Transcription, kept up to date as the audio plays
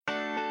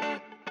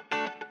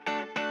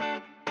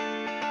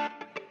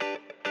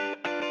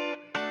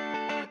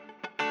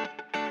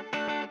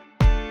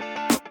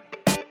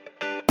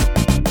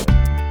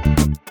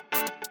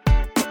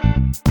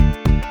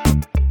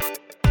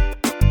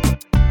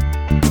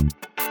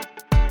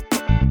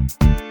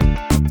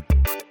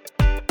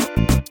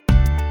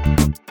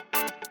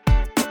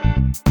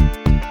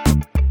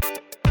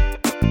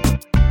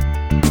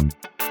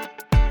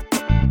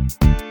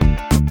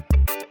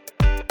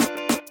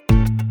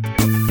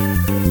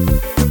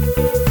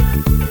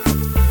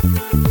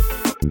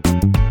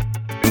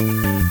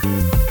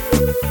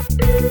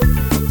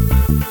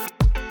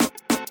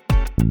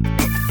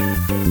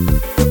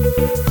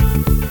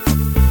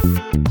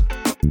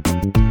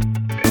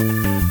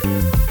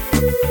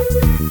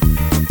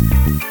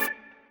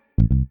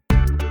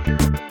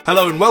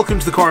Hello and welcome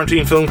to the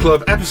Quarantine Film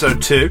Club,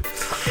 episode 2.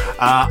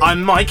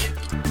 I'm Mike.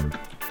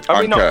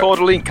 Are we not called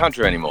Elite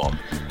Cadre anymore?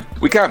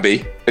 We can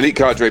be. Elite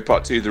Cadre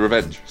Part 2, The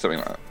Revenge, something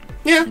like that.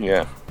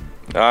 Yeah.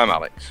 I'm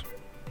Alex.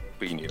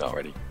 But you knew that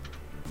already.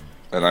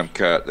 And I'm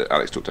Kurt, that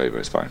Alex talked over,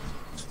 it's fine.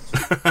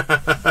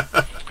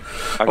 I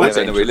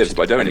don't know where he lives,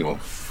 but I don't anymore.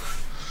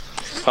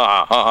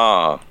 Ha ha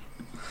ha.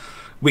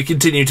 We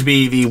continue to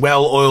be the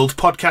well-oiled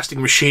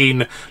podcasting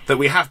machine that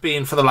we have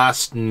been for the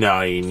last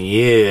 9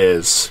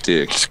 years.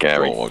 Dear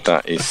Scary. God.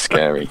 That is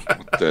scary.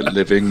 The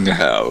living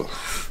hell.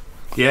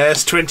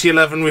 Yes,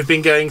 2011 we've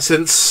been going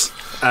since,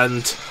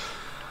 and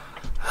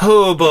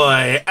oh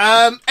boy.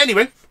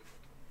 Anyway,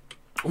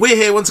 we're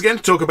here once again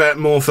to talk about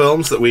more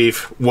films that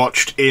we've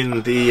watched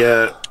in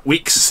the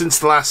weeks since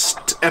the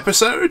last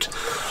episode.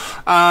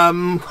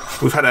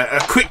 We've had a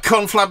quick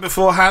conflab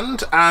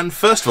beforehand, and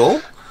first of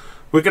all,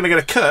 we're going to get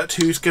a Kurt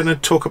who's going to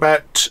talk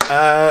about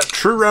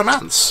True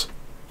Romance.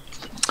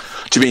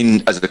 Do you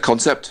mean as a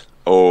concept,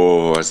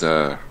 or as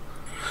a...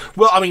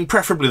 Well, I mean,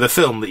 preferably the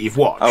film that you've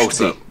watched. Oh,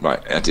 see,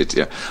 right, I did,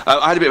 yeah.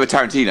 I had a bit of a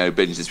Tarantino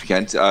binge this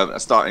weekend,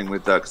 starting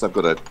with, because I've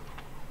got a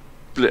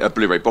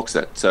Blu-ray box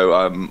set.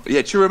 So,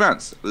 True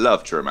Romance.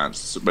 Love True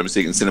Romance. I remember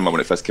seeing it in cinema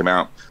when it first came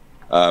out.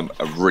 A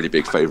really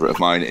big favourite of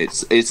mine.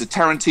 It's a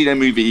Tarantino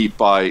movie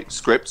by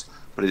script,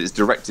 but it is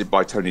directed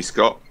by Tony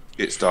Scott.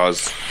 It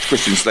stars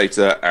Christian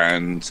Slater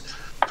and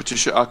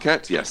Patricia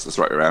Arquette. Yes, that's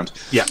right around.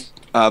 Yeah.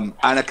 And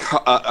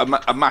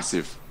a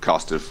massive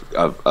cast of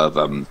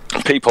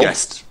People.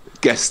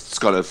 Guests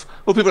kind of,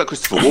 well, people like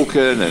Christopher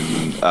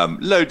Walken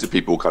and loads of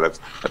people kind of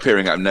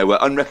appearing out of nowhere,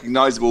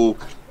 unrecognisable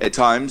at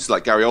times,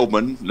 like Gary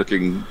Oldman,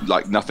 looking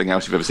like nothing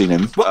else you've ever seen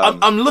him. Well,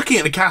 I'm looking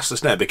at the cast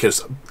list now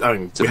because we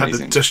had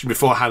the discussion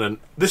beforehand, and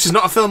this is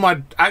not a film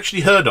I'd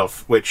actually heard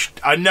of, which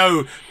I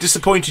know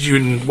disappointed you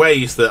in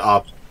ways that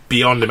are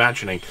beyond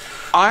imagining.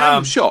 I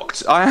am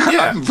shocked.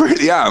 I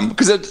really am,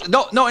 because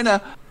not in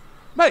a...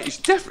 Mate, you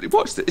should definitely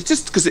watch it. It's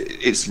just because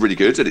it's really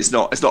good, and it's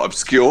not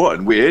obscure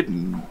and weird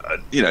and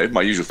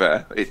my usual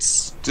fare.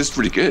 It's just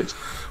really good.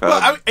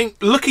 Well,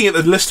 looking at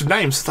the list of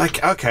names, it's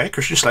like, okay,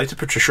 Christian Slater,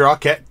 Patricia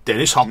Arquette,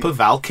 Dennis Hopper,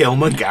 Val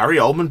Kilmer, Gary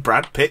Oldman,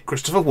 Brad Pitt,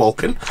 Christopher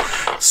Walken,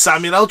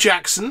 Samuel L.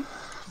 Jackson.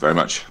 Very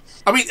much.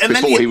 I mean, and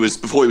before he was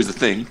the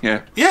thing,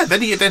 yeah. Yeah,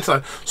 then you get down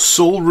to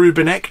Saul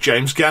Rubinek,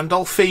 James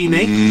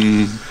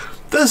Gandolfini.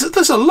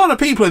 There's a lot of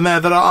people in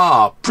there that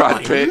are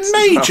Brad Pitt,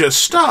 major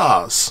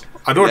stars.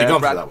 I'd already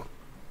gone for that one.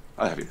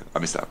 Oh, have you? I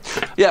missed that.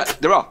 Yeah,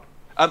 there are.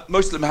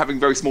 Most of them having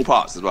very small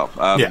parts as well.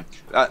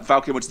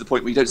 Val Kilmer, to the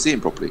point where you don't see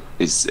him properly.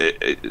 I'm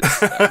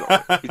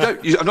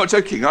not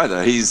joking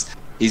either. He's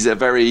a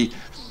very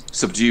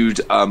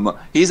subdued.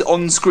 He's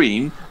on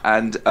screen,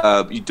 and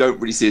you don't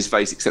really see his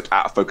face except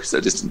out of focus at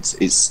a distance.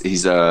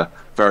 He's a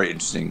very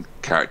interesting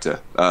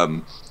character.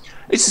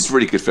 It's just a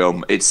really good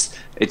film. It's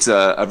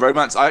a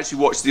romance. I actually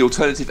watched the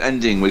alternative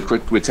ending with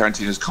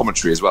Tarantino's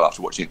commentary as well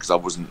after watching it,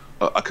 because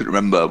I couldn't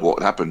remember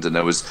what happened, and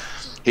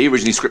he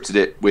originally scripted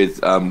it with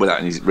without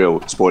any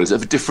real spoilers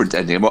of a different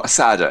ending, a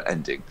sadder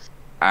ending,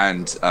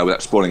 and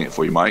without spoiling it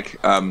for you, Mike.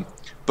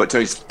 But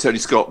Tony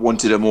Scott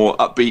wanted a more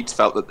upbeat,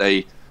 felt that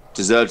they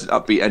deserved an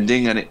upbeat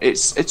ending, and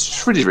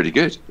it's really, really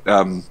good.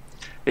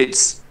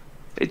 It's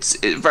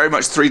very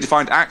much 3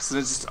 defined acts, and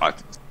it's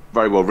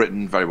very well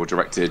written, very well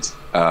directed.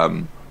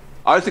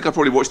 I think I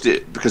probably watched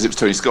it because it was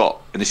Tony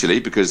Scott initially,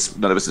 because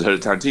none of us had heard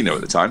of Tarantino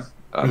at the time.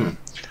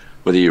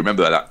 Whether you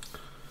remember that,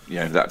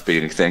 that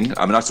being a thing.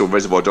 I mean, I saw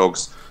Reservoir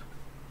Dogs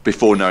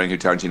before knowing who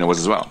Tarantino was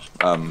as well.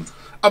 I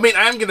mean,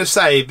 I am going to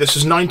say this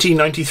was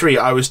 1993.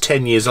 I was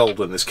 10 years old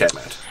when this came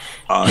out.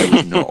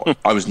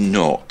 I was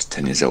not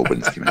 10 years old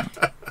when this came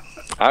out.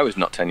 I was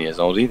not 10 years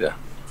old either.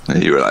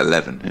 You were like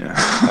 11,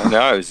 yeah.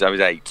 No, I was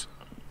 8.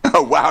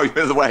 Oh, wow,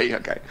 you're the way.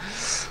 Okay.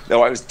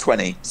 No, I was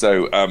 20,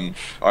 so I went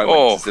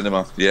to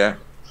cinema. Yeah.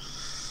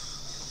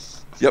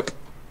 Yep.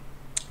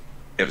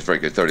 It was very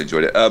good. Thoroughly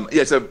enjoyed it.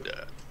 So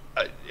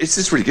it's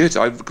just really good.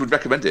 I would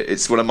recommend it.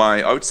 It's one of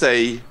my, I would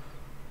say,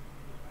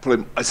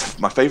 probably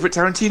my favourite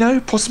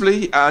Tarantino,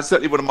 possibly.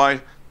 Certainly one of my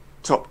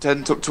top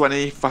 10, top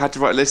 20, if I had to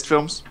write a list,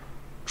 films.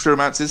 True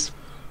Romances.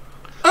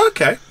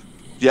 Okay.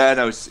 Yeah,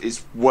 no,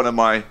 it's one of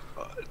my,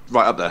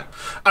 right up there.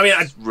 I mean,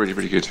 it's really,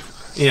 really good.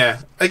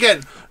 Yeah.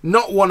 Again,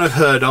 not one I've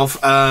heard of.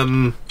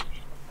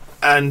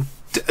 And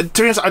to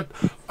be honest,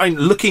 I'm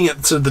looking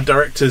at the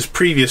director's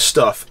previous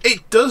stuff.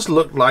 It does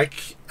look like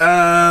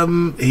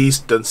he's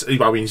done.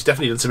 I mean, he's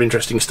definitely done some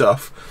interesting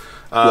stuff.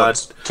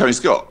 What? Tony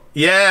Scott?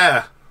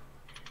 Yeah.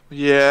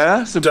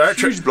 Yeah, some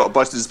huge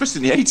blockbusters,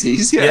 especially in the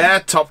 80s. Yeah,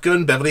 Top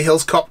Gun, Beverly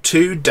Hills Cop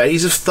 2,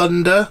 Days of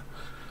Thunder,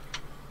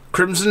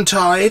 Crimson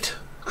Tide.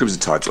 Crimson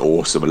Tide's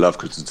awesome. I love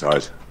Crimson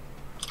Tide.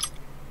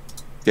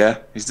 Yeah,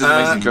 he's done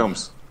amazing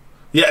films.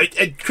 Yeah,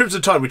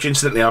 Crimson Tide, which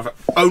incidentally I've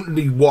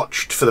only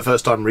watched for the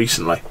first time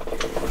recently.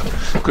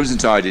 Crimson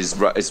Tide is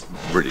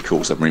really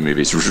cool submarine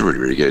movie. It's really,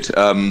 really good.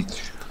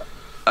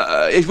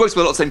 It works with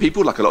a lot of the same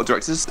people, like a lot of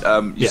directors.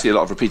 You see a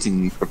lot of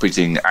repeating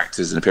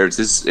actors and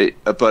appearances.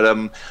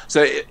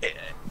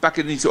 Back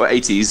in the sort of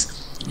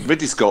 80s,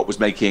 Ridley Scott was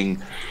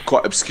making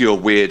quite obscure,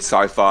 weird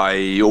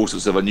sci-fi, all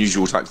sorts of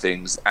unusual type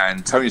things,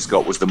 and Tony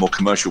Scott was the more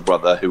commercial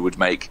brother who would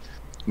make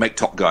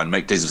Top Gun,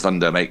 make Days of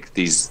Thunder, make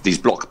these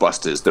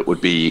blockbusters that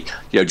would be,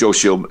 Joel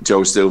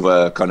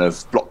Silver kind of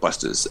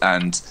blockbusters.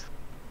 And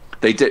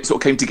they sort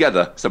of came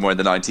together somewhere in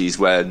the 90s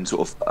when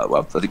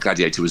I think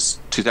Gladiator was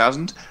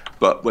 2000,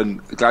 but when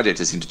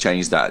Gladiator seemed to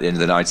change that at the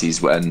end of the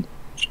 90s when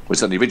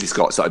suddenly Ridley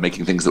Scott started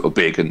making things that were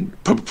big,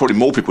 and probably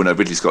more people know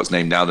Ridley Scott's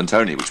name now than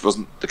Tony, which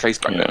wasn't the case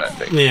back then, I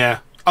think. Yeah.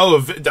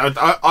 Oh,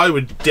 I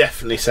would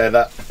definitely say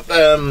that.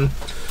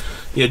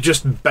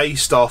 Just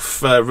based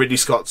off Ridley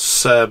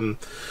Scott's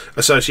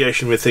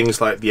association with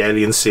things like the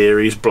Alien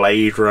series,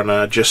 Blade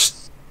Runner,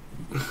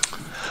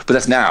 But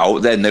that's now.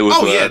 Then they were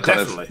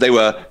definitely. They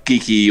were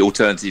geeky,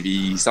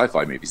 alternative-y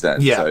sci-fi movies then.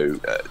 Yeah. So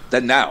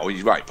then now,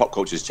 you're right, pop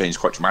culture has changed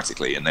quite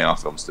dramatically, and they are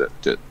films that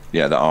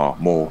are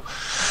more.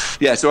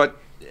 Yeah. So I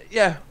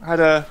had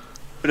a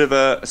bit of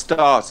a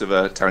start of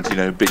a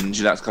Tarantino binge,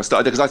 and that's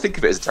started because I think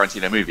of it as a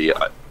Tarantino movie.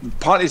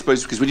 Partly, I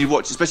suppose, because when you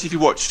watch, especially if you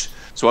watch.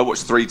 So I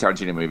watched 3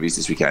 Tarantino movies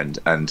this weekend,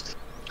 and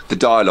the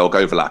dialogue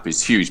overlap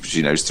is huge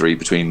between those 3,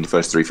 between the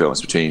first 3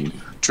 films, between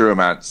True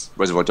Romance,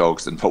 Reservoir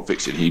Dogs, and Pulp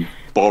Fiction. He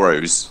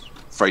borrows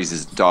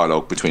phrases,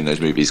 dialogue between those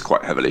movies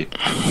quite heavily,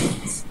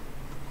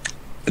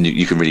 and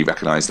you can really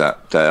recognise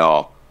that they're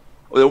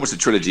almost a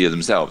trilogy of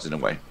themselves in a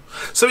way.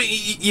 So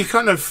you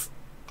kind of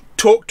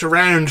talked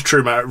around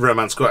True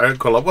Romance quite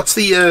a lot. What's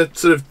the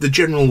sort of the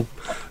general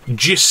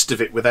gist of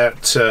it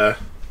without?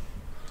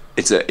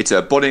 It's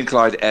a Bonnie and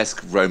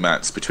Clyde-esque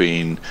romance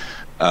between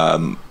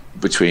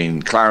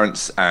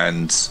Clarence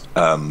and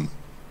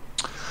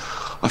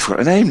I forgot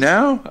her name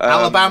now.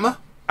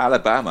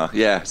 Alabama,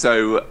 yeah.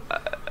 So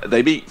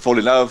they meet, fall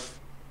in love,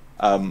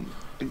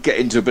 get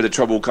into a bit of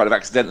trouble kind of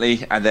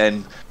accidentally, and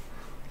then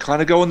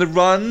kind of go on the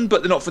run,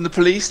 but they're not from the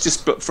police,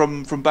 but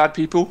from bad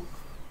people.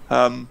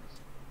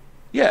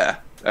 Yeah,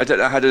 I don't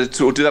know how to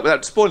sort of do that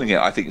without spoiling it.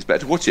 I think it's better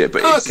to watch it,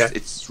 but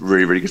it's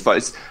really, really good fun.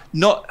 It's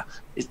not.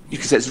 You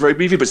can say it's a road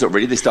movie, but it's not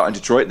really. They start in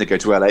Detroit and they go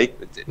to LA.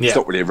 It's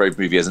not really a road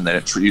movie, as in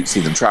you see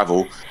them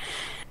travel,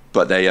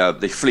 but they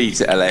flee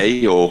to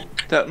LA. Or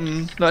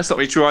no, that's not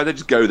really true either. They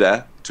just go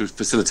there to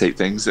facilitate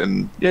things,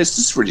 and it's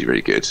just really,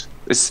 really good.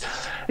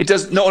 It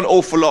does not an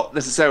awful lot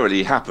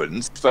necessarily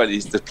happens.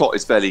 The plot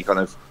is fairly kind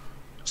of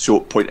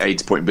short, point A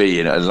to point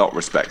B in a lot of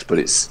respects, but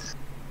there's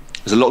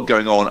a lot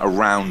going on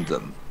around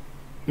them.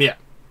 Yeah.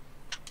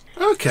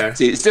 Okay.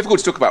 See, it's difficult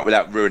to talk about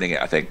without ruining it,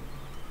 I think,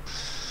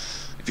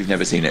 if you've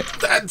never seen it.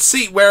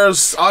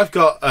 Whereas I've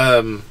got,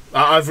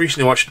 I've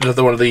recently watched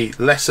another one of the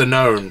lesser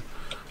known.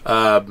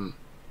 I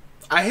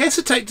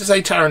hesitate to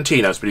say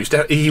Tarantino's,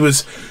 but he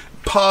was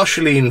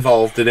partially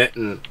involved in it,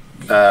 and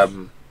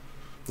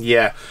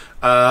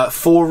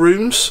 4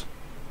 Rooms.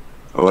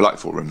 Oh, I like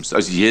 4 Rooms. That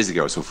was years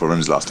ago. I saw 4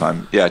 Rooms last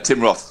time. Yeah, Tim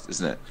Roth,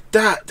 isn't it?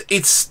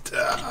 It's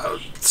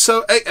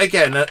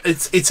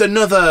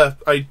another.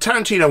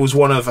 Tarantino was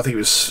one of, I think it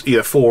was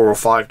either 4 or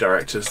 5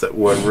 directors that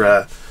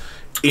were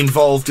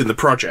involved in the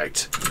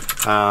project.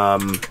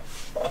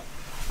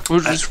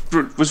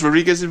 Was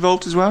Rodriguez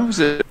involved as well? Was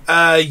it?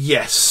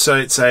 Yes. So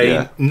it's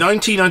a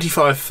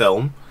 1995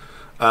 film.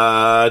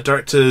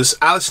 Directors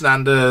Alison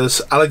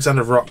Anders,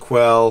 Alexander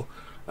Rockwell,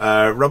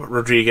 Robert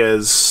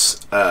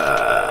Rodriguez,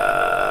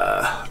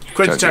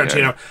 Quentin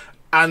Tarantino,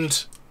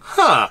 and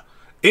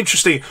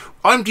interesting.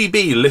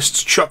 IMDb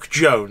lists Chuck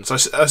Jones. I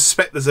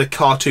suspect there's a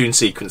cartoon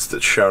sequence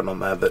that's shown on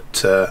there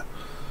that.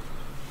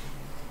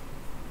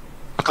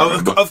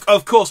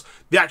 Of course,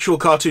 the actual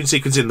cartoon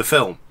sequence in the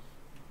film.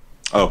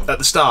 Oh, at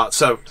the start.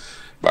 So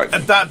right.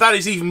 that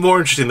is even more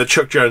interesting that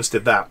Chuck Jones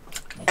did that.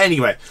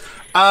 Anyway,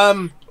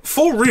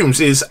 4 Rooms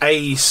is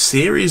a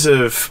series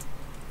of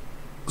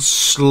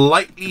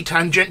slightly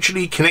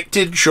tangentially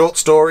connected short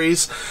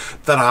stories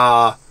that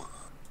are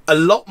a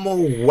lot more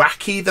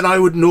wacky than I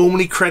would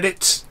normally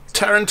credit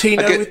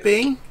Tarantino with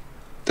being.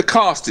 The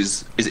cast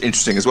is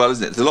interesting as well,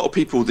 isn't it? There's a lot of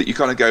people that you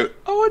kind of go,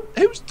 oh,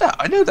 who's that?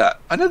 I know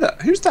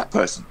that. Who's that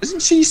person?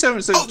 Isn't she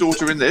so-and-so's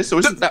daughter in this? Or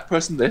isn't that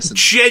person this? And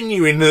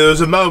genuinely, there was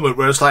a moment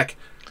where it's like,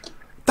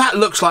 that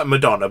looks like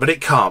Madonna, but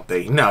it can't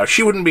be. No,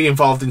 she wouldn't be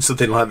involved in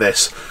something like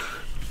this.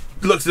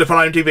 Looked it up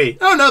on IMDb.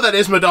 Oh, no, that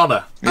is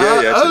Madonna.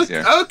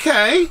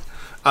 Okay.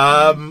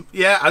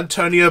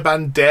 Antonio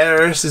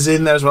Banderas is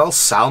in there as well.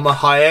 Salma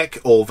Hayek,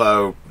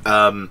 although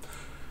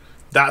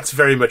that's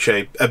very much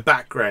a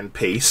background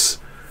piece.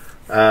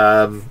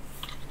 As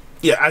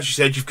you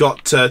said, you've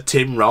got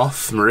Tim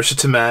Roth, Marissa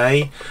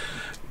Tomei.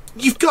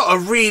 You've got a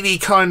really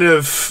kind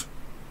of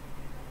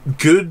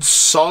good,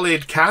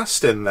 solid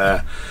cast in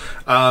there.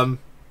 The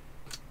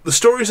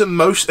stories are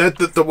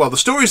the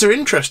stories are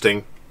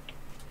interesting,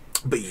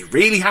 but you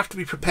really have to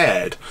be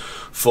prepared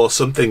for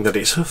something that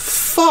is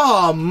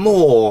far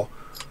more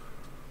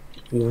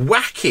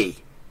wacky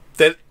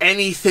than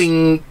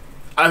anything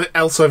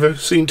else I've ever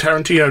seen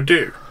Tarantino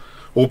do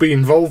or be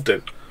involved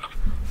in.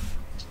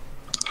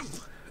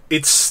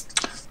 It's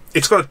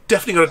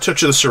definitely got a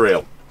touch of the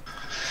surreal.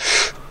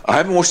 I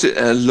haven't watched it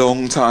in a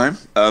long time.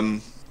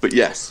 But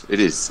yes, it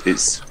is.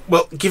 It's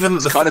Well, given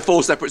that the kind of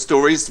 4 separate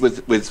stories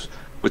with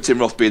Tim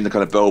Roth being the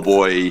kind of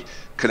bellboy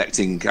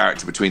connecting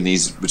character between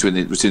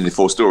the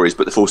 4 stories,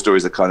 but the 4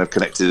 stories are kind of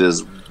connected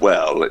as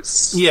well.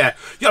 It's Yeah,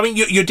 I mean,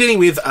 you're dealing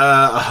with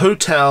a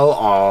hotel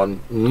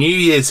on New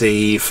Year's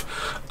Eve.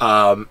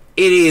 It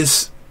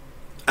is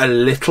a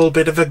little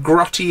bit of a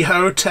grotty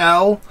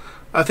hotel,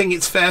 I think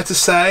it's fair to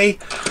say.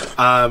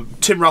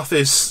 Tim Roth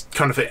is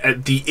kind of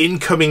the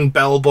incoming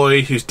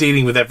bellboy who's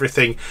dealing with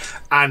everything,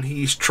 and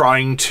he's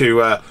trying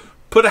to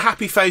put a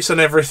happy face on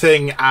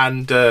everything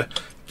and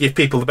give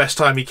people the best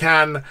time he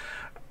can.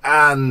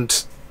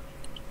 And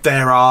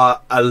there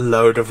are a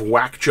load of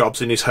whack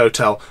jobs in his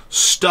hotel,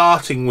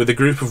 starting with a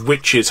group of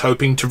witches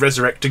hoping to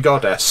resurrect a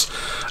goddess.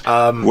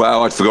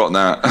 wow, I'd forgotten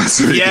that.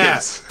 That's really Yeah,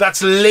 good.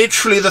 that's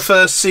literally the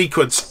first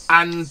sequence,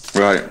 and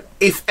Right.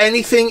 if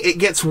anything, it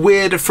gets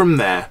weirder from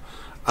there.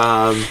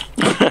 I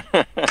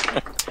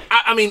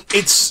mean,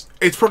 it's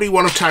probably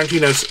one of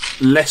Tarantino's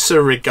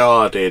lesser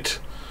regarded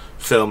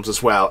films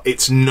as well.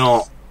 It's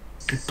not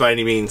by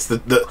any means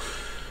the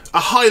a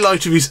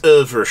highlight of his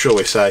oeuvre, shall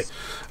we say.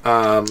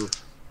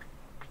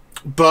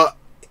 But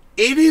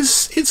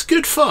it's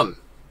good fun.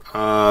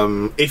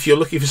 If you're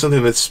looking for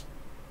something that's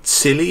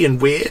silly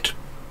and weird,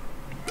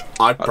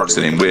 I'd probably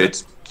Sitting recommend weird.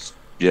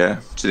 Yeah,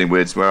 sitting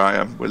weird's where I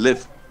am. We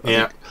live. it.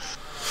 Yeah.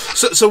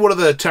 So what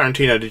other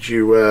Tarantino did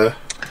you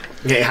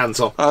get your hands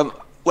on?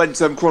 Went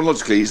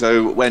chronologically,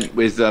 so went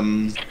with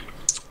True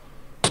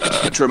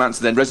Romance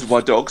and then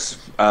Reservoir Dogs,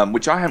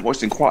 which I haven't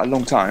watched in quite a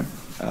long time.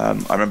 I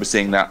remember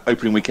seeing that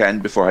opening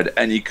weekend before I had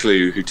any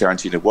clue who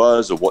Tarantino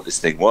was or what this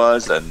thing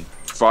was, and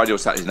Friday or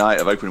Saturday night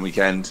of opening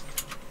weekend,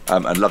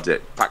 and loved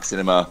it. Packed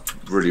cinema,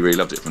 really, really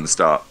loved it from the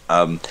start.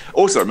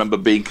 Also, I remember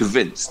being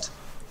convinced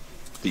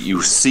that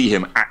you see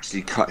him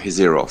actually cut his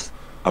ear off.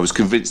 I was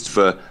convinced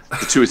for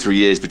the 2 or 3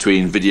 years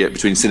between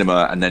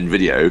cinema and then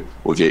video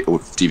or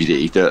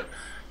DVD that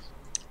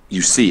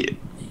you see it,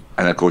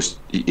 and of course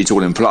it's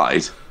all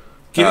implied.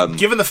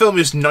 Given the film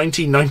is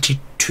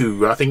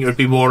 1992, I think it would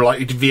be more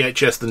likely to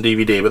VHS than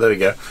DVD, but there we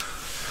go.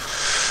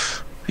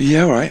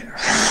 Yeah, all right.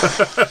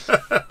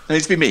 I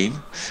need to be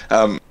mean.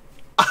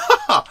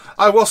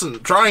 I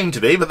wasn't trying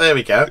to be, but there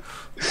we go.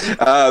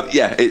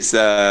 Yeah, it's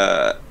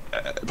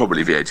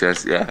probably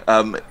VHS. Yeah,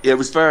 it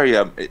was very.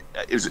 It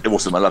was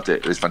awesome. I loved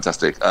it. It was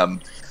fantastic.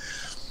 And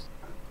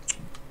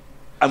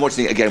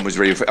watching it again was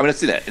really. I mean, I've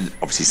seen it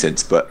obviously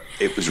since, but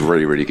it was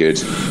really, really good.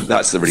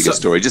 That's a really good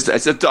story. Just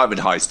it's a diamond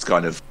heist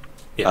kind of.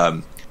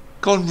 Yeah.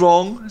 Gone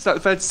wrong. Is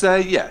that fair to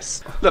say?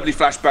 Yes. Lovely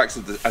flashbacks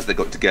as they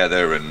got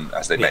together and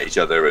as they met each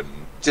other, and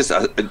just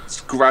a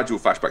gradual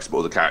flashbacks of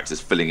all the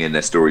characters filling in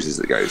their stories as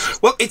it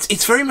goes. Well,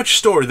 it's very much a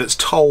story that's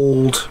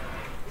told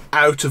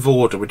out of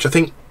order, which I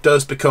think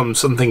does become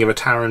something of a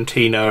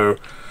Tarantino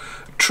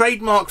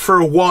trademark for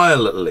a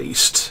while, at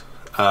least.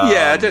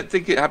 Yeah, I don't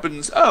think it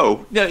happens.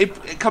 Oh, no,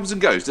 it comes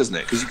and goes, doesn't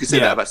it? Because you can say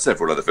that about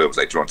several other films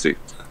later on too.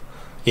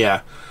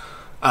 Yeah.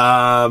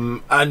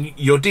 And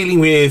you're dealing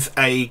with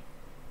a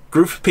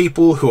group of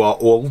people who are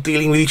all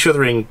dealing with each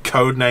other in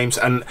code names,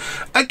 and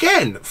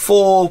again,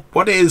 for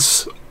what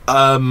is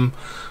I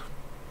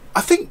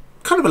think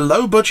kind of a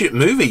low budget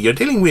movie, you're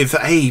dealing with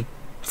a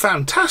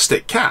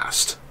fantastic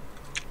cast.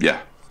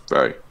 Yeah,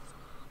 very.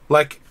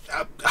 Like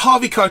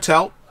Harvey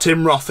Keitel,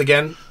 Tim Roth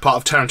again, part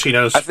of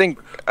Tarantino's. I think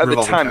at the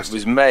revolving time cast. it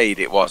was made,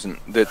 it wasn't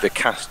the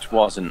cast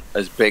wasn't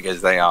as big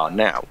as they are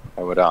now.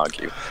 I would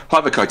argue.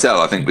 Harvey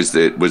Keitel, I think, was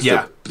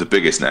the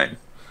biggest name.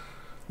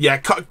 Yeah,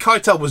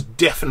 Keitel was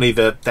definitely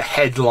the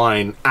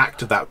headline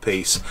act of that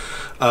piece.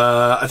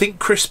 I think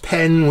Chris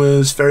Penn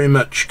was very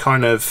much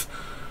kind of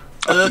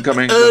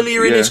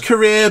earlier in his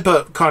career,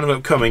 but kind of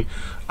upcoming.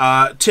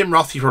 Tim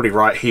Roth, you're probably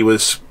right, he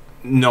was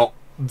not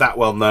that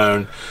well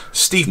known.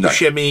 Steve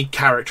Buscemi,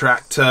 character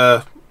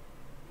actor.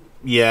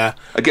 Yeah.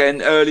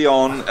 Again, early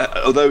on,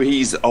 although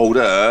he's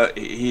older,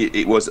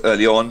 it was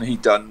early on.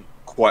 He'd done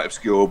quite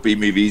obscure B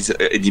movies,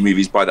 indie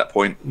movies by that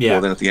point,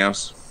 more than anything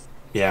else.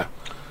 Yeah.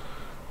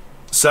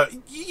 So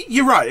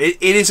you're right.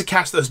 It is a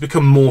cast that has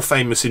become more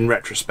famous in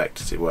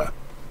retrospect, as it were.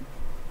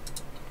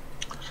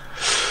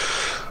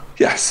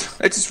 Yes,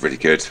 it's just really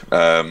good.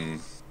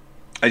 Again,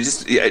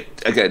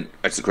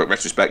 it's a quick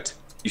retrospect.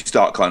 You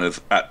start kind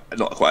of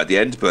not quite at the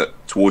end,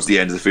 but towards the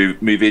end of the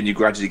movie, and you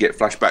gradually get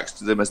flashbacks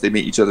to them as they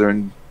meet each other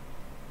and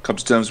come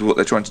to terms with what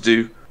they're trying to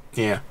do.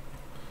 Yeah.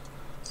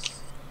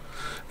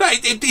 No,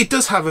 it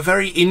does have a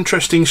very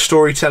interesting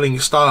storytelling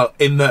style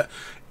in that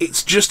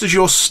it's just as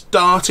you're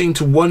starting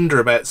to wonder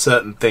about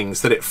certain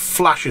things that it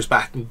flashes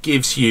back and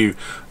gives you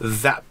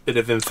that bit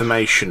of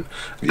information.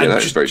 Yeah, and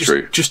that's very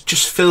true.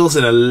 Just fills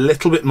in a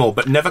little bit more,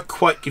 but never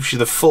quite gives you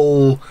the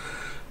full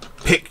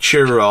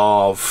picture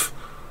of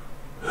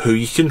who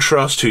you can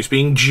trust, who's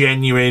being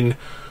genuine,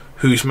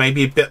 who's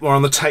maybe a bit more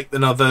on the take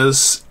than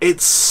others. It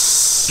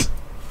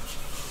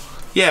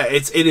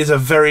is a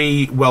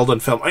very well done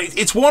film.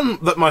 It's one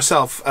that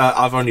myself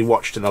I've only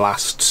watched in the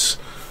last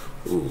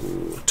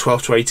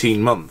 12 to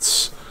 18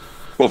 months.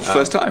 Well, for the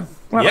first time.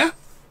 Wow. Yeah.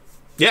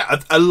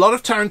 Yeah, a lot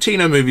of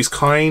Tarantino movies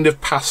kind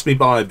of passed me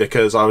by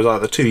because I was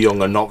either too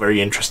young or not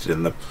very interested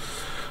in them.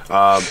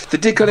 They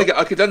did kind of get.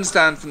 I could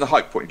understand from the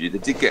hype point of view. They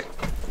did get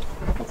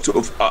sort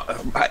of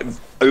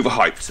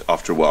overhyped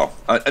after a while.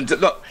 And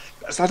look,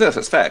 I don't know if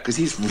that's fair because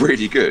he's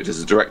really good as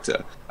a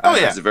director.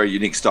 Has a very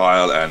unique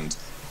style and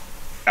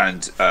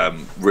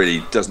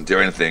really doesn't do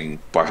anything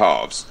by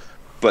halves.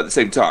 But at the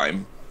same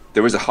time,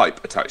 there is a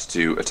hype attached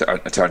to a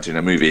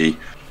Tarantino movie.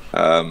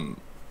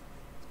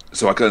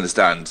 So I can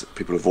understand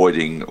people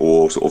avoiding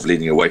or sort of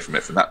leaning away from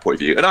it from that point of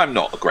view. And I'm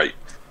not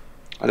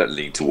I don't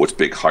lean towards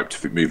big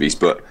hyped movies,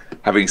 but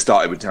having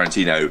started with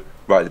Tarantino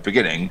right at the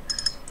beginning,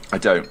 I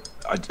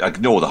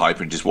ignore the hype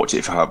and just watch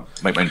it for how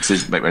make my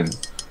decision.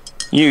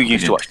 You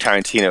used to watch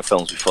Tarantino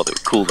films before they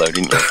were cool, though,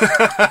 didn't you?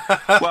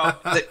 Well,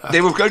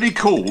 they were only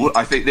cool.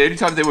 I think the only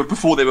time they were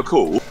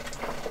cool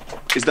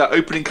is that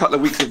opening couple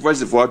of weeks of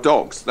Reservoir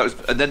Dogs.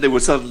 And then they were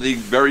suddenly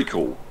very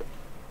cool.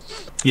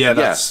 Yeah,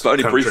 that's but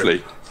only kind of briefly.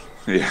 true.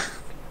 Yeah.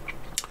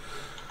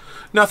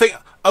 No, I think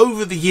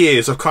over the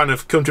years I've kind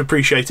of come to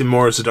appreciate him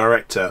more as a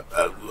director,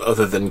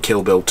 other than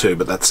Kill Bill 2,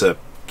 but that's a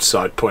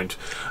side point.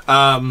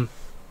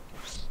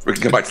 We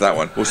can come back to that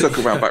one. We'll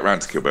circle back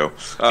round to Kill Bill.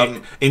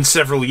 In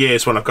several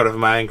years when I've got over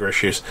my anger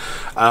issues.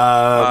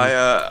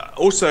 I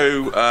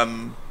also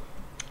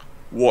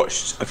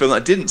watched a film that I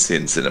didn't see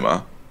in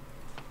cinema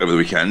over the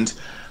weekend,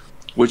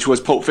 which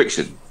was Pulp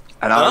Fiction.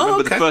 And I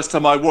remember the first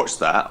time I watched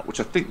that, which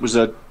I think was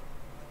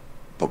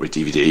probably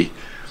DVD,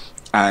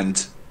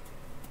 and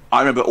I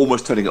remember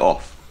almost turning it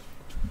off.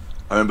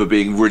 I remember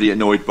being really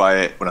annoyed by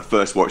it when I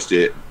first watched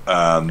it.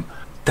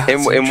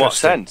 In what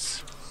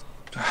sense?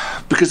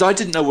 Because I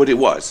didn't know what it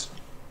was,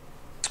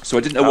 so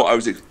I didn't know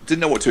didn't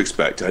know what to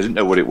expect. I didn't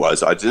know what it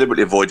was. I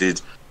deliberately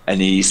avoided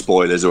any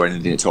spoilers or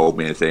anything that told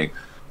me anything.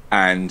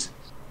 And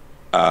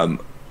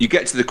you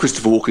get to the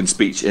Christopher Walken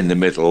speech in the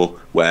middle,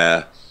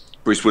 where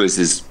Bruce Willis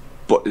is,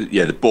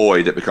 the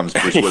boy that becomes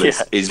Bruce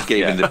Willis is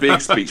giving the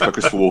big speech by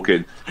Christopher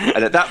Walken.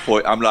 And at that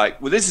point, I'm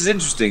like, well, this is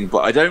interesting, but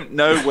I don't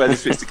know where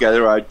this fits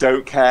together. I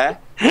don't care.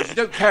 If you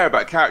don't care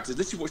about characters,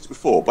 unless you've watched it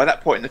before, by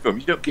that point in the film,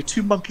 you don't give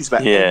two monkeys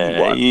about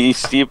anyone.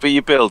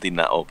 You're building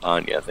that up,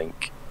 aren't you, I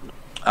think?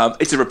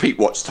 It's a repeat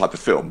watch type of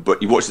film,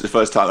 but you watched it the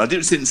first time. I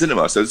didn't see it in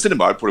cinema, so in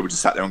cinema I probably would have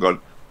just sat there and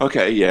gone,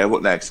 okay, yeah,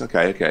 what next?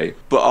 Okay.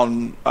 But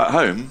at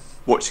home,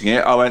 watching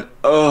it, I went,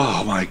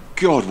 oh my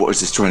God, what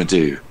is this trying to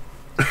do?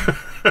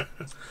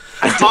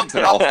 I didn't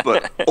turn it off,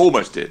 but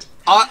almost did.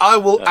 I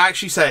will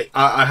actually say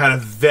I had a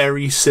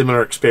very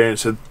similar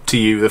experience to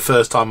you the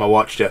first time I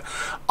watched it.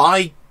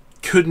 I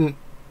couldn't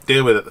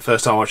deal with it the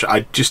first time I watched it.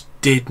 I just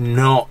did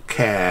not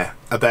care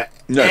about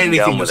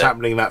anything that was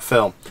happening in that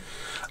film.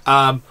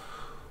 But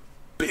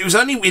it was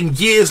only in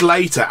years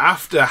later,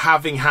 after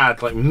having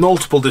had like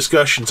multiple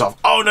discussions of,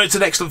 oh no, it's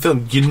an excellent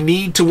film, you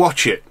need to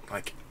watch it.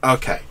 Like,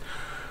 okay.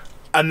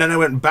 And then I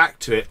went back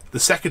to it the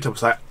second time. I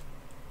was like,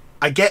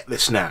 I get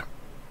this now.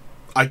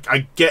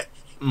 I get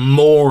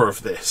more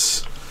of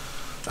this.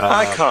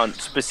 I can't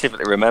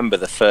specifically remember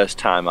the first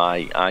time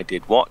I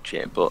did watch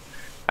it, but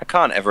I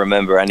can't ever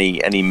remember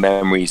any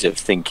memories of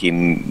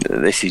thinking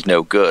this is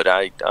no good.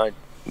 I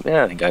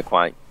think I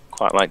quite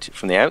liked it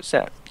from the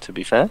outset, to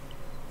be fair.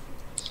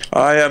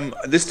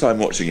 This time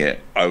watching it,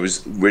 I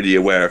was really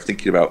aware of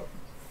thinking about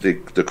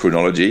the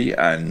chronology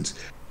and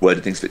where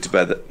do things fit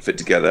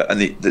together,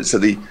 and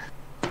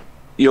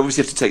you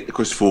obviously have to take the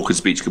Christopher Walken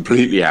speech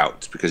completely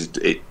out because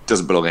it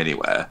doesn't belong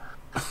anywhere,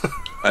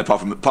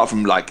 apart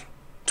from like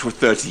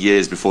 30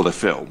 years before the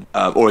film,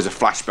 or as a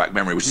flashback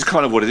memory, which is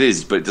kind of what it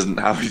is, but it doesn't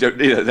have. You don't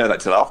know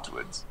that till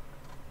afterwards.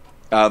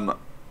 What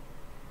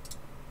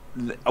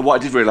I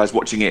did realise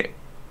watching it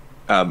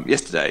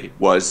yesterday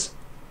was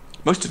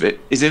most of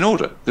it is in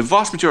order. The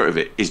vast majority of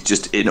it is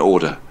just in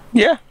order.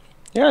 Yeah,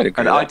 I'd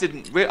agree. And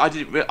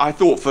I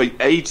thought for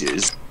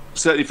ages,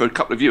 certainly for a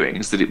couple of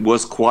viewings, that it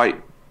was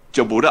quite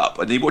jumbled up.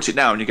 And you watch it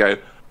now and you go,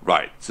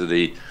 right, so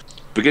the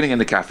beginning in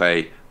the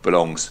cafe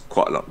belongs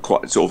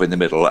quite sort of in the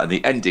middle, and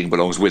the ending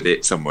belongs with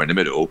it somewhere in the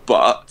middle,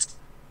 but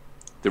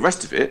the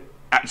rest of it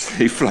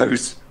actually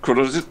flows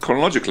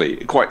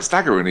chronologically, quite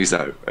staggeringly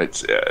so.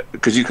 It's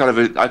because I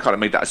kind of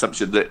made that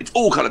assumption that it's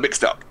all kind of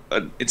mixed up,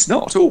 and it's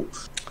not at all.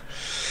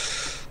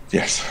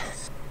 Yes.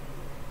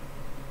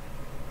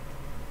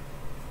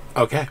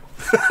 Okay.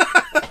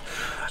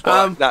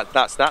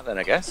 That's that then,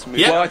 I guess.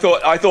 Yeah. Well,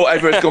 I thought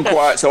everyone's gone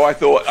quiet, so I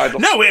thought.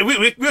 No,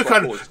 we were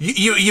kind of.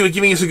 You were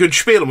giving us a good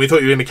spiel, and we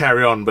thought you were going to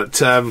carry on, but.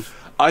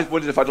 I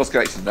wondered if I'd lost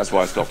connection. That's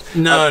why I stopped.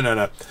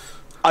 No.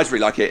 I just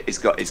really like it. It's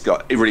got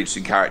really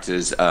interesting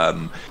characters.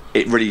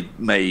 It really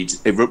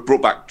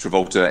brought back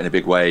Travolta in a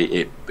big way.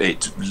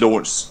 It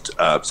launched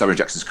Samuel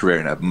Jackson's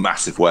career in a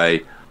massive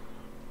way.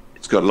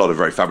 It's got a lot of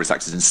very fabulous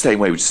actors in the same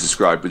way we just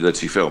described with the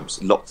two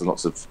films. Lots and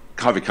lots of.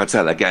 Harvey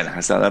Keitel again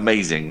has an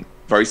amazing,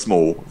 very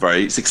small,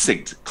 very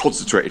succinct,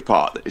 concentrated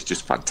part that is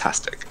just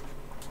fantastic.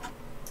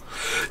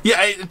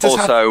 Yeah, it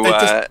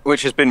does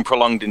which has been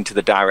prolonged into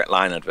the Direct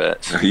Line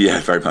adverts.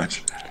 Yeah, very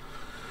much.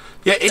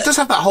 Yeah, it does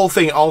have that whole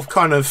thing of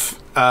kind of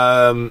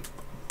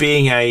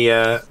being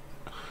a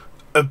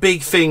a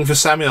big thing for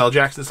Samuel L.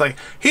 Jackson. It's like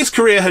his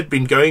career had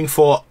been going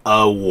for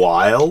a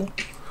while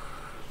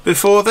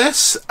before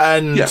this,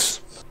 and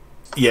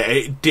yeah,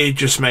 it did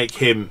just make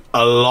him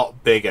a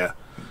lot bigger.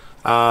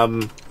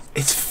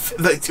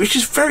 Which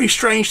is very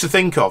strange to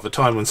think of, a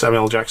time when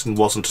Samuel L. Jackson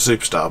wasn't a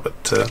superstar,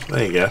 but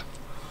there you go.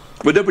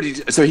 But nobody.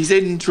 So he's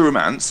in True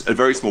Romance, a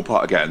very small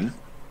part again,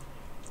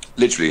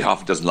 literally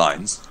half a dozen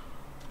lines.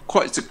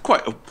 Quite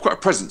a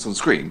presence on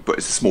screen, but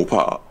it's a small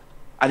part.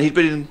 And he'd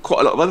been in quite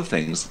a lot of other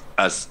things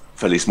as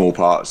fairly small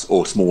parts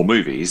or small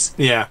movies.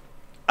 Yeah.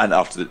 And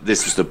after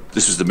this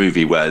was the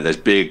movie where there's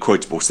big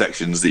quotable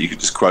sections that you could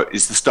just quote.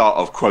 It's the start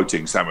of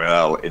quoting Samuel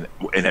L. in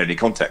any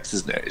context,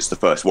 isn't it? It's the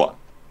first one.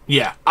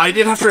 Yeah, I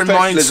did have to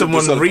remind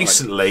someone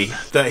recently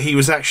that he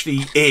was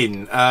actually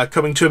in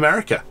Coming to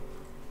America.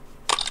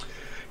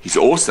 He's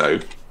also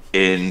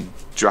in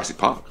Jurassic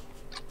Park.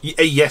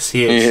 Yes,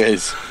 he is. He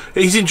is.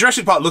 He's in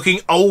Jurassic Park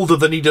looking older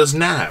than he does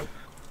now.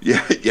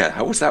 Yeah.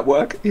 How does that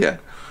work? Yeah.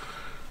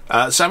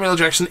 Samuel L.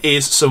 Jackson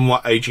is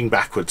somewhat aging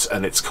backwards,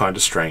 and it's kind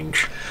of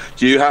strange.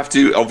 You have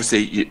to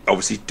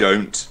obviously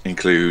don't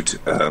include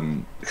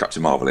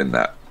Captain Marvel in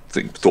that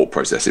thought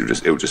process.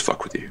 It will just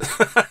fuck with you.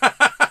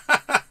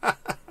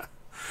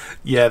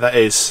 Yeah, that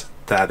is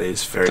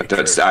very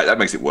true. That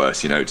makes it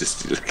worse.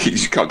 Just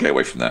you can't get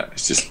away from that.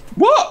 It's just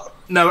what.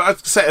 No,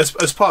 I'd say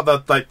as part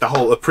of the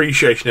whole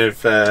appreciation of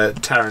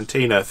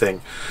Tarantino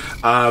thing,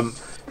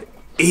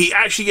 he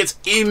actually gets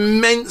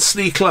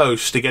immensely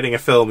close to getting a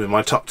film in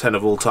my top 10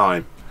 of all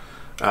time.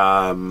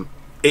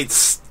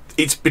 It's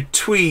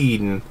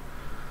between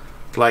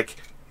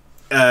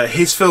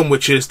his film,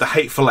 which is The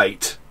Hateful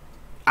Eight,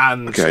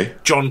 and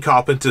John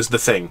Carpenter's The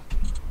Thing.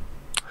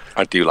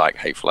 I do like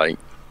Hateful Eight.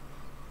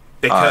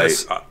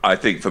 Because I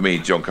think for me,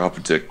 John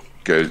Carpenter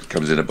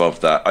comes in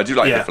above that. I do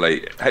like Hateful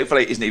Eight. Hateful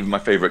Eight isn't even my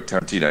favourite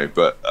Tarantino,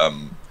 but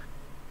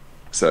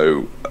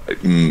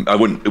it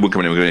wouldn't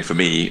come anywhere for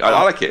me.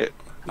 I like it.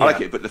 I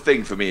like it, but The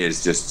Thing for me is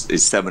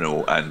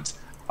seminal and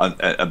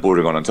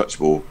bordering on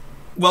untouchable.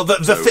 Well,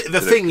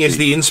 the Thing is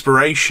the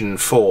inspiration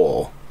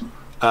for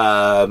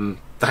The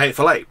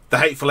Hateful Eight. The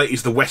Hateful Eight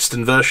is the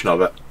Western version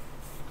of it.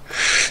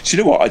 Do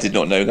you know what? I did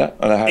not know that,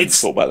 and I hadn't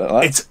thought about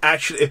that. It's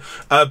actually,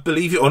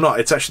 believe it or not,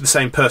 it's actually the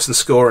same person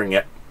scoring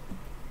it.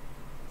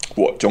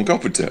 What, John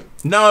Carpenter?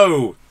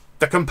 No,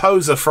 the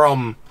composer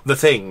from The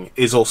Thing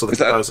is also the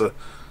composer.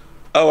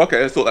 Oh,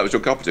 okay. I thought that was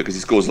John Carpenter because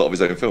he scores a lot of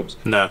his own films.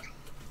 No.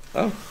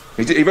 Oh,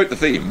 he wrote the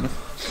theme.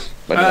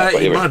 He might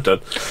have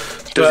done.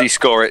 Does he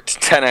score it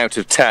 10 out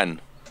of 10?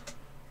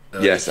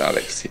 Yes,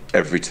 Alex,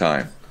 every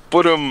time.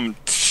 But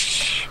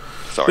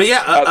Sorry. But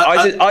yeah,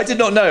 I did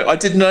not know. I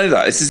didn't know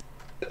that.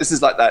 This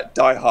is like that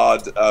Die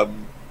Hard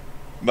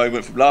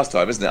moment from last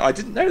time, isn't it? I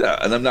didn't know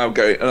that, and I'm now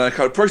going and I'm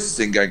kind of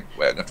processing, going,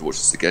 "Wait, I'm going to have to watch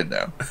this again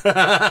now."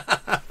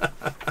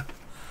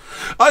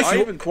 I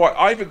even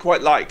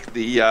quite like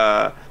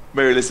the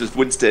Mary Elizabeth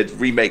Winstead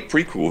remake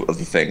prequel of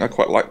The Thing. I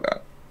quite like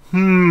that. I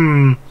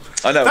know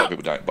a lot of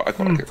people don't, but I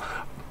quite like it.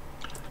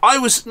 I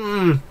was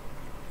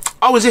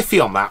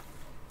iffy on that.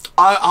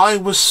 I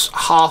was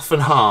half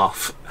and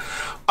half.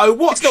 I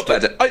watched.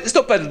 It's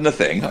not better than The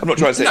Thing. I'm not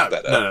trying to say it's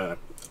better. No.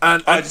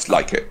 And I just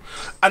like it.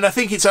 And I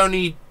think it's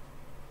only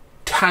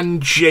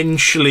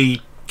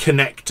tangentially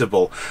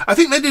connectable. I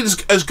think they did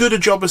as good a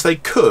job as they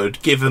could,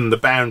 given the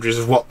boundaries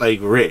of what they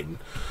were in.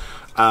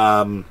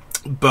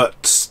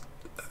 But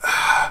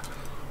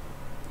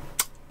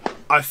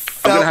I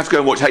felt... I'm going to have to go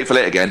and watch Hateful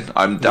Eight again.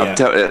 I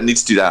need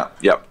to do that.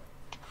 Yep.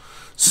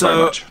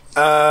 So,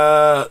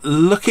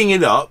 looking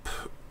it up,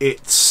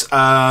 it's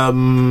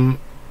Ennio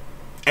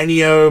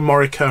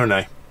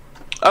Morricone.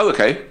 Oh,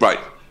 okay. Right.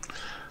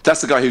 That's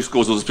the guy who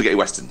scores all the spaghetti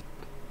western.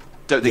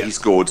 Don't think he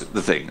scored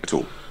The Thing at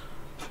all.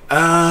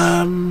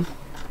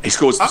 He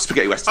scores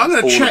spaghetti westerns. I'm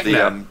going to check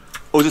now.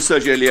 All the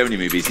Sergio Leone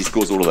movies, he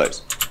scores all of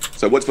those.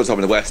 So Once Upon a Time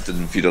in the West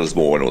and A Few Dollars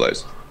More and all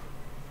those.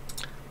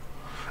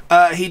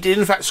 He did,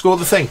 in fact, score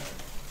The Thing.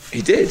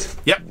 He did?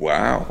 Yep.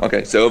 Wow.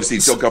 Okay, so obviously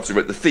John Carpenter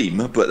wrote the theme,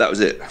 but that was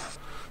it.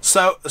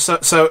 So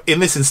in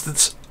this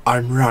instance,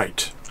 I'm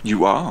right.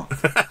 You are.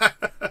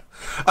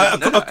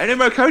 Ennio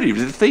Morricone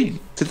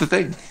did the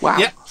theme. Wow.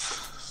 Yeah.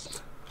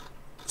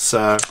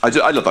 So I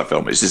love that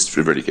film. It's just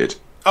really good.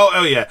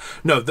 Oh yeah.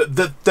 No,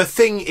 the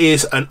Thing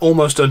is an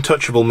almost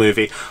untouchable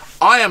movie.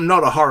 I am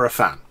not a horror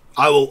fan.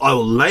 I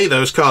will lay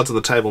those cards on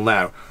the table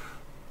now.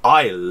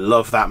 I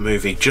love that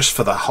movie just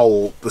for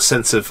the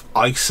sense of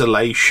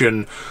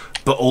isolation,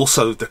 but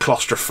also the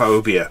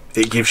claustrophobia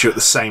it gives you at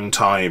the same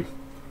time.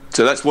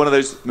 So that's one of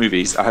those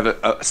movies. I have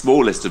a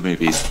small list of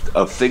movies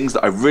of things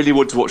that I really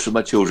want to watch with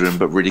my children,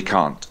 but really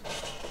can't.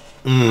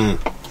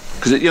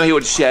 Because you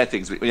want to share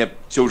things. When you have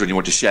children, you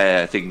want to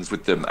share things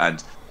with them.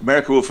 And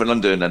American Wolf in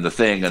London and The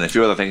Thing and a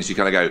few other things, you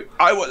kind of go,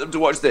 I want them to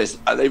watch this.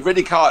 And they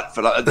really can't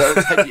for like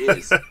 10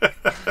 years.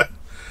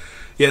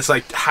 Yeah, it's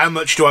like, how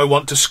much do I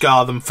want to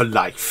scar them for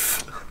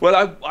life?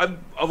 Well, I've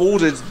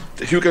ordered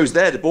Who Goes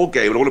There, the board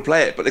game, and I want to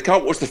play it, but they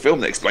can't watch the film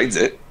that explains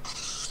it.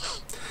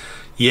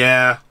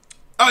 Yeah.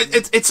 Oh,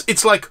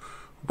 it's like,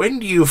 when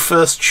do you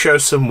first show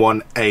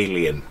someone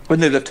Alien? When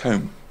they left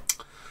home.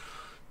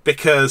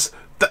 because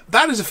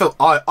that is a film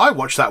I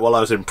watched that while I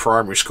was in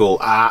primary school,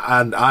 What?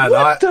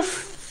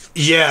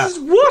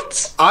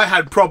 I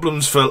had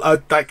problems for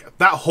that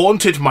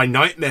haunted my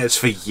nightmares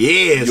for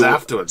years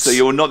afterwards. So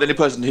you're not the only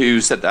person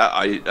who said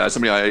that.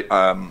 Somebody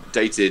I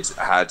dated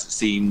had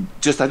seen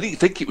I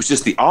think it was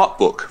just the art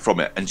book from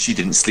it, and she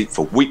didn't sleep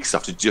for weeks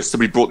after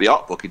somebody brought the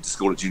art book into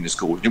school at junior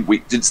school.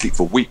 Didn't sleep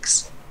for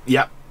weeks.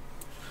 Yep.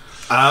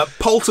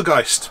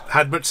 Poltergeist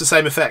had much the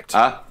same effect.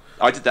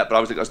 I did that, but I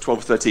was 12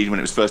 or 13 when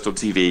it was first on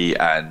TV,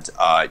 and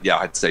I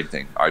had the same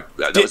thing.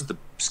 That was the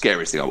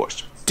scariest thing I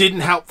watched.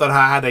 Didn't help that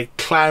I had a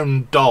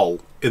clown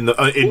doll in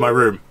my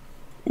room.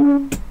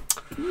 No,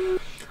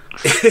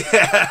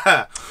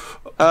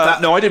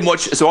 I didn't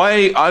watch. So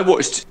I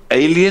watched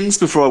Aliens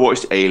before I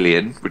watched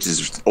Alien, which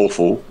is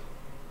awful.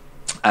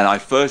 And I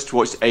first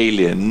watched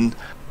Alien,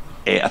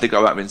 I think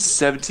I might have been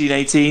 17,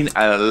 18, and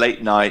a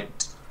late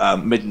night,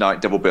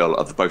 midnight double bill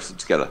of both of them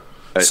together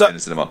in the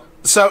cinema.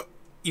 So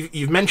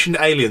you've mentioned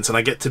Aliens, and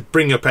I get to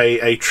bring up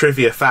a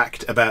trivia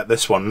fact about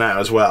this one now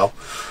as well.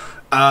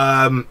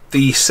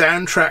 The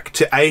soundtrack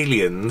to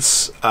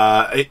Aliens,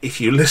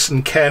 if you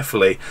listen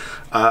carefully,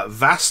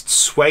 vast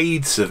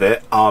swathes of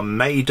it are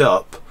made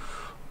up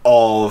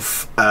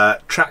of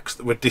tracks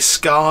that were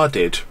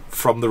discarded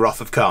from The Wrath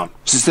of Khan.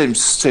 It's the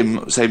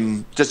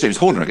same. That's James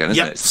Horner again,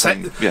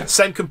 isn't it?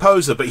 Same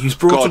composer, but he's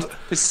brought. God,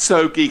 it's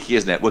so geeky,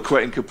 isn't it? We're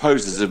creating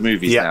composers of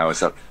movies now.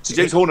 So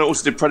James Horner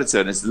also did Predator,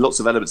 and there's lots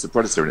of elements of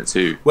Predator in it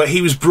too. Well,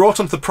 he was brought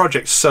onto the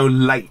project so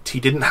late, he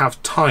didn't have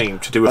time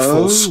to do a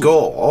full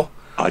score.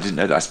 I didn't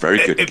know that. That's very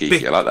good and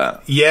geeky. I like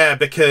that. Yeah,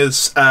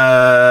 because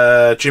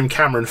Jim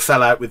Cameron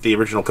fell out with the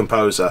original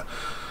composer.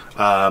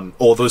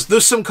 Or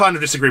there's some kind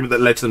of disagreement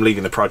that led to them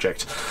leaving the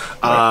project.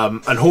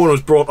 And Horner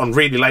was brought on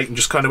really late and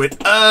just kind of went,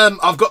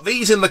 I've got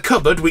these in the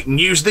cupboard, we can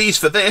use these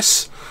for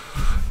this.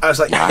 I was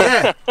like,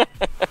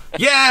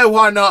 yeah,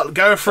 why not?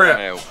 Go for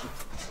it.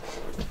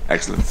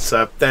 Excellent.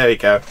 So, there you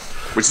go.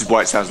 Which is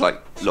why it sounds like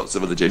lots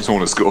of other James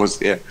Horner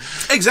scores, yeah.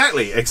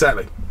 Exactly.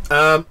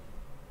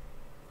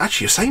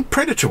 Actually, you're saying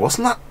Predator,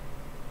 wasn't that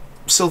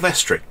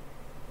Silvestri?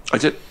 I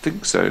don't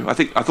think so. I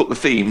thought the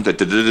theme, I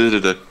thought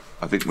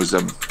it was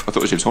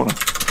James Horner.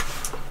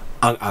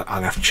 I'm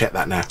gonna have to check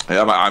that now.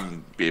 Yeah,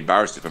 I'm be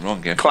embarrassed if I'm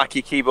wrong. Yeah.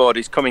 Clacky keyboard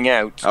is coming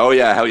out. Oh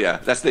yeah, hell yeah.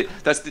 That's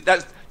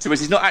so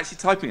he's not actually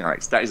typing,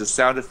 Alex. That is a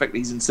sound effect that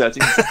he's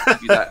inserting.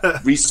 That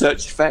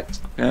research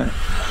effect. Yeah.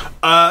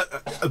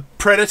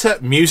 Predator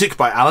music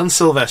by Alan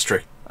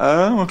Silvestri.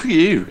 Oh, look at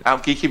you,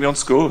 out geeking me on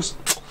scores.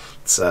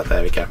 So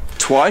there we go.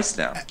 Twice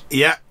now.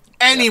 Yeah.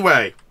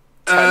 Anyway,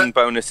 10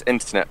 bonus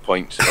internet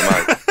points.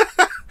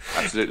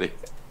 Absolutely.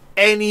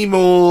 Any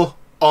more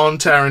on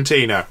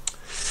Tarantino?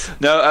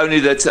 No, only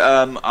that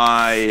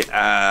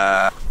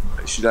I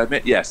should I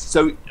admit, yes.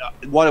 So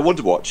what I want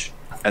to watch,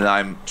 and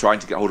I'm trying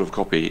to get hold of a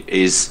copy,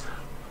 is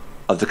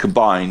of the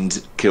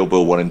combined Kill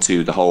Bill 1 and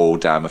 2, the whole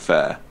damn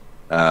affair.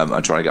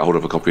 I'm trying to get hold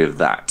of a copy of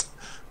that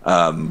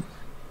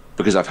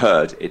because I've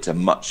heard it's a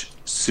much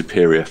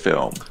superior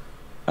film.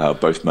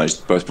 Both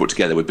put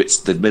together with bits.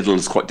 The middle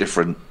is quite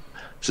different,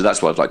 so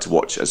that's what I'd like to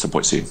watch at some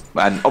point soon.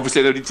 And obviously,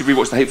 I don't need to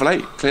rewatch The Hateful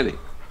Eight. Clearly,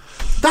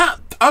 Is that?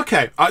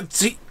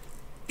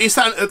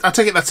 I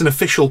take it that's an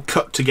official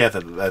cut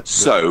together.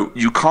 So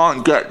you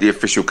can't get the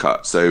official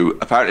cut. So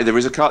apparently there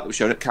is a cut that was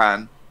shown at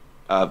Cannes.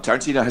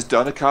 Tarantino has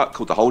done a cut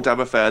called The Whole Damn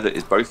Affair that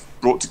is both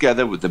brought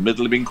together with the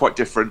middle being quite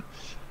different.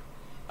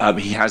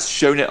 He has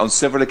shown it on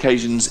several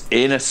occasions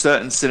in a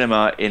certain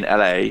cinema in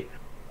LA.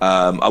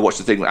 I watched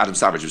the thing where Adam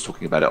Savage was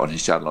talking about it on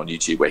his channel on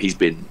YouTube, where he's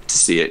been to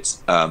see it.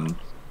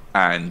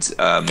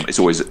 It's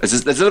always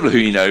there's a little who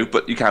you know,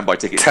 but you can buy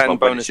tickets. 10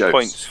 bonus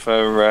points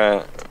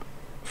for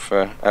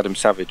Adam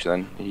Savage.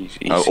 Then he's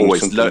seen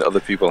something that other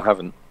people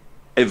haven't.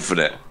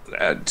 Infinite,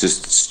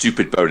 just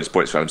stupid bonus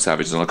points for Adam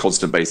Savage on a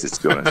constant basis.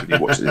 To be honest, when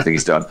you watch anything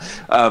he's done,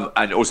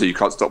 and also you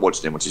can't stop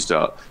watching him once you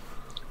start.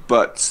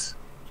 But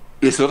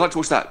yeah, so I'd like to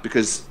watch that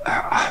because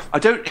I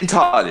don't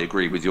entirely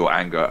agree with your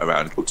anger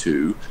around Kill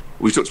 2.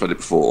 We've talked about it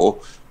before,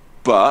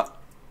 but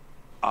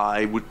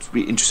I would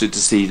be interested to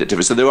see that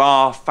difference. So there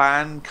are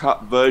fan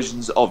cut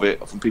versions of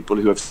it from people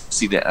who have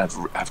seen it and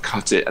have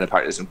cut it, and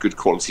apparently there's some good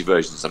quality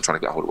versions. I'm trying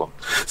to get a hold of one.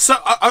 So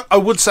I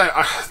would say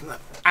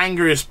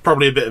anger is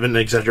probably a bit of an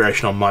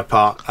exaggeration on my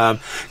part.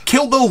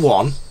 Kill Bill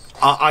 1,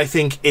 I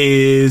think,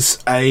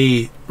 is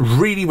a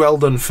really well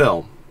done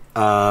film.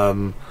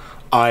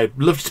 I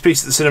loved it to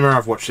pieces at the cinema.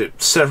 I've watched it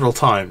several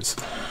times.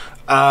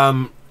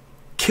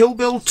 Kill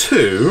Bill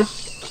 2,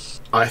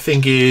 I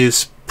think,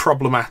 is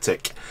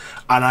problematic.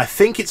 And I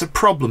think it's a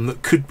problem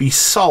that could be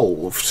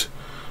solved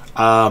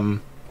by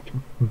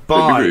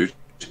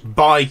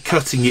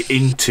cutting it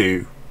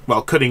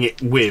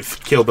with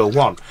Kill Bill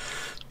 1.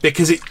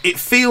 Because it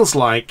feels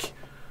like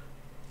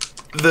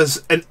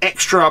there's an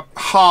extra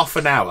half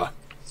an hour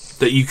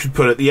that you could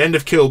put at the end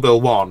of Kill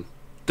Bill 1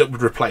 that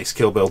would replace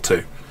Kill Bill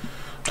 2.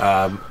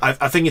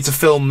 I think it's a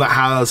film that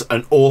has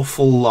an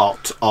awful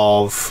lot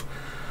of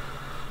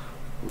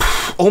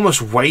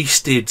almost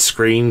wasted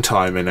screen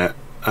time in it.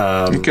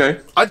 Okay.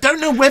 I don't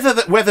know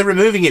whether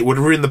removing it would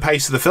ruin the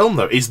pace of the film,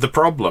 though, is the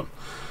problem.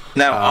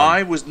 Now,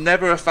 I was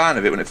never a fan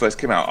of it when it first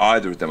came out,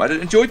 either of them. I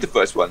enjoyed the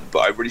first one, but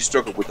I really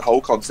struggled with the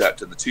whole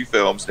concept and the two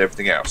films and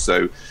everything else.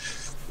 So,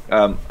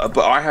 but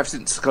I have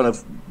since kind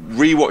of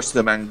rewatched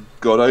them and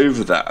got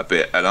over that a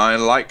bit, and I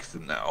like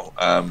them now.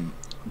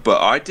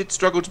 But I did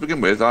struggle to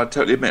begin with. I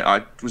totally admit.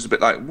 I was a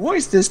bit like, what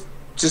is this?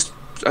 Just,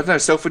 I don't know,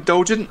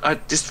 self-indulgent? I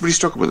just really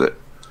struggled with it.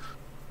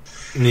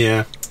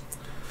 Yeah.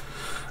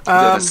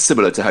 That's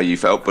similar to how you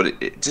felt, but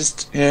it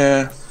just,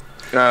 yeah.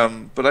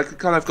 But I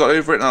kind of got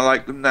over it, and I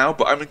like them now.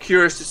 But I'm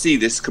curious to see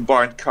this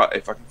combined cut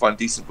if I can find a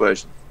decent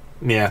version.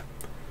 Yeah.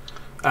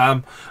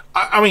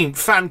 I mean,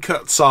 fan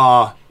cuts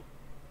are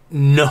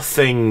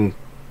nothing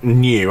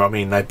new. I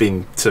mean, they've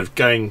been sort of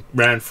going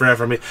round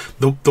forever. I mean,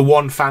 the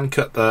one fan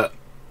cut that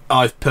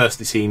I've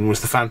personally seen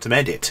was the Phantom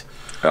Edit.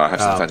 I have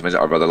seen the Phantom Edit.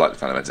 I rather like the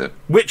Phantom Edit.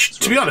 Which,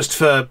 to be honest,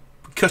 for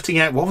cutting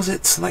out, what was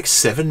it, like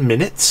 7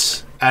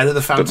 minutes out of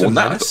the Phantom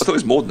Menace? I thought it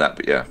was more than that,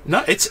 but yeah.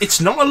 No,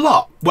 it's not a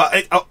lot. Well,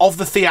 of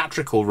the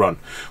theatrical run,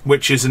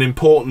 which is an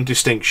important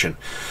distinction,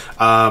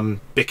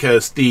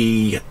 because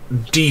the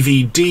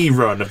DVD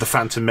run of the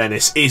Phantom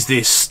Menace is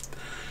this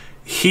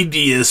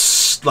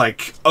hideous,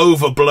 like,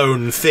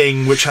 overblown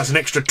thing which has an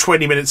extra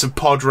 20 minutes of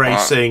pod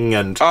racing.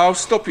 And I'll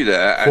stop you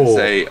there and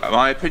say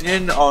my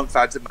opinion on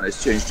Phantom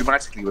Menace changed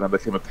dramatically when I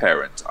became a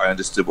parent. I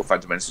understood what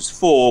Phantom Menace was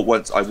for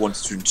once I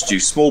wanted to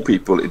introduce small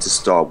people into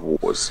Star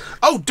Wars.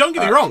 Oh, don't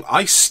get me wrong,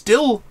 I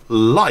still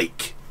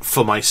like,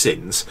 for my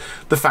sins,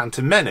 the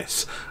Phantom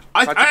Menace.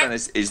 Phantom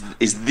Menace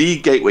is the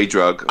gateway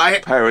drug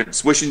of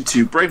parents wishing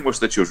to brainwash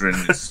their children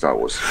into Star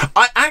Wars.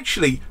 I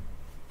actually,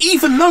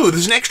 even though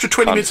there's an extra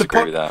 20 minutes of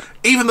pod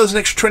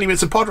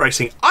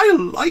racing, I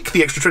like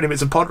the extra 20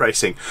 minutes of pod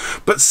racing.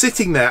 But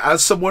sitting there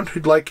as someone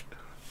who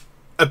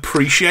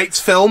appreciates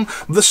film,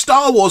 the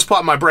Star Wars part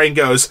of my brain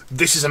goes,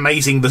 "This is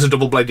amazing. There's a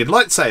double-bladed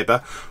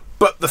lightsaber."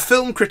 But the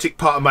film critic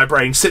part of my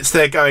brain sits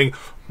there going,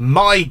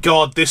 "My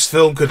God, this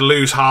film could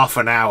lose half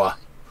an hour."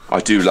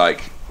 I do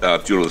like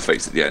Duel of the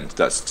Fates at the end.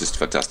 That's just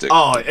fantastic.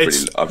 Oh,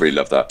 I really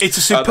love that. It's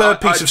a superb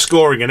piece of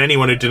scoring, and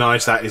anyone who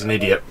denies that is an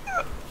idiot.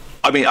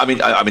 I mean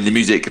the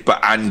music,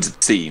 and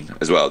scene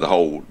as well. The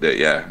whole,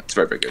 it's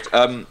very, very good.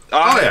 Have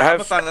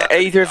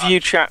either of you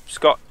chaps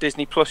got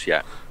Disney Plus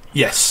yet?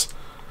 Yes.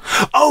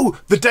 Oh,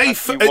 the Dave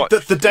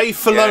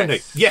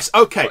Filoni. Yes,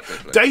 okay.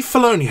 Dave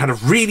Filoni had a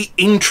really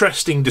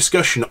interesting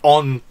discussion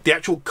on the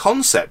actual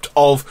concept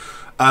of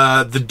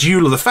the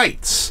Duel of the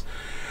Fates,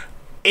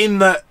 in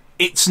that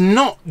it's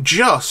not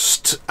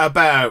just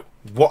about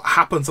what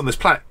happens on this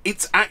planet.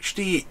 It's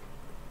actually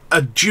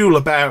a duel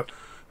about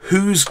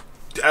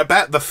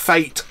the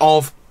fate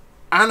of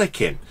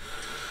Anakin.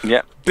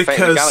 Yeah, because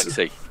fate of the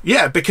galaxy.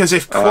 Yeah, because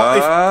if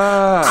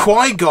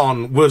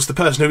Qui-Gon was the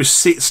person who was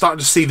starting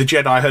to see the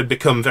Jedi had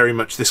become very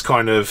much this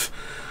kind of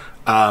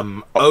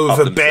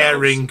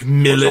overbearing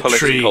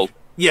military,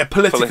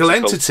 political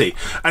entity,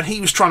 and he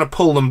was trying to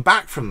pull them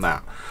back from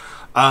that.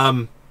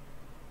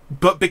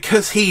 But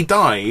because he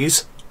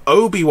dies,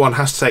 Obi-Wan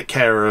has to take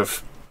care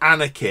of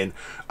Anakin,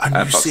 and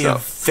you see a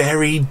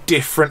very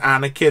different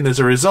Anakin as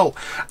a result.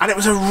 And it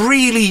was a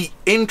really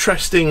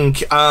interesting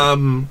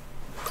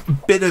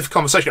bit of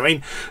conversation. I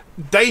mean,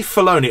 Dave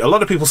Filoni, a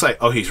lot of people say,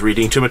 "Oh, he's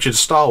reading too much into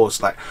Star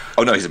Wars." Like,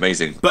 oh no, he's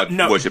amazing. But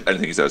I worship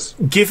anything he says.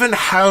 Given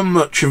how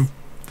much of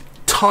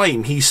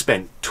time he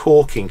spent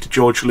talking to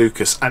George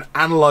Lucas and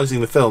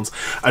analysing the films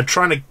and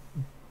trying to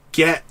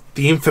get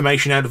the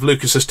information out of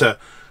Lucas as to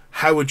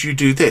how would you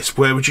do this,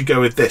 where would you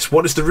go with this,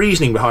 what is the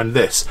reasoning behind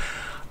this,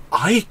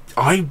 I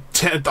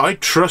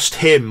trust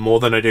him more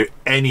than I do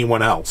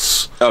anyone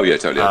else. Oh yeah,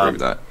 totally. I agree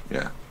with that.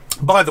 Yeah.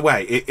 By the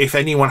way, if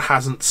anyone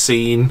hasn't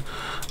seen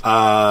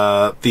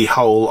the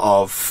whole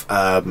of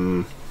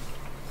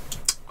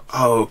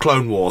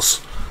Clone Wars.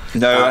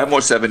 No, I haven't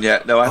watched 7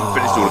 yet. No, I haven't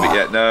finished all of it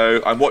yet. No,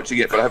 I'm watching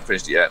it, but I haven't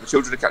finished it yet. The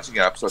children are catching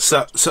up.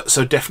 So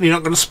definitely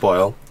not going to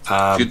spoil.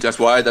 That's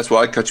why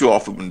I cut you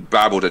off and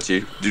babbled at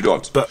you. Do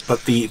not. But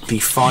the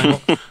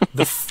final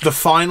the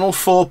final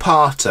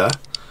 4-parter,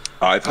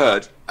 I've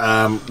heard,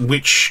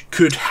 which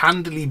could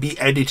handily be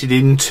edited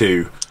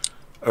into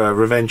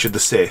Revenge of the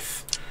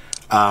Sith,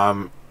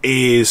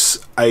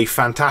 is a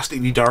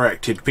fantastically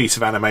directed piece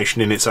of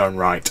animation in its own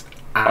right.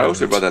 And I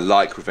also rather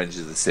like Revenge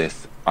of the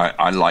Sith.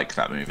 I like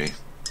that movie.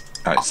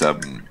 It's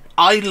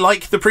I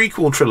like the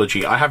prequel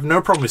trilogy. I have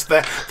no problem with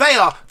that. They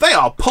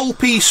are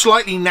pulpy,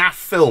 slightly naff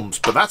films,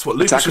 but that's what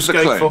Lucas was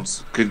going for.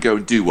 Could go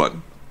and do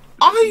one.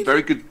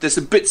 Very good. There's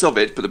some bits of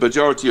it, but the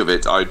majority of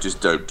it I just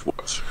don't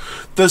watch.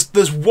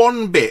 There's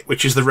one bit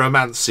which is the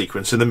romance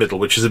sequence in the middle,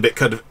 which is a bit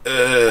kind of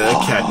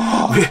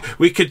okay.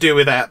 We could do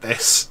without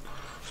this.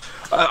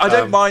 I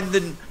don't mind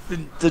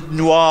the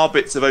noir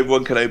bits of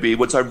Obi-Wan Kenobi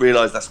once I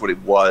realised that's what it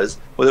was.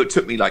 Although it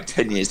took me like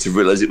 10 years to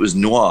realise it was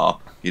noir.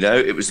 You know,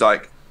 it was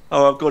like,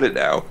 oh, I've got it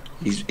now.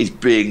 He's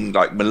being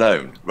like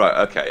Malone,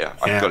 right? Okay,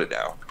 I've got it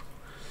now.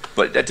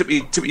 But it took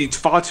me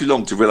far too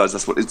long to realise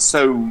that's what it's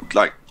so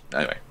like.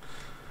 Anyway,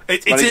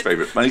 my least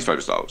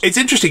favourite Star Wars. It's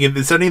interesting.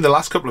 It's only in the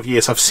last couple of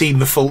years I've seen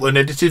the full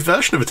unedited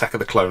version of Attack of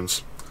the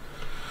Clones,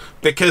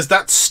 because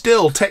that's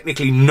still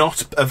technically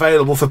not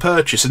available for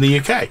purchase in the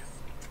UK.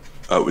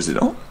 Oh, was it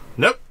not?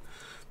 Nope.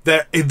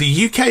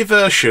 The UK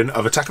version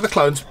of Attack of the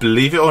Clones,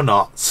 believe it or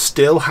not,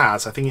 still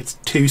has, I think it's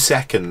 2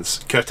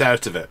 seconds cut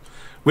out of it.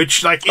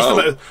 Which, like, is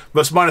the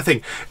most minor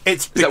thing.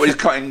 Is that when he's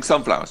cutting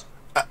sunflowers?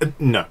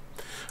 No.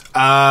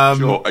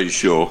 Sure. Are you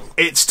sure?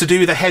 It's to do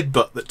with a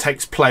headbutt that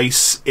takes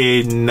place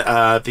in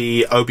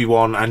the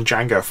Obi-Wan and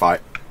Jango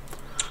fight.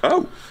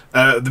 Oh.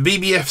 The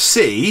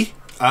BBFC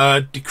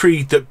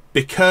decreed that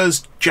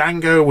because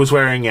Jango was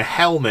wearing a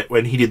helmet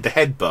when he did the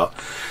headbutt,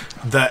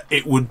 that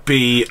it would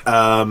be...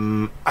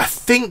 I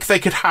think they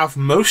could have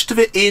most of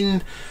it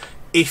in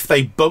if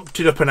they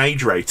bumped it up an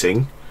age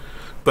rating,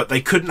 but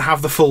they couldn't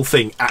have the full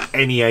thing at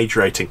any age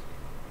rating.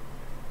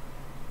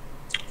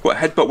 What,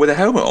 headbutt with a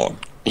helmet on?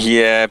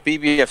 Yeah,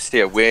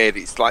 BBFC are weird.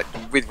 It's like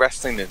with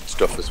wrestling and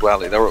stuff as well.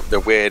 They're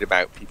weird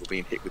about people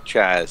being hit with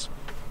chairs.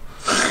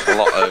 A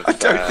lot of. I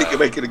don't think you're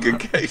making a good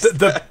case.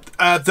 The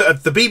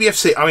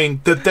BBFC. I mean,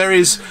 there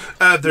is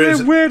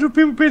weird when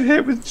people being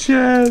hit with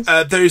chairs.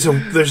 There's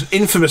an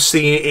infamous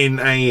scene in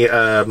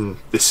a.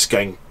 This is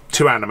going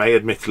too anime,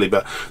 admittedly,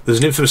 but there's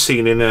an infamous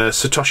scene in a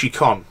Satoshi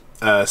Kon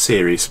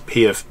series.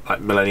 He of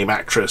like Millennium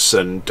Actress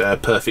and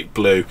Perfect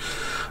Blue,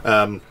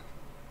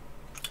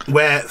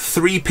 where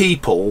 3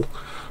 people.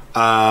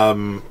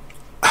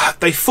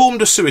 They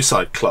formed a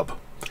suicide club,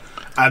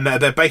 and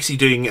they're basically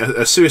doing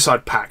a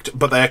suicide pact,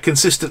 but they're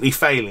consistently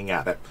failing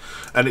at it.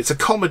 And it's a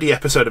comedy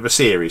episode of a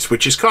series,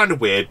 which is kind of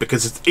weird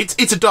because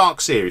it's a dark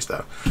series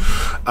though.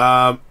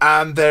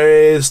 And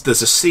there's a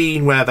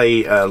scene where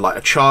they light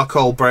a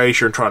charcoal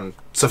brazier and try and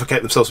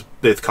suffocate themselves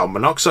with carbon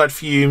monoxide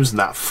fumes, and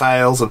that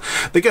fails. And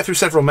they go through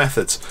several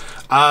methods.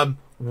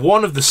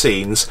 One of the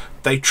scenes,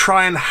 they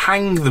try and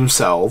hang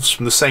themselves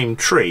from the same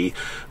tree,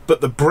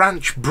 but the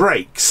branch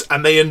breaks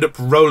and they end up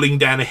rolling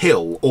down a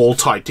hill, all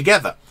tied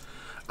together.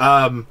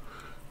 The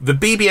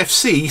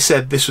BBFC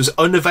said this was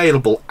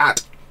unavailable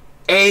at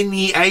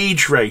any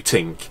age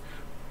rating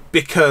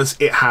because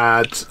it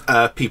had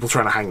people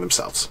trying to hang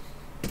themselves.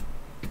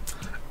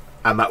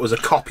 And that was a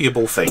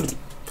copyable thing.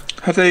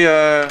 Have they...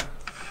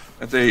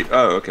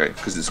 Oh, okay,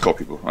 because it's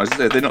copyable.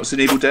 Have they not seen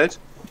Evil Dead?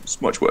 It's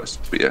much worse,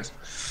 but yes.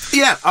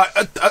 Yeah,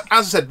 as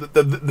I said,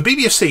 the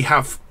BBFC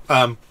have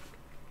an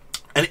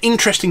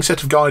interesting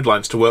set of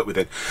guidelines to work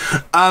within.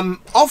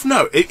 Of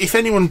note, if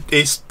anyone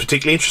is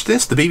particularly interested in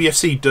this, the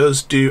BBFC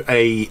does do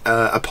a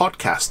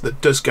podcast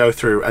that does go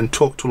through and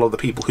talk to a lot of the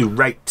people who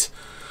rate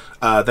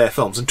their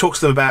films and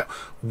talks to them about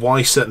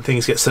why certain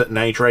things get certain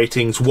age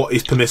ratings, what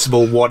is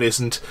permissible, what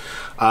isn't.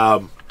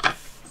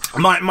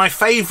 My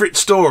favourite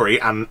story,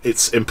 and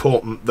it's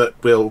important that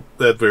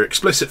we're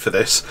explicit for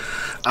this.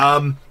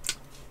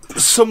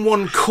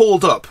 Someone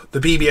called up the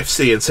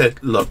BBFC and said,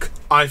 "Look,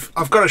 I've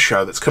got a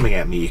show that's coming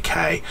out in the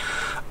UK.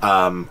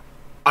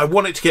 I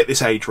want it to get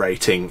this age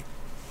rating.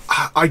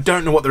 I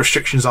don't know what the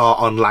restrictions are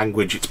on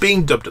language. It's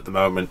being dubbed at the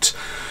moment.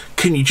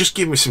 Can you just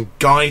give me some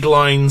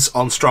guidelines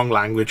on strong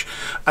language?"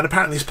 And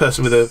apparently this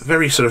person with a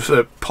very sort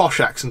of posh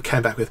accent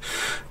came back with,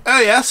 "Oh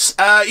yes,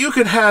 you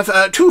can have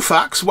 2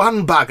 fucks,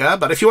 1 bugger,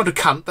 but if you want a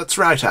cunt, that's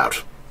right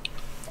out."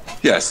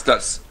 Yes,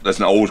 that's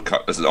an old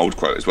quote as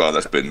well.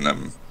 That's been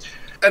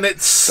and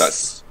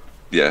that's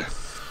yeah.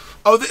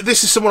 Oh,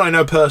 this is someone I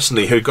know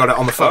personally who got it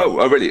on the phone.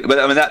 Oh, really? But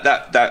I mean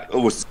that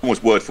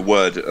almost word for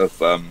word of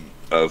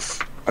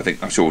I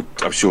think I'm sure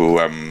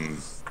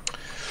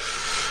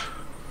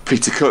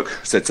Peter Cook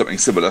said something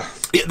similar.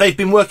 Yeah, they've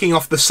been working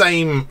off the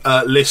same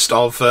list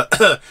of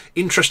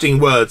interesting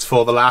words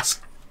for the last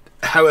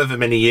however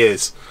many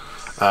years.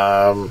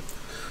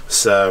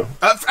 So,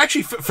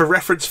 actually, for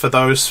reference for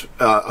those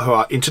who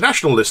are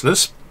international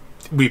listeners,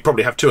 we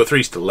probably have 2 or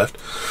 3 still left.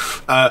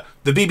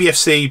 The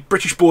BBFC,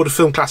 British Board of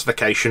Film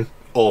Classification,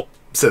 or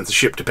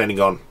censorship, depending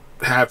on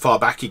how far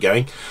back you're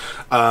going,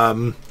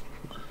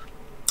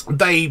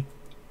 they,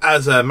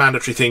 as a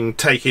mandatory thing,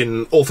 take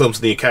in all films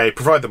in the UK,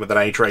 provide them with an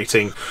age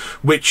rating,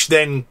 which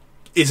then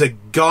is a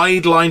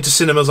guideline to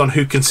cinemas on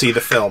who can see the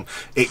film.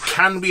 It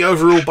can be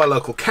overruled by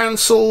local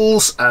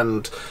councils,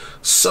 and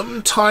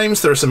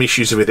sometimes there are some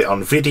issues with it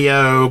on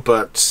video,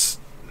 but...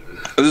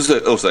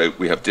 Also,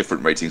 we have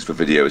different ratings for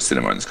video as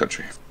cinema in this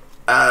country.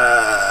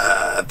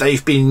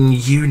 They've been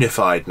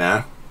unified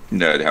now.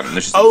 No, they haven't.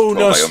 There's just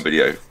 12A on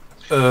video.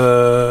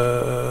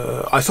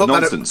 I thought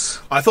nonsense.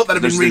 I thought that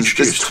had been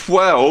reintroduced. There's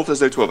 12.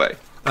 There's no 12A.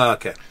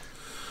 Okay.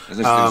 There's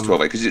no 12A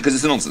because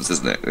it's a nonsense,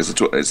 isn't it?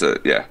 It's a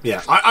yeah.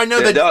 Yeah, I know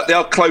they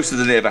are closer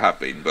than they ever have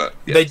been, but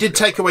yes, they did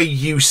take away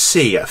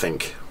UC, I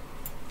think.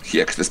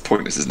 Yeah, because that's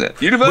pointless, isn't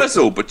it?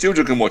 Universal, but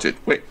children can watch it.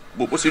 Wait,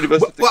 what's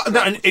Universal? Well,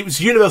 no, it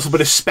was Universal,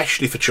 but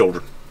especially for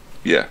children.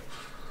 Yeah.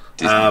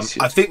 I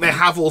think they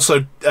have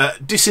also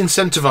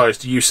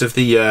disincentivised the use of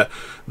the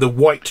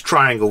white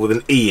triangle with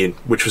an E in,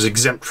 which was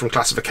exempt from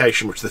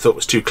classification, which they thought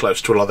was too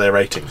close to a lot of their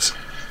ratings.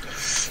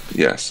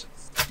 Yes.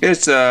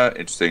 It's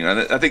interesting.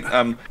 And I think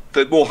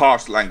the more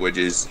harsh language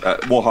is,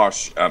 more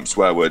harsh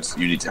swear words,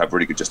 you need to have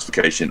really good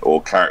justification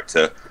or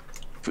character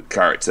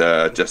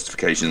character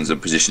justifications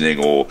and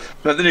positioning, or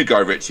but the new Guy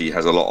Ritchie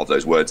has a lot of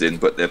those words in,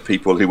 but there are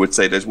people who would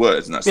say those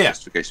words, and that's the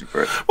justification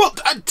for it. Well,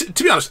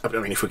 to be honest, I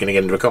mean, if we're going to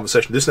get into a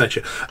conversation of this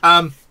nature,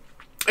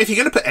 if you're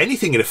going to put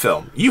anything in a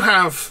film, you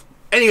have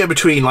anywhere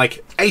between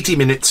like 80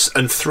 minutes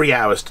and 3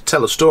 hours to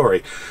tell a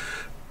story.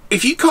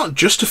 If you can't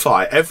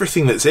justify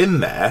everything that's in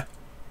there,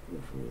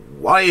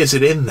 why is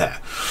it in there?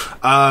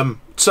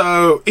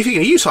 So if you're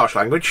going to use harsh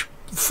language,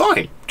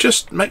 fine.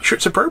 Just make sure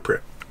it's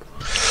appropriate.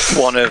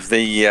 One of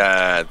the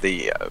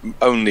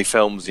only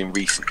films in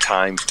recent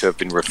times to have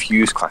been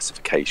refused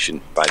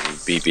classification by the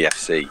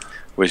BBFC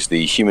was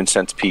the Human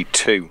Centipede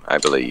 2, I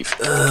believe.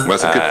 Well,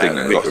 that's a good thing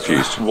that it got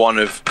refused. One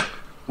of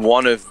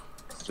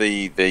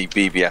the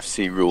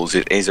BBFC rules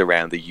is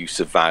around the use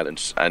of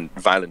violence and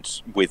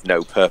violence with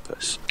no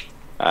purpose.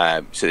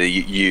 So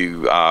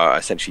you are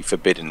essentially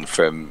forbidden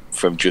from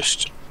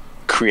just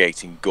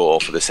creating gore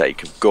for the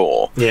sake of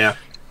gore. Yeah.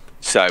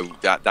 So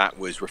that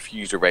was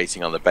refused a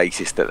rating on the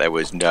basis that there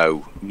was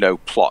no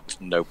plot,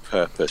 no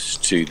purpose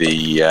to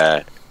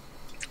the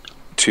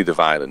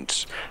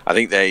violence. I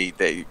think they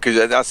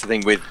because that's the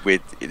thing with the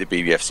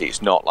BBFC.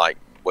 It's not like,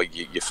 well,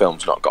 your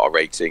film's not got a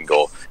rating,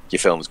 or your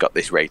film's got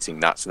this rating,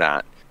 that's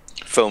that.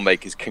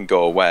 Filmmakers can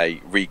go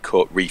away,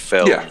 recut,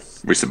 refilm,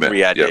 resubmit,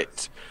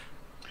 re-edit.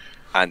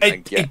 And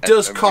it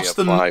does cost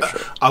them.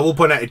 I will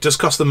point out, it does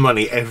cost them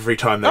money every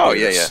time they do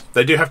this.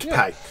 They do have to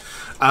pay.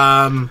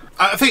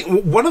 I think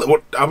one of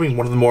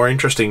the more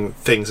interesting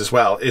things as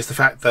well is the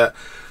fact that,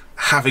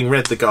 having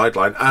read the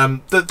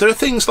guideline, that there are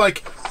things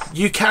like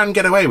you can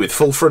get away with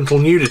full frontal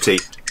nudity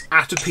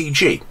at a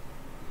PG,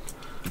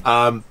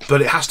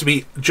 but it has to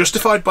be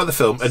justified by the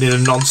film and in a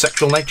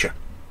non-sexual nature.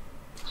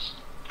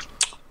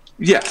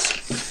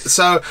 Yes.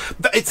 So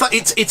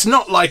it's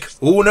not like,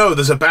 oh no,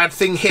 there's a bad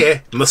thing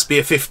here, must be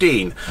a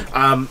 15.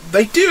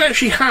 They do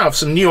actually have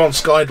some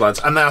nuanced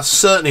guidelines, and they are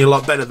certainly a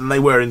lot better than they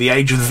were in the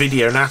age of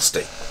video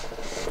nasty.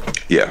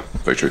 Yeah,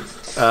 very true.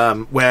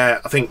 Where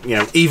I think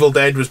Evil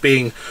Dead was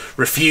being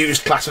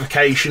refused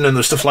classification, and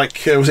there's stuff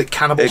like was it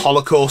Cannibal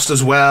Holocaust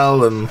as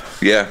well, and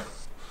yeah,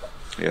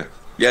 you're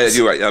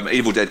right.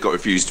 Evil Dead got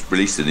refused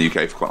release in the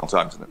UK for quite a long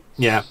time, didn't it?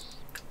 Yeah.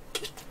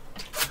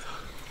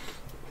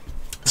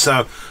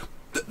 So.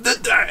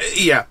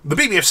 The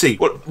BBFC,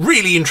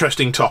 really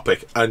interesting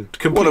topic, and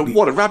completely...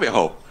 What a rabbit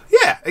hole.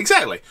 Yeah,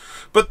 exactly.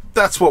 But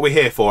that's what we're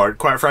here for, and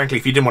quite frankly,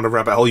 if you didn't want a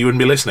rabbit hole, you wouldn't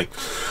be listening.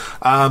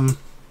 I'm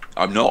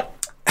not.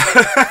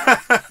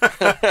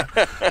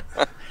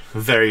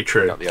 Very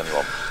true. Not the only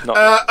one.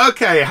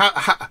 Okay,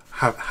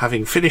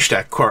 having finished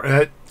our...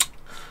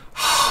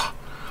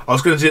 I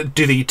was going to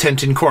do the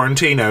Tentin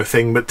Quarantino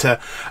thing, but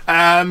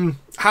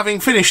having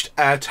finished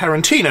our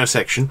Tarantino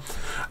section,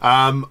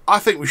 I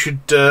think we should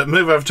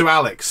move over to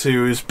Alex,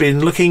 who's been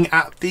looking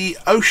at the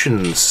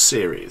Oceans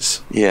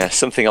series. Yeah,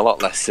 something a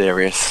lot less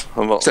serious.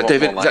 Is that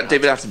David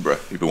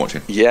Attenborough you've been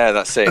watching? Yeah,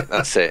 that's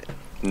it.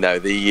 No,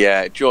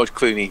 the George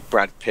Clooney,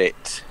 Brad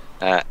Pitt,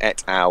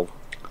 et al.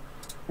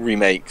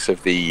 Remakes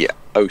of the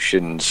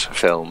Oceans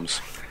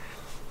films.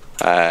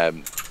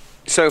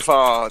 So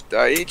far,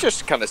 it's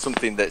just kind of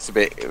something that's a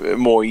bit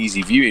more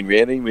easy viewing,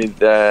 really,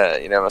 with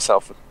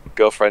myself and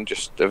girlfriend,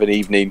 just of an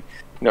evening,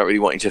 not really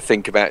wanting to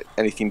think about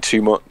anything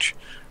too much.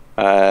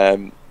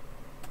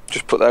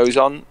 Just put those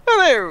on.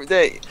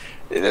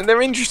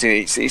 They're interesting.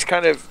 It's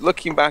kind of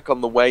looking back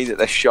on the way that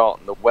they're shot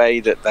and the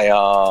way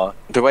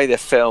they're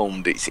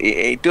filmed.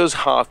 It does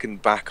harken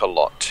back a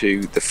lot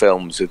to the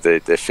films of the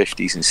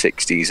 50s and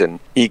 60s, and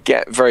you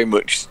get very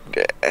much.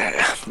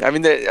 I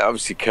mean,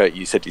 obviously, Kurt,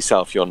 you said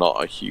yourself you're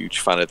not a huge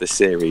fan of the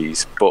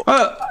series, but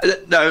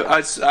no,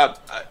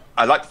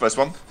 I like the first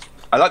one.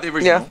 I like the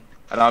original,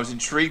 and I was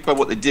intrigued by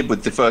what they did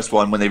with the first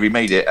one when they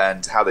remade it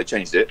and how they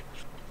changed it.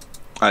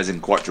 As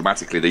in, quite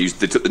dramatically, they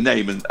took the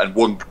name and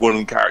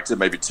one character,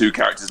 maybe two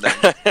characters' name,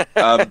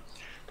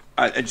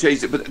 and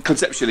changed it. But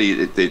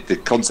conceptually,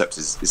 the concept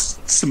is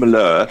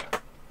similar.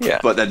 Yeah.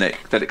 But then it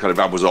kind of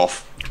rambles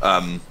off.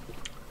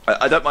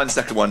 I don't mind the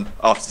second one.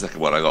 After the second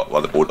one, I got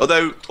rather bored.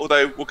 Although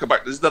we'll come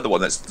back. There's another one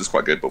that's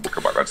quite good, but we'll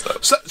come back around to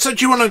that. So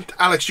do you want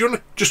to, Alex? Do you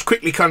want to just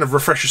quickly kind of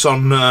refresh us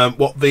on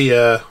what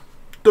the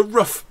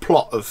rough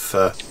plot of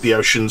the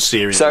Oceans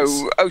series is?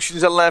 So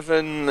Oceans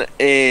 11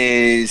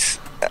 is.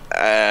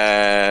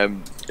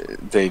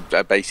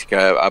 Basically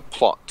a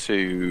plot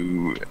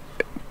to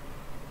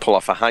pull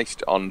off a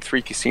heist on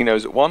 3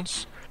 casinos at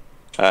once.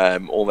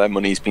 All their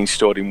money's been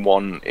stored in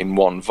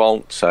one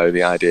vault. So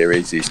the idea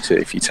is to,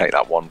 if you take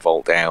that one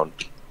vault down,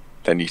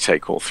 then you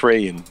take all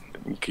 3 and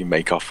you can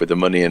make off with the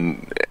money.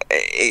 And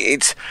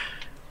it's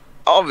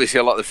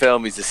obviously a lot of the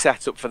film is the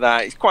setup for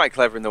that. It's quite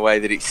clever in the way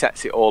that it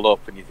sets it all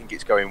up, and you think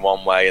it's going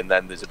one way, and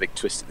then there's a big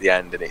twist at the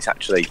end, and it's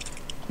actually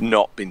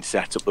not been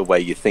set up the way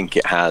you think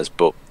it has,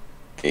 but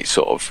it's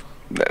sort of,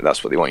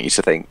 that's what they want you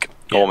to think,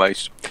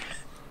 almost.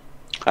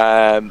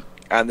 And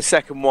the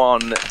second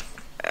one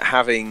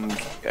having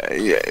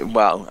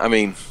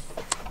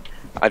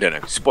I don't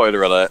know,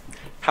 spoiler alert,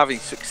 having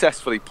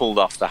successfully pulled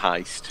off the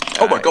heist.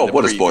 Oh my God!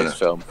 What a spoiler!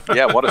 Film.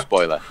 Yeah, what a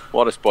spoiler!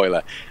 What a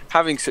spoiler!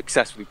 Having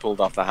successfully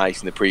pulled off the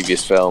heist in the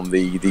previous film,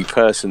 the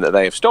person that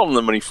they have stolen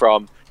the money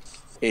from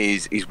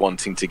is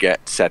wanting to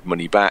get said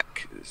money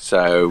back.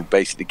 So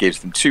basically, gives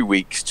them 2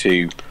 weeks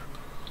to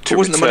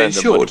wasn't the money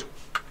insured?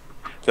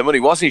 The money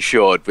was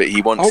insured, but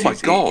he wants. Oh my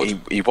God!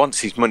 He wants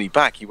his money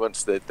back. He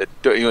wants he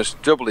wants to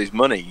double his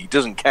money. He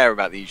doesn't care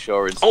about the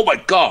insurance. Oh my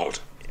God!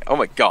 Oh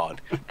my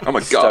God! Oh my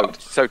God!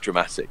 So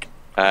dramatic.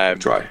 I'll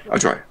try.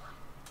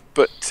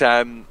 But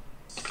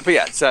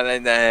yeah, so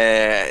then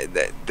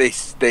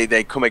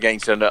they come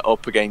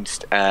up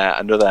against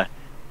another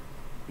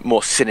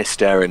more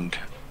sinister and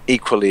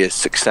equally as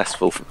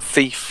successful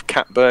thief,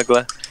 cat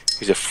burglar,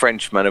 who's a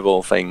Frenchman of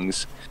all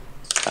things.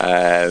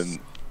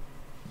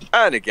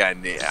 And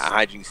again,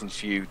 hijinks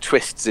ensue,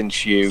 twists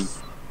ensue.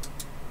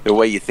 The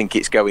way you think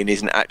it's going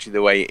isn't actually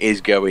the way it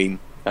is going.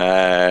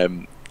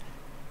 And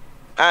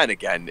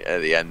again,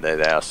 at the end,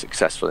 they are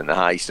successful in the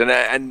heist.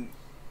 And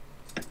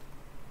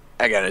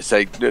again, I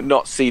say,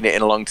 not seen it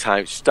in a long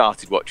time.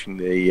 Started watching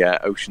the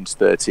Ocean's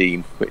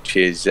 13, which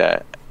is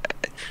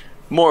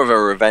more of a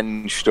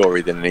revenge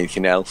story than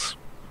anything else,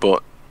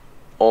 but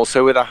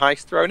also with a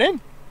heist thrown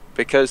in,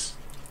 because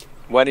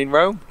when in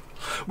Rome.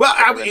 Well,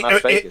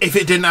 if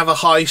it didn't have a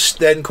heist,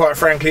 then quite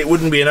frankly, it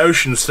wouldn't be an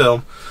Ocean's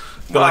film.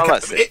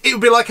 But it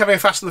would be like having a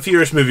Fast and the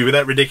Furious movie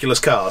without ridiculous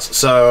cars.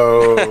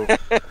 So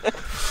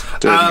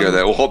don't go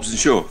there. Or Hobbs and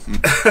Shaw.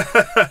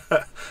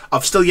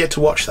 I've still yet to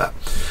watch that.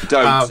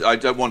 I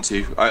don't want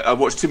to. I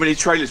watched too many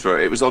trailers for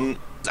it. It was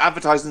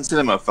advertised in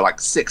cinema for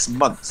like 6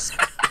 months.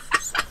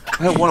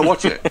 I don't want to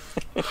watch it.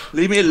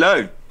 Leave me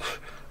alone.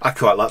 I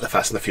quite like the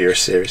Fast and the Furious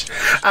series.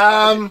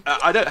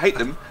 I don't hate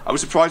them. I was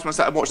surprised when I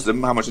sat and watched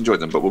them how much I enjoyed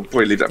them, but we'll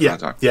probably leave that for another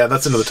time. Yeah,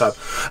 that's another time.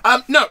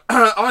 No,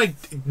 I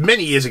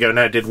many years ago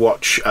now did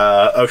watch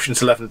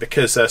Ocean's 11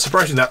 because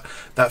surprisingly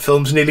that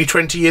film's nearly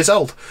 20 years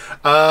old.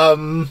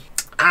 I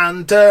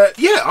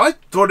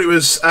thought it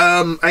was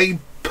a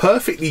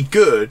perfectly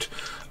good,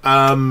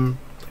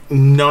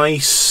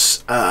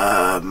 nice,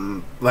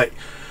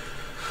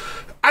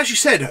 as you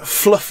said,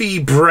 fluffy,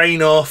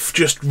 brain off,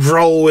 just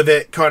roll with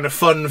it kind of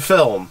fun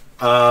film.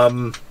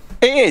 It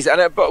is,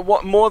 but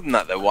what more than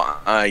that though,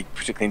 what I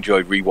particularly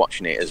enjoyed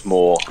rewatching it as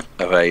more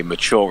of a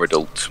mature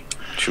adult,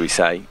 shall we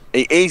say.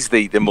 It is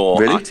the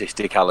more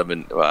artistic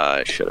element.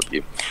 Shut up,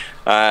 you.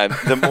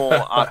 The more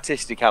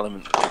artistic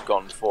element that they've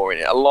gone for in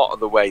it. A lot of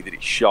the way that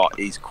it's shot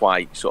is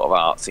quite sort of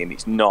artsy, and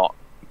it's not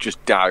just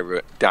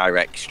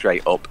direct,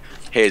 straight up.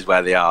 Here's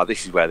where they are.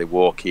 This is where they're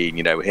walking.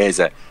 You know, here's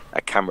a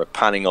camera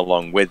panning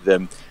along with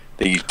them.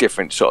 These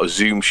different sort of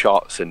zoom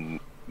shots, and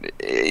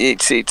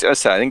it's I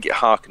think it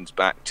harkens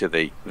back to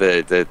the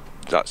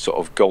that sort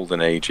of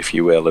golden age, if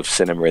you will, of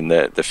cinema in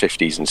the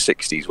 50s and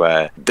 60s,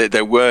 where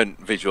there weren't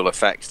visual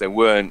effects, there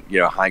weren't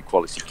high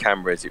quality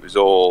cameras. It was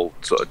all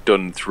sort of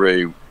done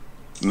through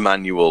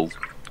manual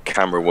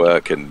camera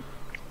work, and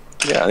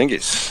yeah, I think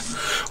it's.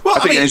 Well, I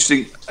think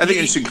an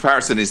interesting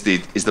comparison is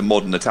the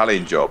modern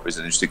Italian Job is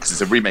interesting because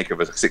it's a remake of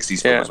a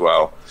 60s film as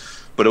well.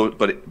 But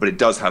it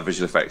does have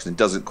visual effects, and it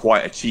doesn't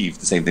quite achieve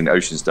the same thing that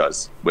Oceans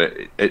does, where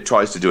it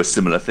tries to do a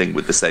similar thing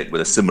with a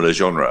similar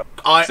genre.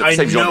 I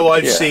know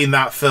I've seen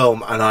that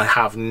film, and I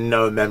have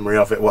no memory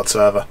of it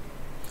whatsoever.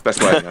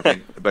 Best way, I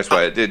think. The best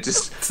way.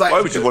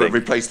 Why would you want to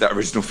replace that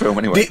original film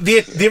anyway?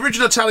 The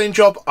original Italian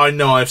Job, I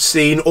know I've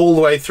seen all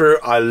the way through.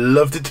 I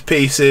loved it to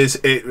pieces.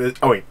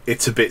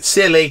 It's a bit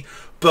silly,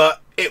 but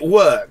it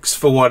works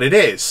for what it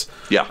is.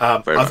 Yeah,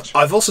 very much.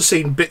 I've also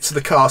seen bits of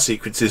the car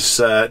sequences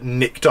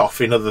nicked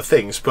off in other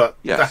things, but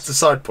that's a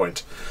side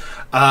point.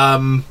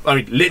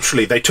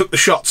 Literally, they took the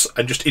shots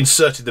and just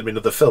inserted them in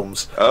other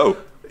films. Oh.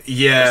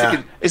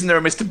 Yeah. Isn't there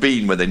a Mr.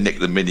 Bean where they nick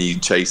the mini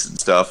chase and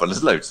stuff? And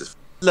there's loads of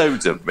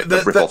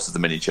rip-offs of the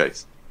mini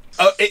chase.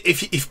 Oh,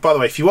 by the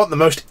way, if you want the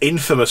most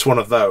infamous one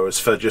of those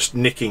for just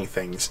nicking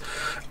things,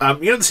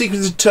 the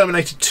sequence in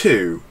Terminator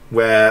 2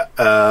 where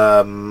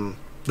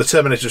the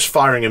Terminator's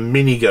firing a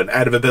minigun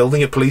out of a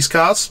building at police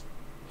cars?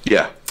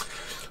 Yeah.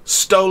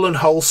 Stolen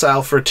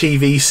wholesale for a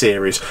TV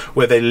series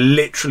where they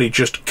literally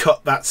just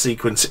cut that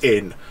sequence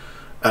in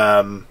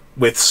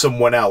with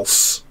someone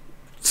else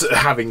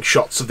having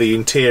shots of the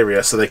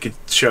interior so they could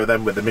show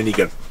them with the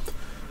minigun.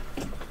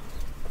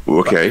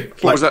 Okay.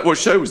 What was that? What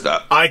show was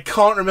that? I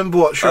can't remember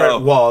what show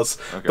it was,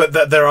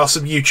 but there are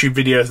some YouTube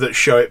videos that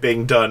show it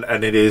being done,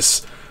 and it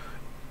is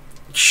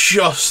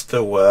just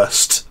the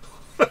worst.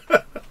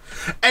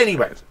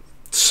 Anyway,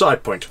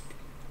 side point.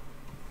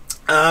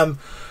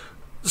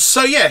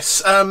 So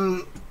yes,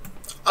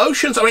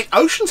 Oceans.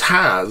 Oceans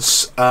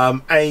has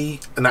an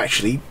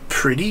actually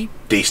pretty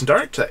decent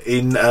director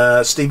in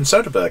Steven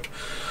Soderbergh.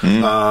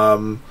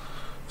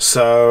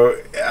 So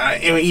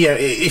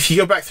if you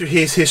go back through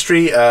his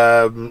history,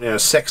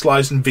 Sex,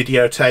 Lies and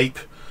Videotape,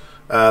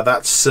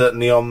 that's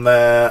certainly on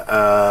there.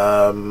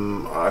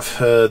 I've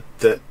heard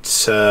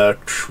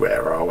that.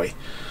 Where are we?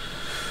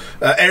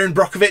 Erin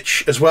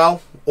Brockovich as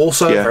well.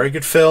 Also, a very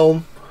good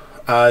film.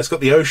 It's got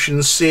the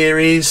Ocean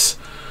series.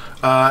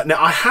 Now,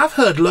 I have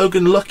heard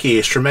Logan Lucky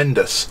is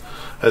tremendous.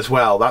 as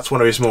well. That's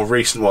one of his more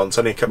recent ones.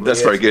 Only a couple.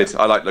 That's of years very good.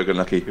 I like Logan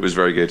Lucky. It was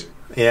very good.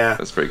 Yeah,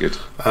 that's very good.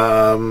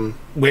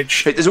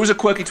 Which there's always a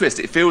quirky twist.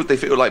 They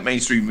feel like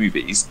mainstream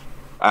movies,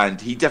 and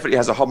he definitely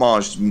has a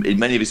homage in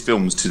many of his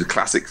films to the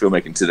classic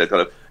filmmaking, to the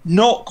kind of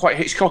not quite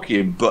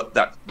Hitchcockian, but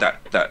that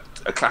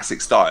a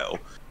classic style.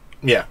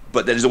 Yeah,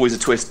 but there's always a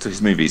twist to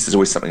his movies. There's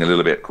always something a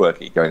little bit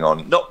quirky going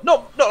on. Not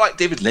like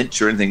David Lynch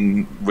or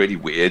anything really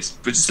weird,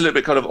 but just a little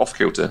bit kind of off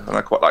kilter, and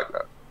I quite like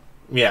that.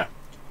 Yeah,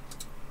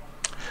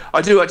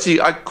 I do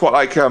actually. I quite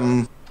like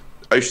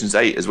Ocean's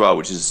 8 as well,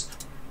 which is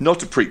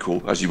not a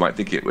prequel as you might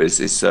think it was.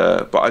 It's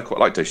but I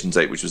quite liked Ocean's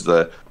 8, which was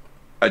the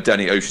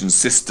Danny Ocean's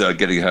sister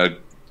getting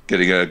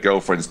her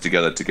girlfriends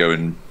together to go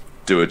and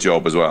do a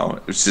job as well.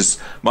 It's just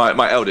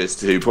my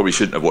eldest, who probably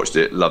shouldn't have watched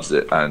it, loves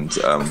it, and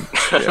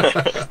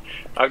yeah.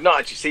 I've not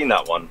actually seen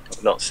that one.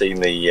 I've not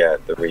seen the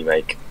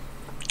remake.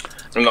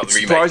 Not it's the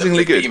remake,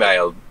 surprisingly good.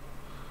 Female.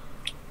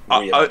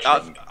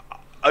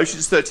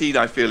 Ocean's 13,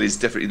 I feel, is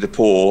definitely the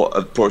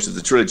poorest of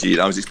the trilogy,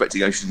 and I was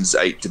expecting Ocean's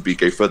 8 to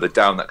go further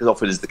down that, because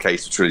often is the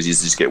case with trilogies,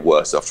 they just get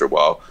worse after a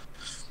while,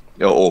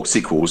 or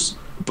sequels.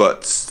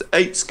 But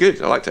 8's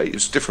good. I liked 8. It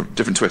was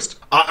different twist.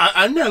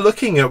 I'm now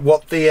looking at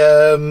what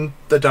the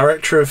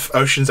director of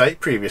Ocean's 8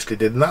 previously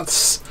did, and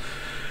that's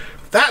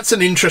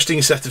an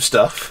interesting set of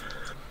stuff.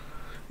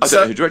 I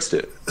don't know who directed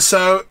it.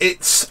 So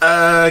it's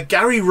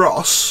Gary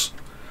Ross,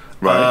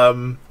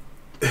 right?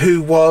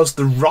 Who was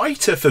the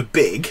writer for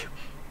Big,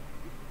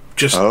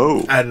 just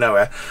out of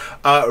nowhere.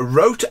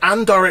 Wrote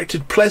and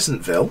directed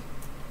Pleasantville.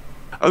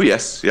 Oh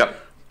yes, yep.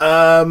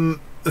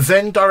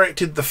 Then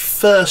directed the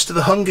first of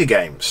the Hunger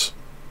Games.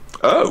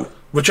 Oh,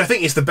 which I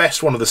think is the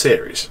best one of the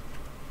series.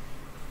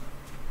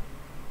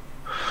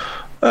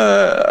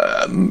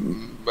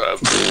 I'm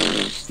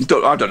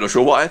not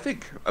sure what I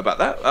think about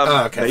that.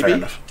 Okay, fair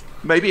enough.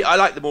 Maybe I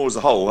like them all as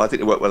a whole. I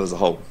think they work well as a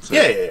whole. So.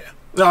 Yeah.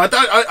 No,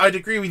 I'd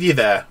agree with you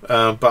there.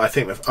 But I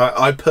think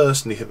I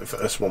personally think the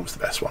first one was the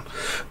best one.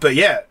 But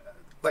yeah,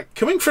 like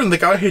coming from the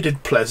guy who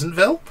did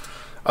Pleasantville,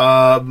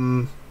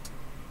 to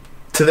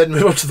then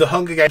move on to the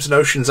Hunger Games and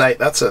Ocean's 8,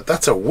 that's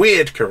a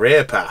weird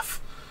career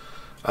path.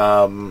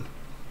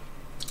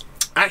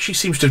 Actually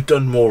seems to have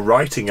done more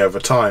writing over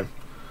time.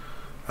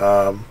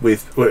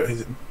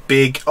 With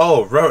Big,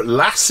 wrote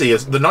Lassie,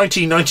 as the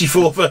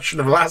 1994 version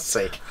of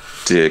Lassie.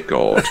 Dear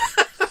God.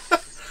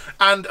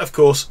 And, of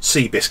course,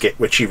 Seabiscuit,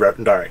 which he wrote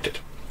and directed.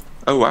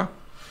 Oh, wow.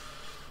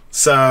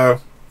 So,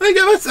 there you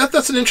go.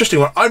 That's an interesting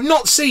one. I've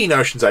not seen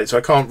Ocean's 8, so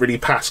I can't really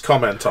pass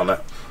comment on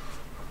it.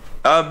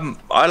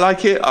 I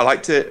like it. I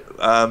liked it.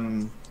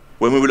 When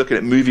we were looking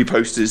at movie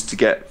posters to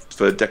get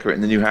for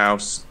decorating the new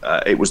house,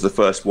 it was the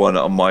first one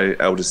on my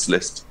eldest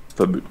list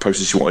for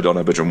posters she wanted on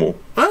her bedroom wall.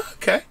 Oh,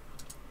 okay.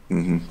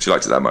 Mm-hmm. She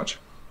liked it that much.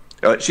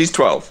 She's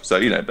 12, so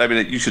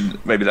maybe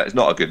maybe that is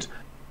not a good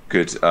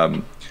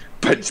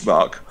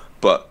benchmark,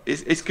 but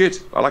it's good.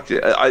 I liked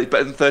it.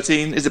 Better than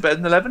 13. Is it better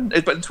than 11? Is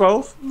it better than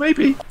 12?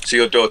 Maybe. So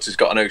your daughter's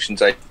got an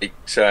Ocean's 8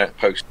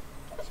 poster?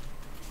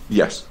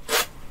 Yes.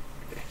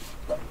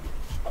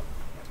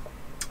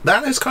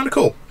 That is kind of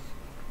cool.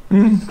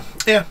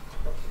 Yeah.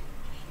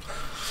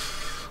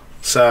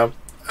 So,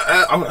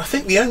 I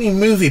think the only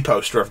movie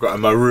poster I've got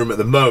in my room at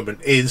the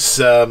moment is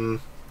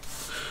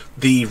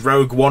the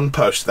Rogue One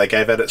poster they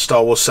gave out at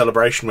Star Wars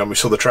Celebration when we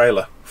saw the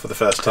trailer for the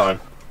first time.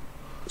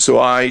 So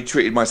I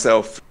treated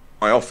myself,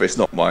 my office,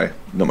 not my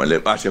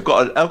living. Actually, I've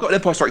got an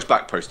Empire Strikes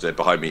Back poster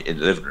behind me in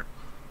the living room,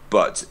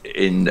 but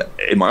in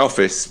my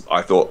office,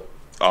 I thought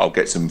I'll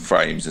get some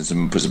frames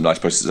and put some nice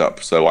posters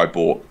up. So I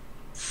bought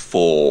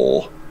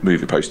 4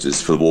 movie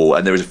posters for the wall,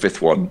 and there is a 5th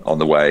one on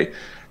the way.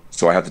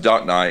 So I have the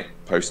Dark Knight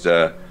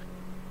poster.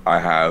 I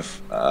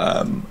have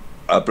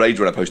a Blade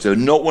Runner poster,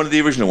 not one of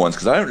the original ones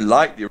because I don't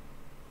like the originals.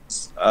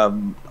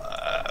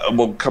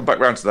 We'll come back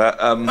round to that.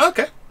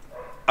 Okay.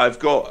 I've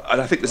got,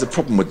 and I think there's a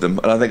problem with them,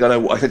 and I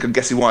think I'm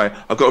guessing why.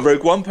 I've got a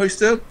Rogue One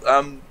poster,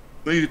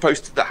 movie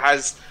poster that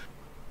has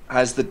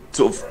the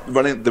sort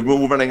of the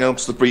wall running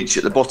onto the breach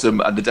at the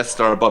bottom, and the Death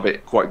Star above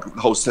it. The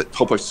whole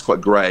poster is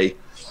quite grey.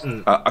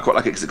 I quite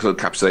like it because it sort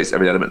of encapsulates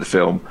every element of the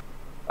film.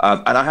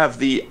 And I have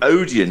the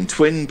Odeon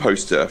twin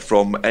poster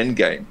from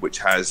Endgame, which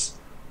has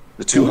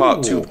the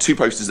two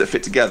posters that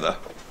fit together,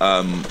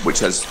 which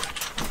has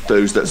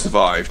those that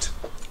survived,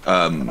 who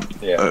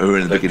are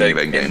in the beginning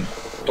of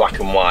Endgame. Black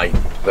and white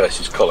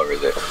versus colour,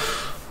 is it?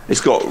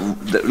 It's got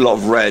a lot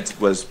of red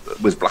was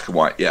black and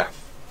white, yeah.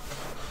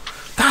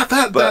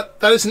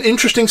 That is an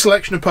interesting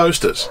selection of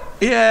posters.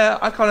 Yeah,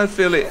 I kind of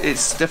feel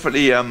it's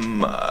definitely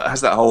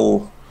has that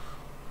whole.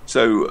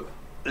 So,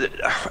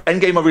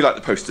 Endgame, I really like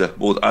the poster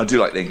more. I do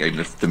like the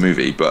Endgame, the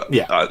movie, but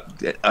yeah.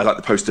 I like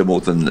the poster more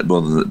than.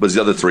 But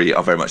the other 3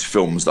 are very much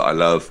films that I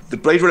love. The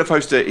Blade Runner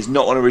poster is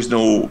not an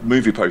original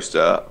movie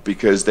poster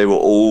because they were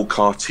all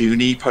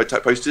cartoony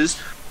type posters,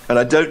 and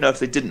I don't know if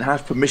they didn't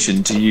have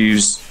permission to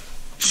use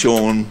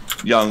Sean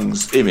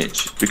Young's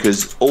image,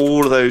 because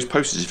all of those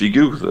posters, if you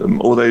Google them,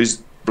 all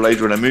those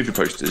Blade Runner movie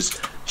posters,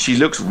 she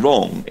looks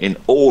wrong in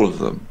all of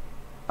them,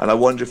 and I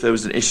wonder if there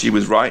was an issue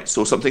with rights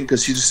or something,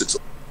 because she just looks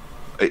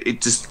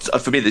it just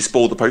for me they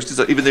spoil the posters.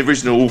 Like, even the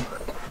original,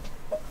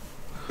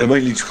 they're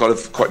mainly just kind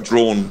of quite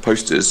drawn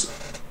posters,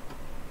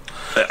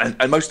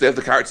 and most of the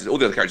other characters, all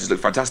the other characters look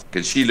fantastic,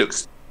 and she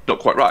looks not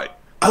quite right.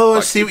 Oh, like,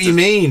 I see what you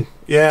mean.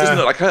 Yeah, doesn't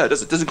look like her.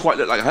 Doesn't quite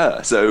look like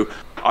her. So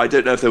I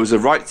don't know if there was a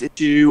rights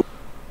issue.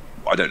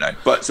 I don't know.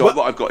 But so what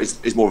I've got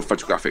is more of a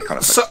photographic kind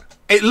of. So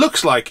it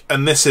looks like,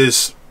 and this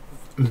is,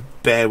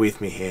 bear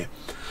with me here.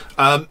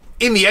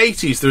 In the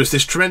 80s, there was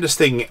this tremendous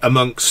thing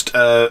amongst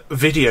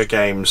video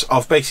games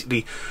of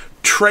basically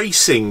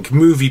tracing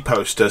movie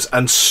posters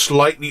and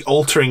slightly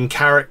altering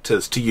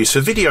characters to use for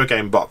video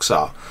game box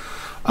art.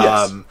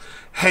 Yes.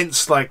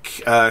 Hence,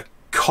 like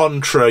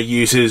Contra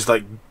uses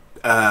like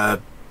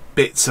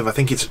bits of, I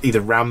think it's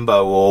either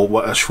Rambo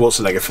or a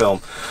Schwarzenegger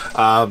film,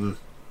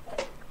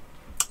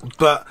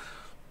 but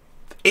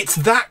it's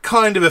that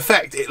kind of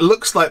effect. It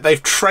looks like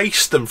they've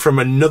traced them from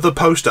another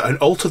poster and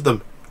altered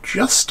them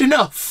just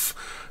enough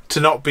to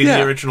not be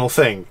the original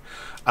thing.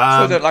 So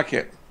I don't like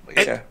it.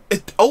 Yeah.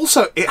 It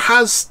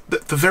has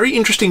the very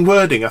interesting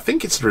wording, I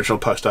think it's the original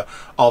poster,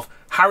 of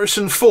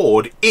Harrison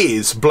Ford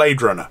is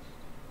Blade Runner.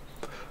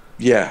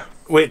 Yeah.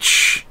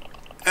 Which...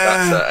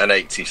 That's an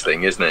 80s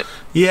thing, isn't it?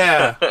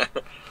 Yeah.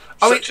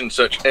 And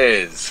such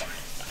is.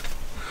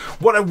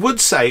 What I would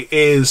say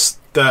is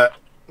that,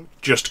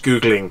 just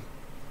Googling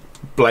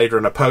Blade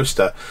Runner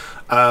poster,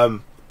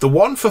 the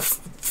one for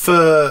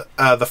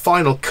the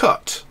final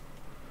cut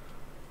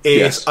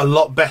is a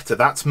lot better.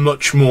 That's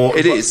much more...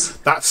 It is.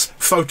 That's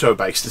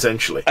photo-based,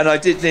 essentially. And I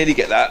did nearly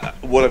get that.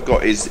 What I've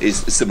got is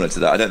similar to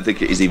that. I don't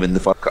think it is even the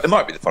final cut. It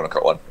might be the final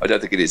cut one. I don't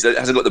think it is. It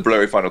hasn't got the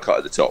blurry final cut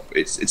at the top.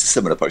 It's a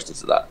similar poster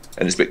to that,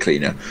 and it's a bit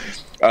cleaner.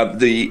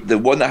 The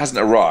one that hasn't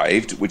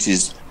arrived, which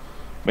is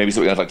maybe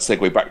something I'd like to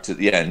segue back to at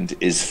the end,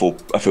 is for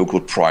a film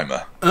called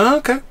Primer. Oh,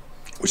 okay.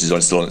 Which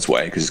is still on its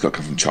way, because it's got to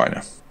come from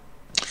China.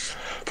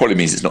 Probably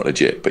means it's not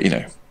legit, but you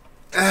know.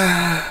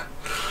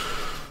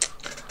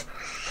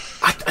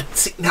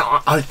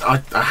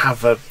 I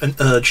have an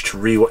urge to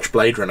rewatch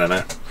Blade Runner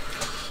now.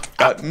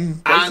 Both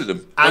of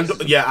them.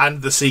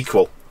 And the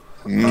sequel.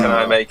 Can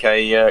I make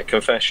a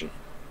confession?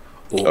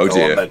 Oh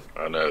dear. On,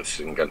 I know this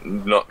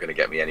isn't not going to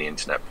get me any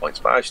internet points,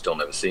 but I've still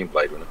never seen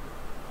Blade Runner.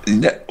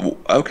 No,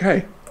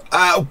 okay.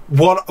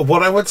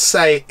 What I would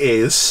say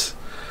is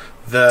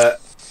that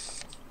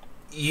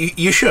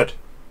you should,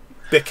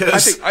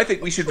 because I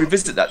think we should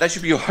revisit that. That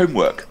should be your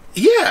homework.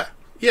 Yeah.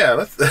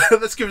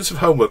 Let's give it some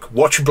homework.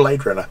 Watch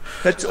Blade Runner.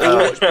 Let's all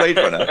watch Blade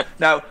Runner.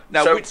 Now,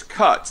 So- which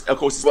cut? Of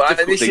course, it's a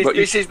difficult thing, but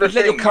this is the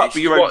let your thing. cut This be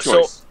is your own what's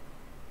choice.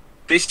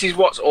 This is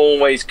what's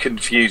always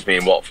confused me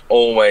and what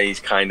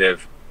always kind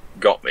of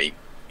got me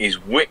is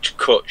which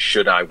cut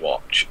should I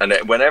watch? And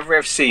whenever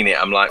I've seen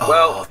it, I'm like,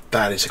 well,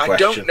 that is a I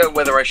question. don't know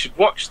whether I should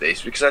watch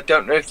this because I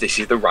don't know if this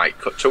is the right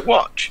cut to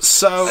watch.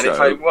 So, And if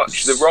I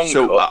watch the wrong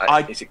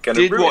cut, is it going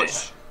to ruin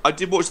it? I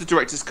did watch the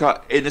director's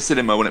cut in the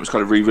cinema when it was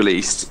kind of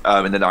re-released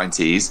in the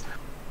 90s.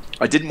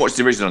 I didn't watch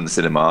the original in the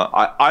cinema.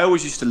 I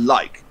always used to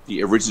like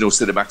the original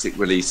cinematic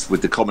release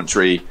with the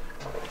commentary,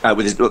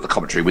 with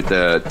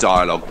the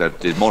dialogue,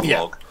 the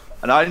monologue,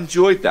 and I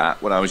enjoyed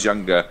that when I was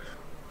younger.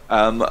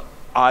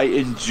 I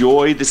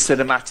enjoy the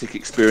cinematic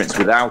experience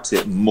without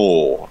it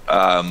more.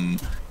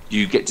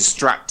 You get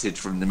distracted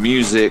from the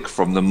music,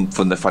 from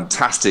the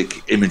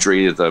fantastic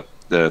imagery of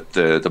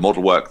the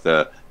model work,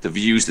 the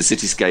views, the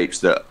cityscapes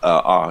that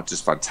are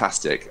just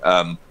fantastic.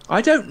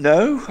 I don't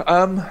know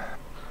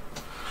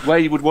where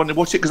you would want to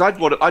watch it, because I'd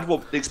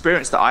want the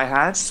experience that I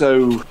had.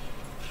 So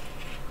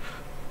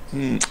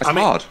it's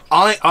hard.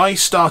 I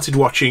started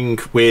watching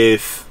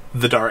with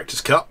the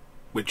director's cut,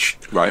 which,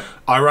 Right.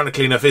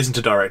 ironically enough, isn't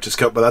a director's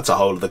cut, but that's a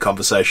whole other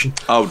conversation.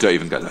 Oh, don't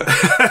even go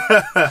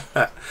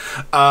there.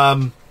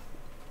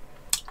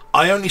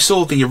 I only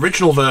saw the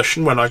original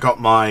version when I got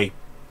my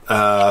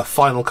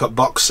Final Cut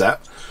box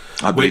set.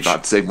 I believe I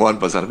had the same one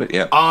buzz out of it.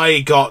 Yeah.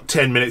 I got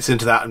 10 minutes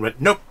into that and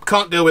went, nope,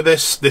 can't deal with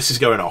this. This is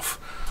going off.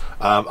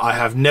 I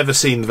have never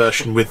seen the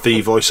version with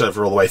the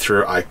voiceover all the way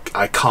through.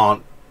 I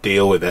can't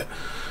deal with it,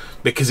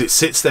 because it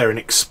sits there and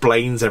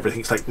explains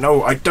everything. It's like,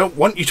 no, I don't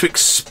want you to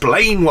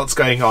explain what's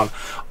going on.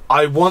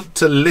 I want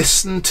to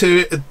listen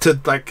to it, to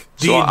like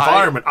the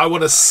environment. I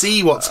want to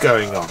see what's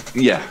going on.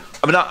 Yeah.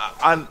 I mean,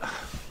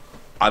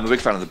 I'm a big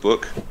fan of the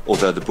book,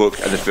 although the book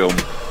and the film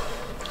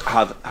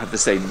have the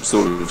same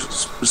sort of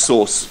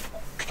source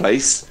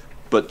place,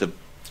 but the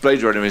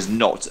Blade Runner is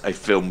not a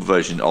film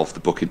version of the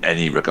book in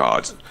any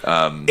regard.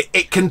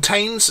 It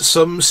contains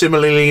some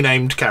similarly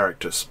named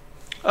characters.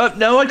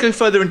 No, I'd go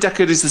further, and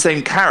Deckard is the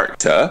same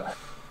character,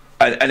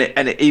 and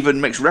it even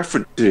makes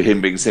reference to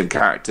him being the same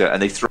character,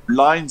 and they throw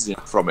lines in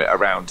from it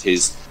around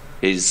his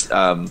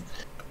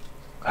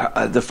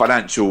the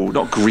financial,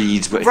 not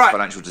greed, but his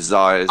financial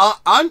desires.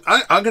 I'm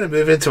going to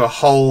move into a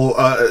whole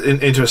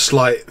into a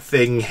slight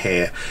thing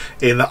here,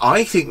 in that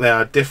I think they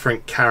are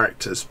different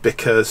characters,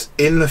 because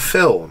in the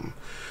film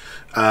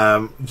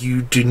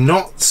you do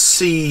not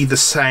see the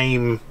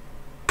same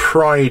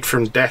pride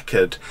from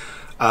Deckard,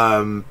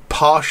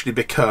 partially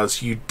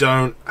because you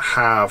don't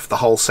have the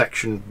whole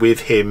section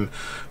with him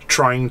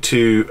trying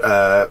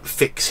to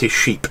fix his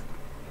sheep.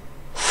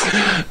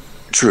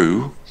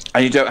 True,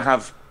 and you don't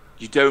have.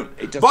 You don't.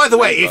 It doesn't By the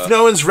way, flavor. if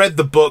no one's read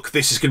the book,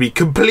 this is going to be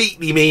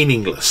completely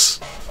meaningless.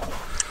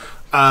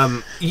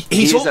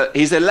 He's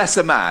a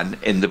lesser man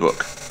in the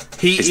book.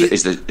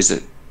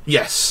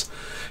 Yes,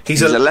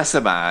 he's a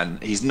lesser man.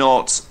 He's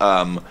not.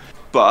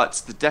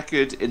 But the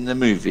Deckard in the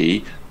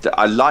movie, that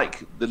I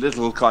like the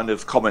little kind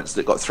of comments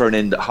that got thrown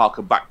in that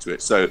harken back to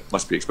it. So it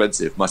must be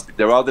expensive. Must be.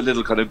 There are the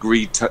little kind of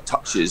greed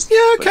touches. Yeah,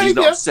 but okay. He's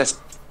not obsessed.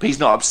 He's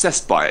not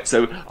obsessed by it.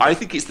 So I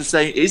think it's the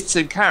same. It is the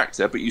same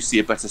character, but you see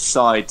a better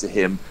side to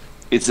him.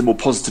 It's a more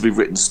positively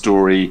written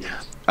story.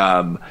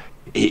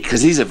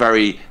 Because he's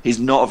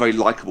not a very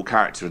likable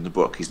character in the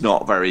book. He's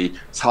not very.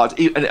 It's hard.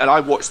 And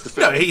I watched the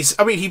film. No, he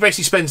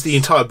basically spends the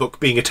entire book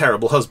being a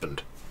terrible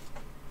husband.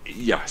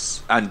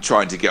 Yes, and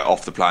trying to get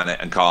off the planet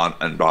and can't,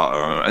 and blah,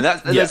 blah, blah. And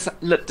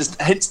there's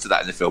hints to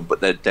that in the film, but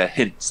they're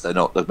hints. They're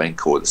not the main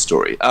core of the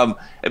story. And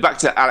back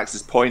to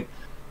Alex's point,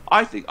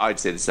 I think I'd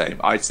say the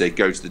same. I'd say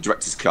go to the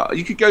director's cut.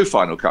 You could go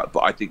final cut, but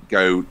I think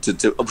go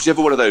to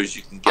whichever one of those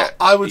you can get.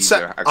 I would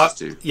say access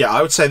to. Yeah,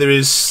 I would say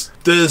there's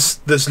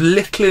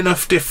little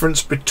enough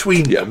difference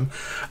between them,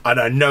 and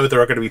I know there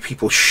are going to be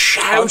people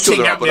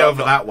shouting at me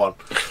over that one.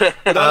 But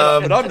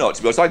I'm not,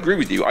 to be honest. I agree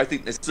with you. I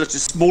think there's such a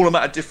small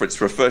amount of difference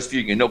for a first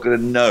viewing. You're not going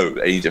to know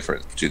any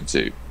difference between the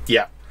two.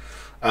 Yeah.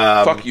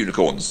 Fuck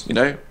unicorns, you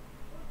know?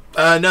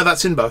 No,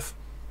 that's in both.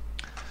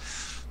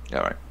 Yeah,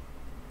 right.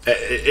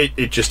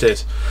 It just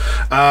is.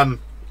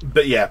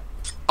 But yeah,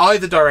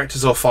 either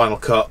director's or final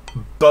cut,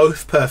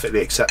 both perfectly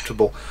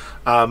acceptable.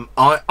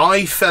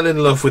 I fell in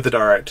love with the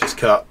director's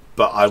cut,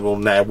 but I will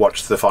now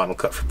watch the final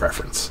cut for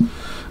preference.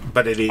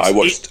 But it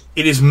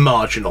is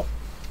marginal.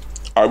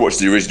 I watched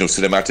the original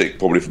cinematic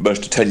probably for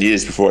most of 10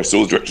 years before I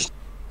saw the director's.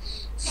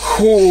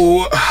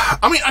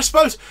 I mean, I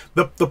suppose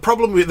the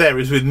problem with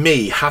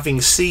me having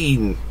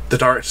seen the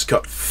director's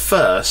cut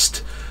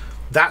first.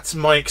 That's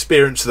my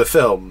experience of the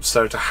film.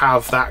 So to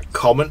have that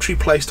commentary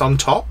placed on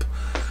top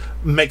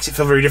makes it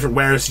feel very different.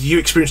 Whereas you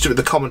experienced it with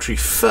the commentary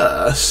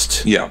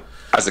first. Yeah,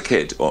 as a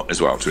kid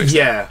as well. To an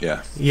extent.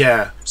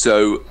 Yeah.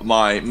 So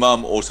my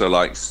mum also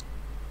likes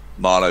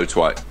Marlowe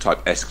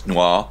type esque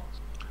noir.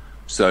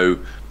 So,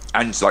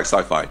 and she likes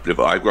sci-fi. But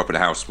I grew up in a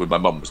house where my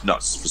mum was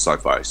nuts for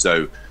sci-fi.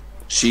 So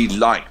she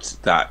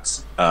liked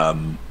that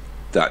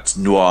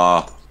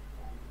noir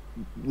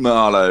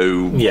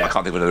Marlowe. Yeah. I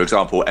can't think of another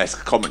example.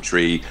 Esque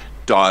commentary.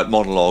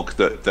 Monologue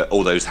that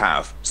all those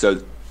have,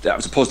 so that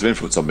was a positive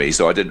influence on me.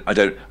 So I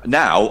don't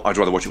now I'd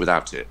rather watch it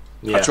without it.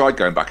 I tried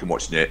going back and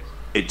watching it.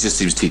 It just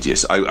seems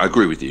tedious. I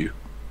agree with you.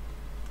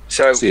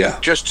 So yeah.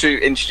 Just to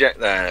interject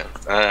there,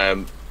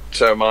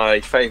 so my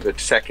favourite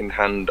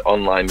second-hand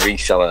online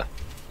reseller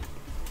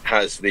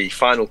has the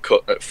final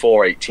cut at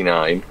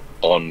 $4.89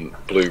 on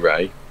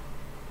Blu-ray,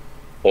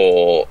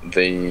 or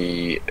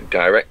the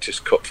director's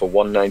cut for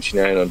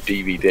 $1.99 on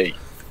DVD.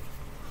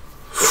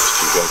 Which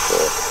do you go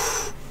for?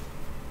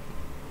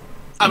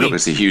 You're not going to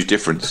see a huge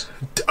difference.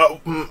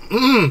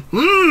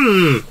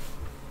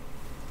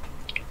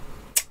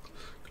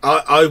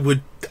 I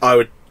would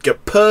go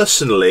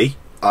personally.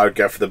 I would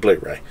go for the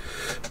Blu-ray,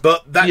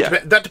 but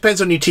that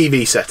depends on your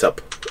TV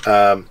setup.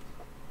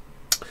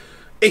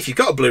 If you've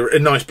got a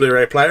nice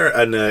Blu-ray player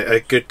and a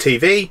good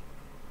TV,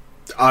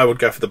 I would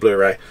go for the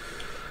Blu-ray.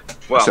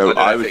 Well, so I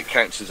don't know if it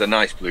counts as a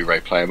nice Blu-ray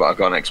player, but I've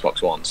got an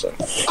Xbox One, so.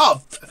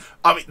 Oh,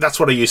 I mean that's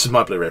what I use as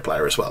my Blu-ray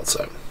player as well.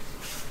 So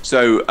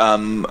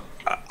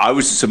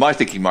my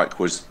thinking, Mike,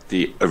 was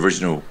the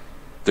original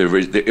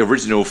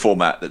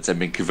format that's then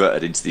been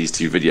converted into these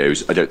two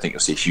videos. I don't think you'll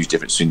see a huge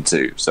difference between the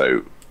two.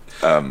 So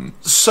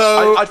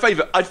I'd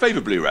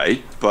favour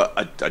Blu-ray, but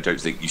I don't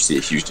think you see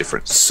a huge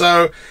difference.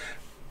 So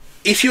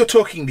if you're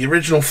talking the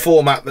original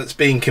format that's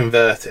being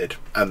converted,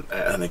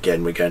 and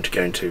again we're going to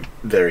go into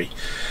very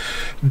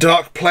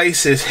dark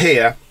places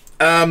here.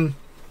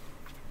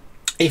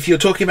 If you're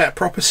talking about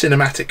proper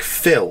cinematic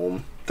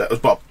film,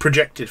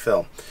 projected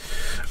film,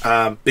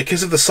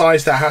 because of the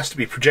size that has to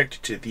be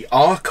projected to, the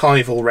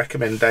archival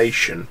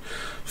recommendation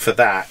for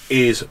that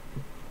is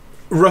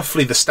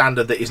roughly the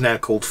standard that is now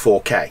called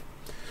 4K.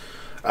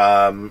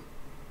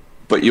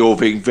 But you're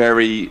being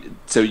very...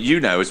 So you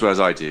know as well as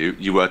I do,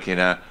 you work in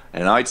an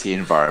IT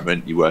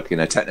environment, you work in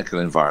a technical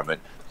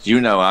environment.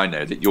 I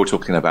know that you're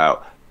talking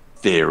about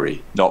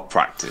theory, not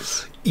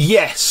practice.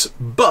 Yes,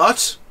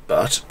 but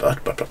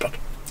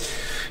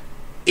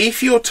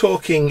if you're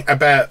talking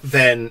about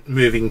then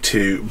moving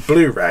to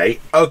Blu-ray,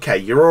 okay,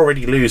 you're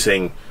already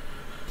losing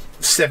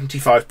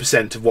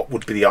 75% of what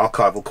would be the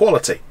archival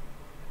quality.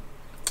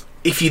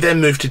 If you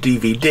then move to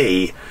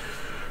DVD,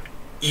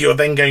 you're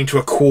then going to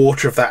a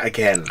quarter of that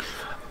again.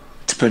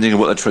 Depending on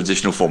what the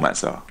transitional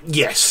formats are.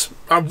 Yes,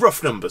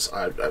 rough numbers,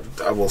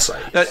 I will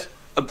say.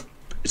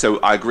 So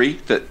I agree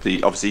that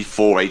the obviously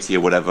 480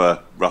 or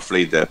whatever,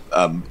 roughly the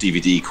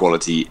DVD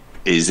quality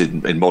is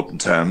in modern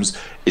terms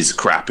is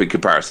crap in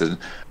comparison.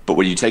 But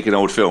when you take an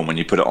old film and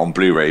you put it on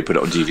Blu-ray, put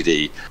it on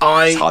DVD,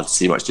 it's hard to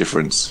see much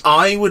difference.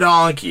 I would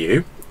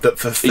argue that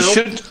for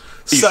film...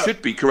 You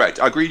should be correct.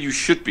 I agree. You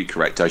should be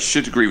correct. I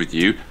should agree with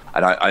you,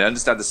 and I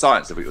understand the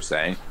science of what you're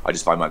saying. I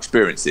just find my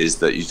experience is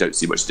that you don't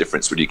see much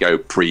difference when you go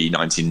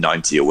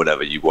pre-1990 or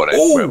whatever you want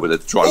it, where the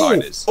dry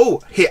line is.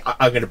 Here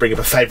I'm going to bring up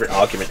a favourite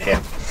argument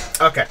here.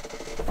 Okay,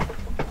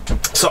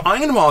 so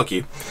I'm going to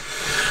argue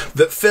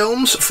that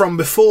films from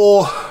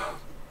before,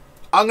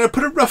 I'm going to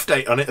put a rough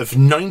date on it of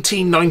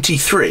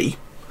 1993.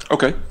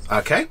 Okay.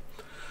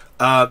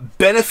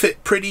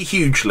 Benefit pretty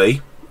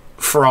hugely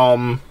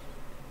from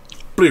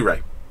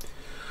Blu-ray.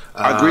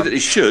 I agree that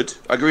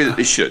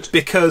it should.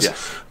 Because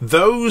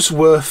those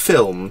were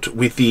filmed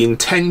with the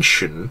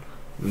intention,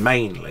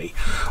 mainly,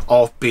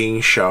 of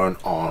being shown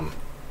on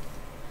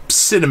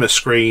cinema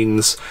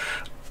screens,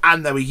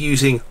 and they were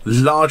using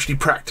largely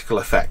practical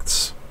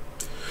effects.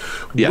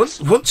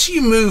 Yes. Once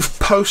you move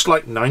post,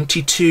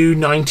 92,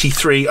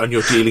 93, and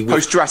you're dealing with...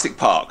 Post-Jurassic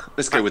Park.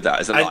 Let's go with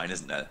that as a line,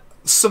 isn't there?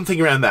 Something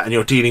around that, and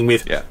you're dealing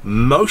with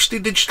mostly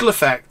digital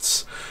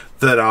effects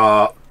that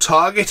are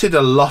targeted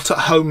a lot at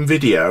home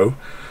video.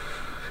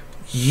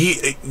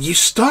 You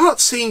start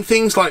seeing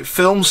things like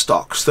film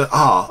stocks that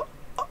are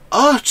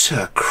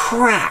utter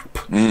crap.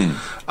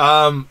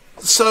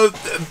 So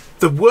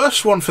the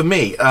worst one for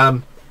me,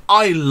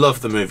 I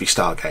love the movie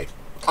Stargate.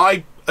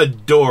 I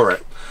adore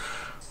it.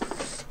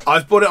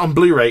 I've bought it on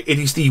Blu-ray. It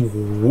is the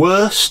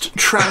worst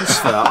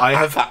transfer I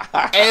have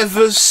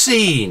ever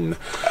seen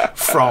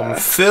from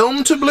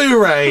film to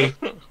Blu-ray.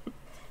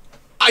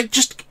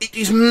 It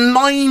is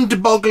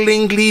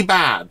mind-bogglingly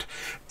bad.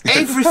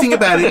 Everything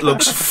about it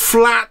looks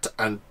flat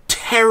and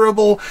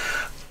terrible,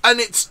 and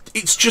it's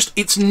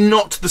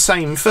not the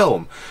same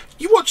film.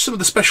 You watch some of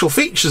the special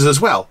features as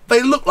well.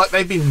 They look like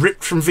they've been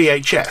ripped from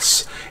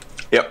VHS.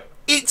 Yep.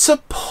 It's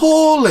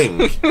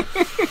appalling.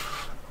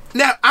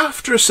 Now,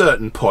 after a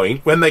certain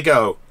point, when they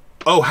go,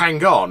 oh,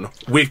 hang on,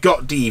 we've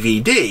got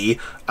DVD,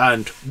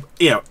 and,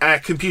 our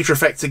computer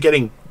effects are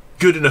getting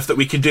good enough that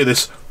we can do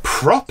this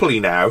properly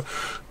now,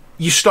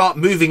 you start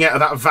moving out of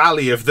that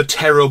valley of the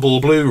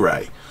terrible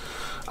Blu-ray.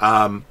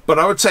 But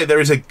I would say there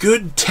is a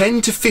good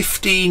 10 to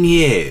 15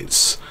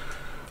 years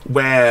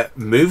where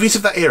movies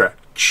of that era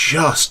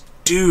just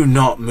do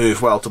not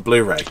move well to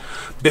Blu-ray.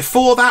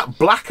 Before that,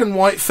 black and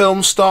white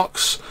film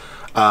stocks,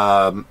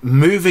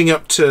 moving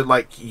up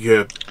to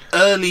your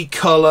early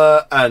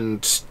colour,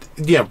 and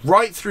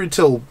right through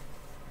till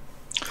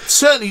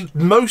certainly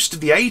most of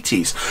the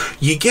 80s,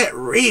 you get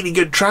really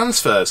good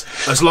transfers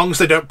as long as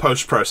they don't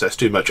post-process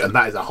too much, and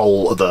that is a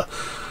whole other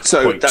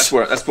point. that's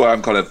where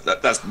I'm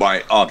that's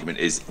my argument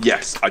is,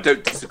 yes, I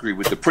don't disagree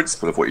with the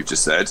principle of what you've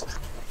just said.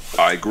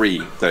 I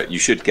agree that you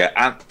should get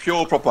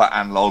pure proper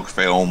analog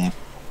film.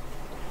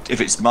 If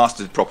it's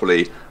mastered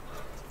properly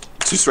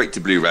to straight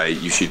to Blu-ray,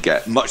 you should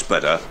get much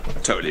better. I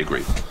totally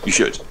agree, you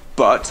should.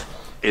 But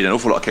in an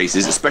awful lot of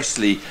cases,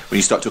 especially when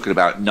you start talking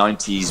about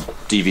 90s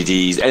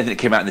DVDs, anything that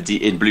came out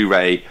in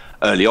Blu-ray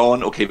early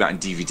on or came out in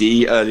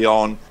DVD early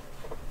on,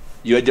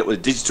 you end up with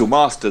a digital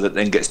master that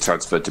then gets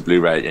transferred to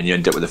Blu-ray, and you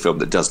end up with a film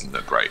that doesn't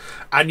look great.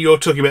 And you're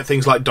talking about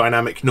things like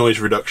dynamic noise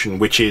reduction,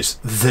 which is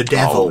the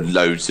devil.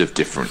 Loads of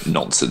different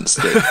nonsense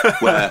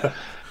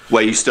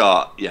where you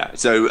start,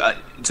 So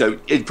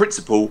in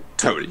principle,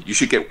 totally, you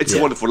should get. It's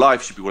a Wonderful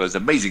Life should be one of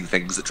those amazing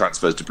things that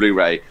transfers to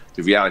Blu-ray.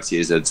 The reality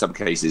is, in some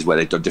cases where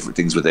they've done different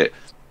things with it,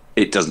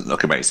 it doesn't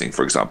look amazing.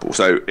 For example,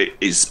 so it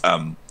is.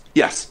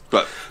 Yes,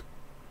 but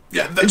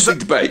interesting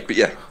debate. But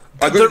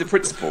I agree with the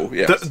principle.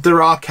 Yes.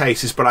 There are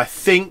cases, but I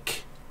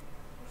think,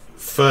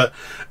 for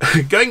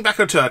going back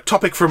onto a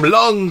topic from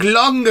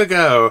long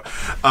ago,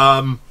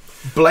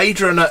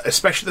 Blade Runner,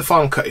 especially the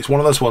final cut, is one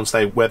of those ones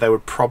where they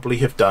would probably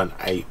have done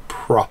a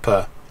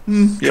proper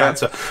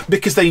transfer,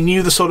 because they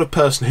knew the sort of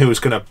person who was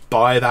going to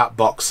buy that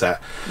box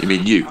set. You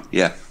mean you?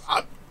 Yeah.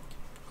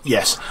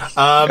 Yes.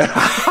 I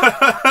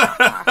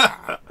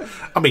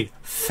mean,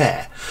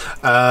 fair.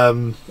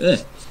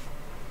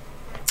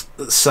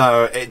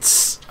 So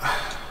it's...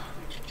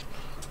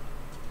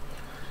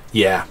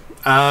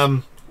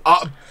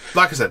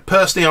 like I said,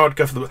 personally, I would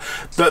go for the.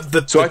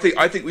 So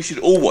I think we should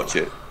all watch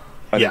it.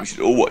 I think we should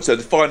all watch. So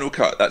the final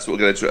cut. That's what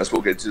we're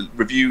going to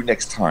review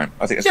next time.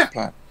 I think that's the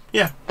plan.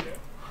 Yeah.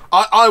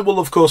 I will,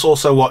 of course,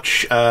 also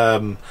watch.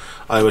 I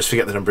always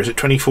forget the number. Is it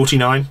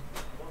 2049?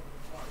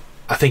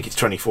 I think it's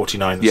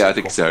 2049. Yeah, I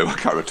think so. I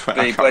can't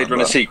remember. The Blade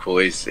Runner sequel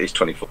is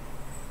 24.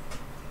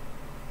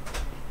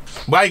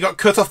 Well, you got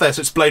cut off there,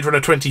 so it's Blade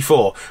Runner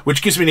 24,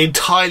 which gives me an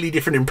entirely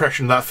different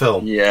impression of that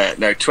film. Yeah,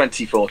 no,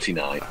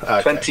 2049. Okay.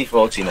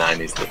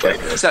 2049 is the Blade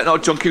Runner. Is that not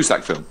a John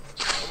Cusack film?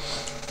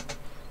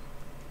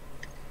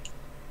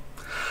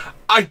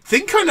 I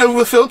think I know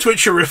the film to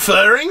which you're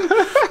referring.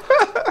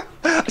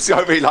 See,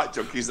 I really like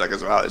John Cusack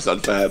as well. It's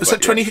unfair. Was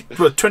that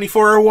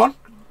 2401?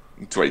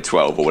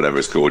 2012 or whatever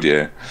it's called,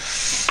 I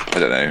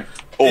don't know.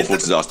 Awful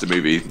disaster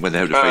movie when they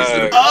have to face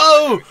it.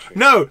 Oh,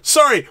 no,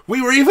 sorry.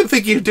 We were even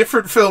thinking of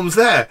different films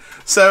there.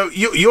 So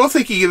you're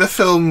thinking of the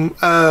film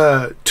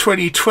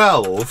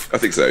 2012. I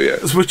think so, yeah.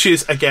 Which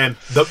is, again,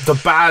 the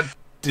bad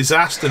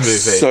disaster movie.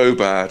 So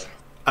bad.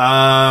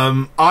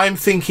 I'm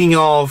thinking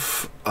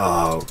of...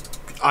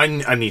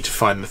 I need to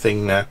find the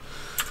thing now.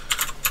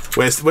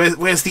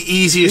 Where's the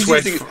easiest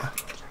way?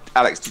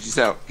 Alex, did you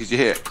say? Because you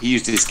hear he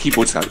used his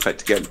keyboard sound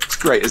effect again. It's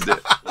great, isn't it?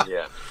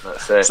 Yeah,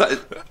 that's it.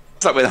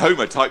 It's like when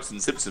Homer types in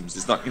Simpsons.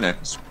 It's not,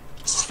 it's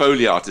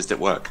Foley artist at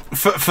work.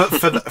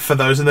 For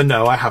those in the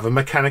know, I have a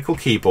mechanical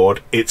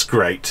keyboard. It's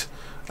great,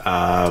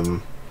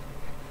 but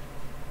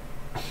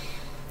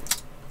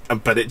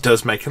it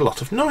does make a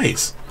lot of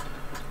noise.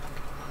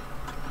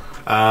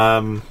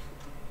 I'm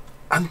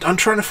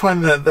trying to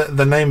find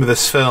the name of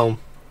this film.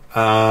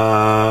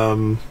 There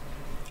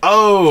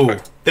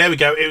we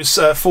go. It was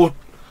There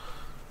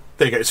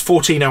you go. It's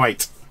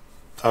 1408.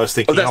 I was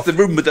thinking. Oh, that's the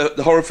room with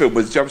the horror film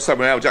with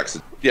Samuel L.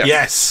 Jackson. Yeah.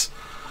 Yes.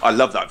 I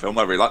love that film.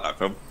 I really like that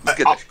film. It's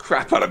getting the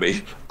crap out of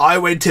me. I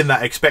went in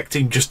that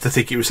expecting just to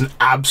think it was an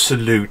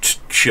absolute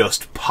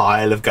just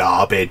pile of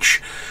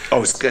garbage.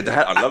 Oh, it's good.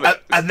 I love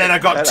it. And then I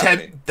got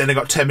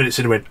 10 minutes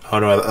in and went, oh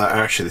no,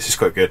 actually this is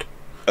quite good.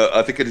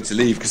 I think I need to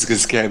leave because it's going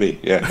to scare me.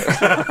 Yeah.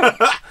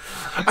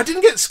 I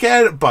didn't get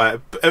scared by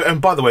it.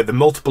 And by the way, the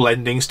multiple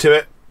endings to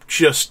it,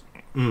 just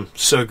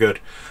so good.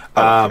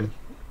 I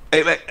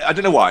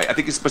don't know why. I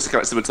think it's supposed to come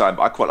at a similar time,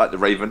 but I quite like The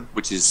Raven,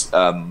 which is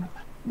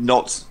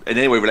not in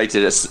any way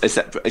related,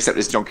 except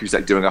it's John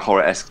Cusack doing a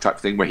horror-esque type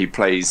thing where he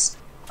plays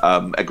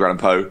Edgar Allan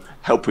Poe,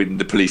 helping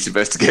the police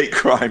investigate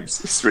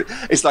crimes.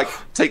 It's like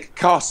take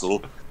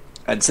Castle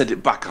and send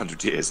it back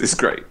 100 years. It's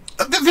great.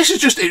 This is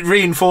just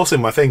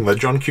reinforcing my thing that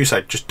John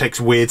Cusack just takes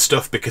weird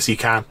stuff because he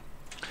can.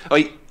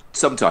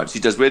 Sometimes he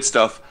does weird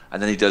stuff, and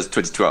then he does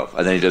 2012,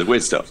 and then he does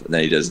weird stuff, and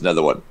then he does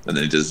another one, and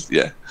then he does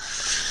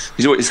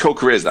his whole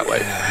career is that way.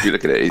 If you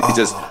look at it, he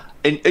does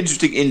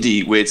interesting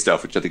indie weird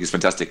stuff, which I think is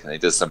fantastic, and he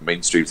does some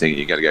mainstream thing.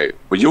 You got to go,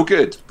 well, you're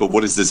good, but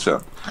what is this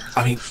film?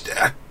 I mean,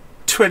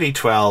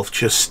 2012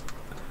 just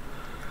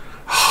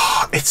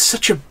it's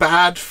such a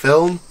bad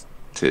film.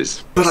 It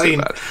is, but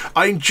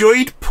I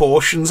enjoyed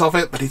portions of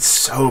it, but it's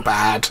so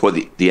bad. Well,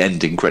 the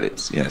ending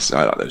credits, yes,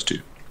 I like those too.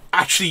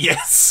 Actually,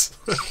 yes.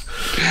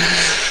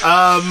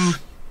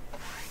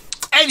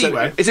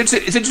 Anyway, so it's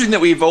interesting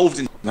that we evolved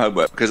in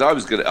Homework, because I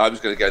was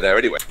gonna go there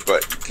anyway,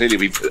 but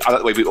clearly I like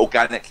the way we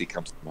organically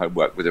come to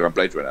Homework with our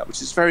Blade Runner,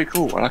 which is very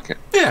cool. I like it.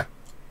 Yeah.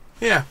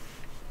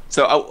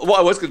 So what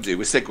I was going to do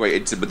was segue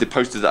into the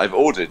poster that I've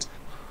ordered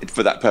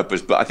for that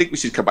purpose, but I think we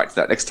should come back to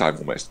that next time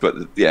almost. But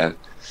yeah.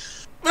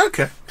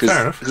 Okay,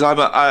 fair enough. Because I've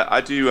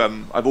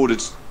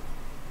ordered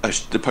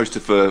the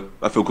poster for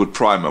a film called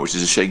Primer, which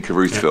is a Shane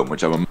Carruth film,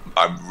 which I'm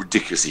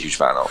ridiculously huge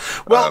fan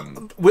of. Well,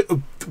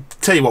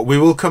 tell you what, we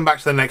will come back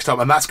to the next time,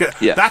 and that's good.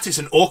 Yeah. That is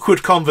an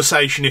awkward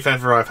conversation if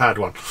ever I've had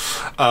one.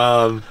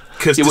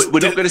 Because we're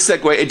not going to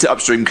segue into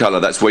Upstream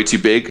Colour. That's way too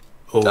big.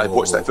 I've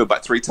watched that film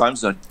about 3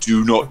 times, and I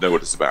do not know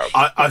what it's about.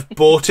 I've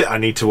bought it. I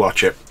need to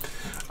watch it.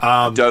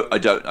 I don't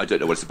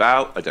know what it's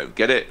about. I don't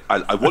get it.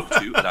 I want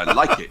to, and I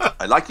like it.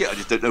 I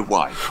just don't know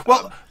why.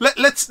 Well,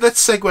 let's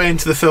segue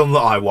into the film that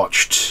I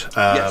watched.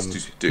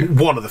 Yes, do.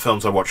 One of the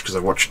films I watched, because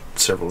I've watched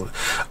several.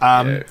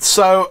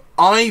 So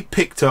I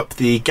picked up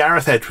the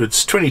Gareth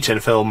Edwards 2010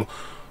 film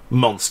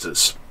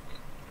Monsters.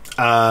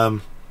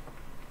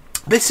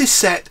 This is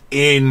set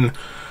in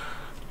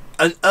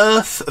an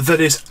Earth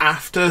that is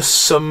after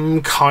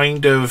some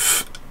kind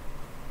of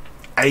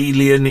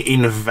alien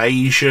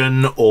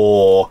invasion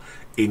or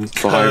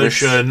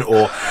incursion,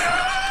 or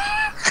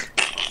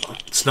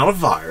it's not a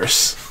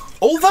virus,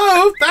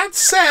 although that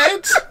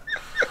said,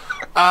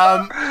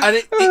 and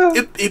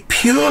it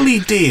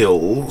purely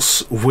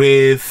deals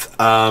with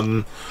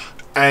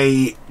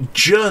a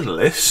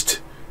journalist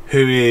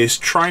who is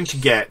trying to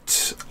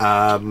get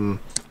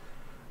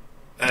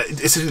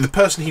essentially the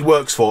person he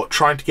works for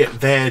trying to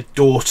get their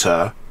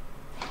daughter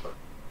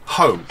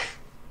home.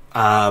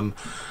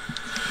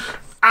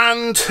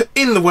 And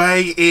in the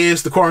way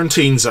is the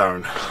quarantine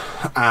zone,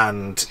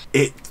 and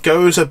it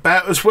goes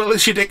about as well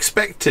as you'd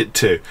expect it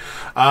to.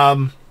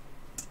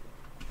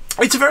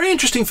 It's a very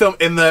interesting film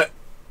in that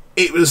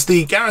it was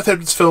the Gareth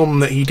Edwards film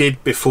that he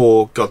did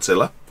before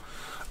Godzilla.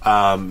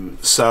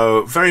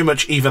 So very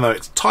much, even though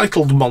it's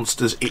titled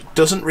Monsters, it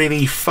doesn't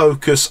really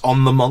focus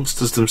on the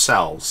monsters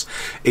themselves.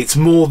 It's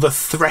more the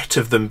threat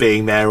of them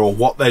being there, or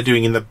what they're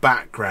doing in the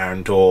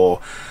background,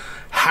 or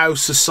how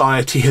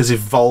society has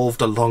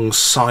evolved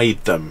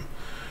alongside them,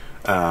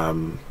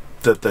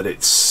 that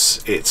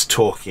it's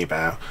talking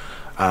about,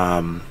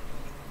 and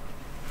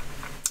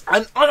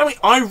I mean,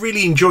 I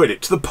really enjoyed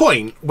it to the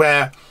point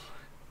where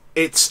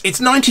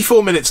it's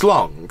 94 minutes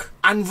long,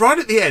 and right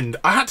at the end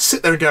I had to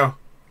sit there and go,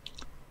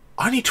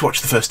 I need to watch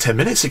the first 10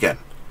 minutes again,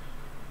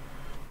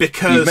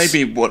 because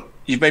you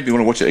made me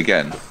want to watch it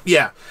again.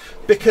 Yeah,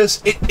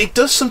 because it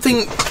does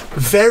something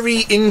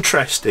very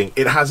interesting.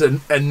 It has a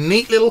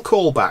neat little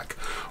callback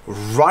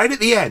right at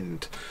the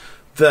end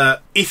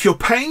that, if you're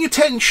paying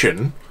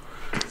attention,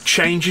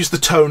 changes the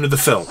tone of the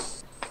film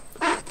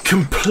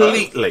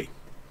completely.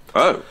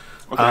 Oh,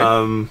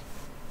 okay.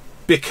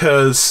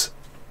 Because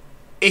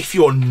if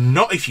you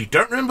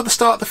don't remember the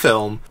start of the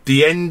film,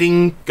 the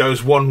ending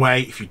goes one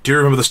way. If you do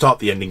remember the start,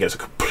 the ending goes a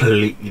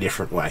completely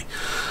different way.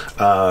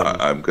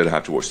 I'm going to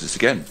have to watch this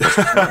again.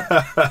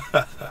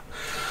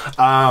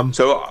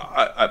 So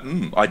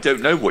I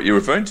don't know what you're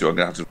referring to. I'm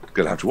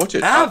gonna have to watch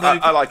it.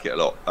 I like it a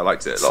lot. I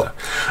liked it a lot.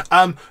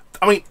 I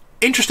mean,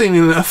 interestingly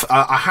enough,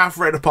 I have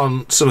read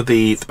upon some of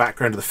the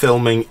background of the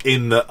filming,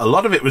 in that a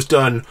lot of it was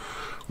done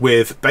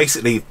with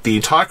basically the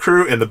entire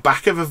crew in the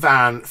back of a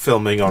van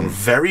filming on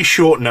very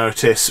short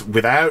notice,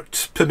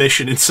 without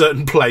permission in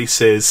certain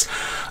places.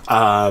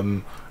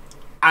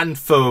 And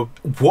for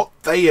what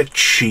they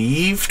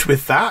achieved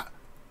with that,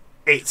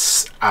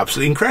 it's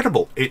absolutely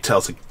incredible. It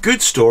tells a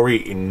good story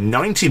in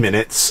 90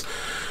 minutes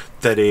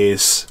that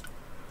is,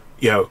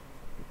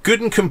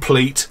 good and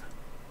complete.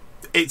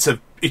 It's a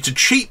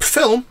cheap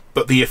film,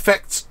 but the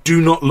effects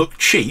do not look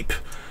cheap.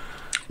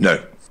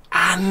 No.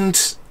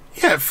 And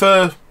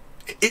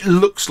it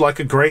looks like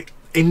a great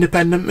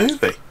independent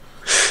movie.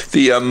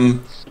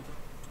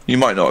 You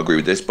might not agree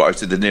with this, but I'd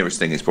say the nearest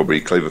thing is probably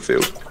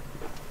Cloverfield.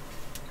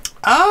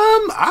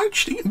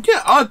 Actually,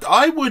 yeah,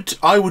 I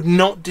would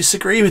not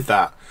disagree with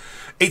that.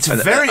 It's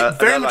very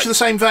much in the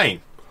same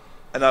vein.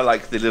 And I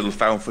like the little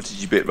found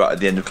footage bit right at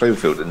the end of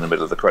Cloverfield, in the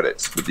middle of the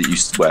credits, with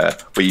where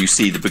you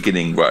see the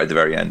beginning right at the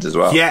very end as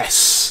well.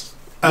 Yes.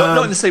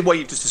 Not in the same way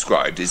you've just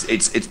described.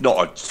 It's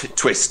not a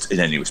twist in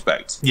any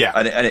respect. Yeah.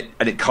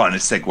 And it kind of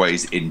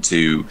segues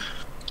into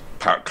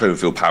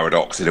Cloverfield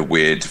Paradox in a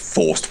weird,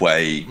 forced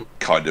way,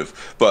 kind of.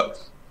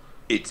 But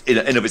it's in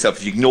and of itself,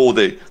 if you ignore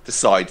the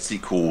side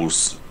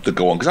sequels that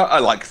go on, because I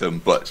like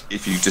them, but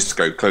if you just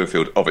go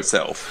Cloverfield of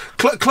itself,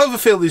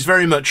 Cloverfield is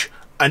very much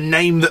a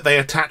name that they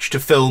attach to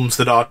films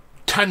that are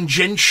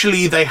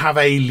tangentially, they have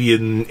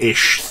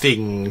alien-ish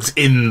things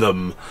in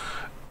them.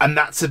 And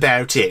that's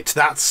about it.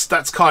 That's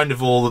kind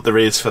of all that there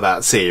is for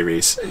that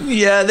series.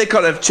 Yeah, they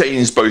kind of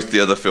changed both the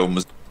other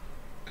films,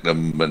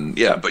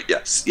 but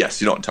yes,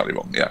 you're not entirely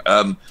wrong. Yeah,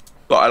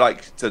 but I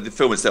like the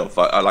film itself.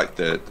 I like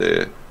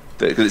the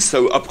because it's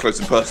so up close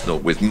and personal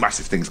with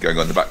massive things going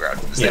on in the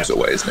background in the same sort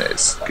of way, isn't it?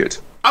 It's good.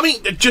 I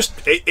mean, just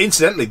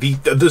incidentally,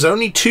 there's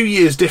only 2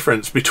 years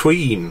difference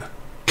between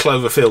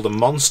Cloverfield and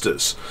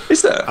Monsters.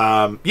 Is there?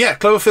 Yeah,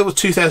 Cloverfield was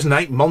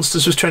 2008.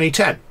 Monsters was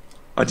 2010.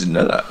 I didn't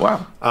know that.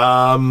 Wow.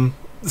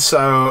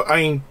 So, I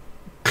mean,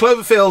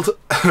 Cloverfield,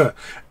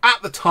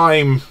 at the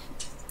time,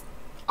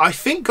 I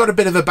think got a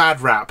bit of a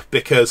bad rap,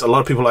 because a lot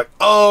of people were like,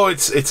 oh,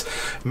 it's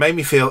made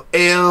me feel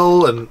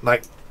ill, and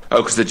like... Oh,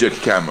 because the jerky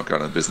camera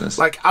kind of business.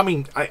 Like, I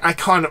mean, I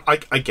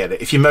get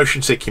it. If you're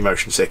motion sick,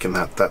 and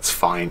that's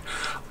fine.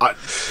 I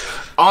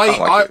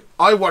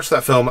watched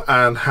that film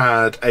and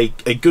had a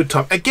good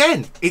time.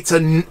 Again, it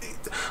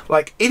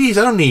is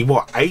only,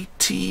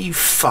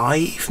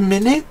 85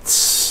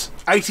 minutes?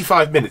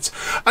 85 minutes,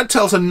 and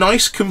tells a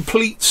nice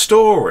complete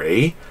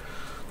story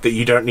that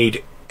you don't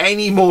need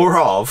any more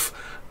of,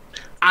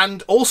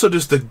 and also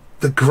does the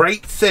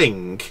great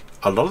thing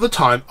a lot of the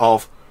time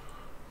of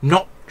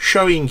not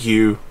showing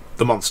you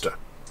the monster.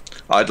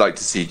 I'd like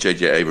to see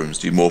J.J. Abrams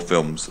do more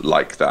films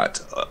like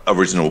that,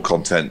 original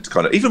content,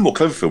 kind of, even more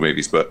Cloverfield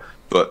movies, but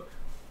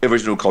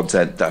original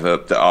content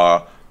that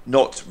are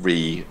not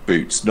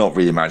reboots, not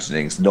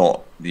reimaginings,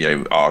 not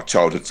our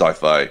childhood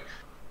sci-fi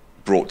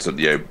brought to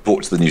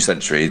the new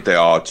century. They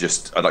are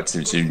just, I'd like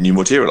to see new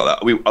material like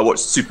that. I watched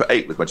Super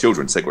 8 with my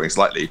children, segueing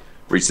slightly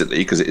recently,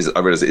 because I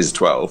realised it is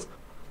 12,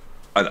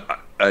 and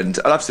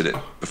I've seen it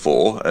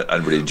before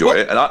and really enjoy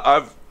it, and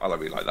I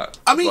really like that.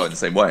 I mean, in the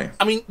same way.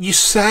 I mean, you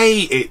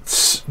say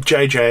it's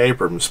J.J.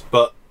 Abrams,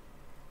 but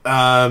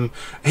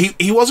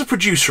he was a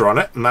producer on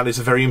it, and that is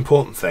a very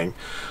important thing.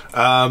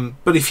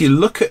 But if you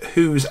look at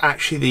who's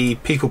actually the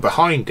people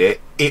behind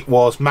it, it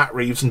was Matt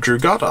Reeves and Drew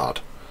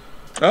Goddard.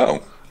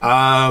 Oh.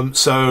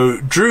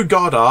 So Drew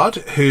Goddard,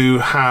 who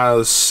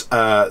has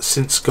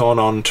since gone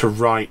on to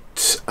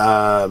write,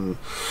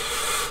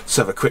 let's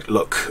have a quick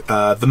look,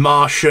 The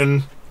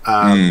Martian,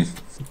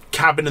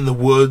 Cabin in the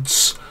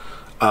Woods.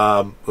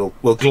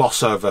 We'll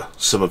gloss over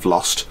some of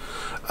Lost.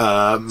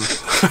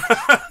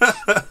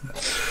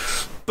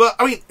 But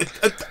I mean,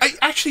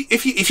 actually,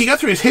 if you go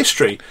through his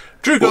history,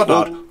 Drew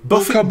Goddard,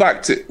 we'll come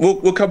back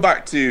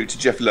to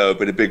Jeff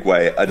Loeb in a big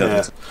way.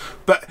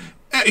 But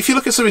if you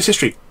look at some of his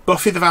history,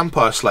 Buffy the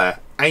Vampire Slayer,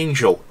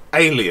 Angel,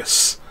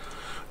 Alias,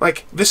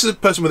 like, this is a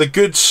person with a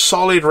good,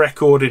 solid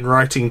record in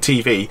writing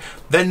TV.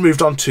 Then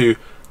moved on to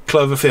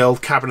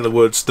Cloverfield, Cabin in the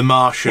Woods, The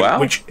Martian,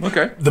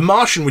 The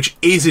Martian, which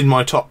is in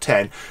my top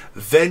 10.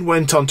 Then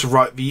went on to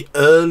write the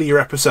earlier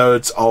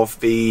episodes of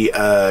the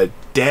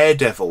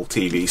Daredevil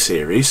TV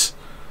series.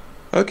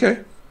 Okay.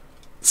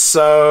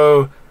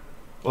 So,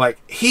 like,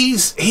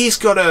 he's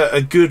got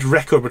a good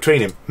record between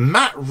him.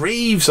 Matt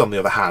Reeves, on the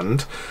other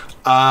hand,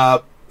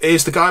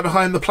 is the guy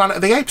behind the Planet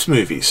of the Apes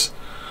movies.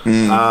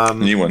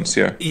 New ones,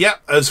 yeah. Yeah,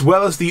 as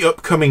well as the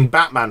upcoming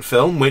Batman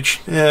film, which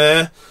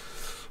I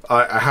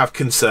have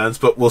concerns,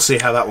 but we'll see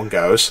how that one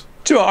goes.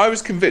 Do you know what? I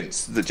was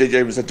convinced that J.J.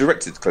 Abrams had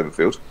directed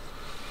Cloverfield.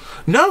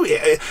 No,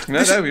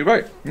 you're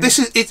right. This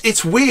is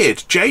it's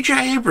weird.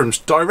 J.J. Abrams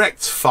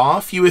directs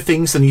far fewer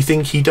things than you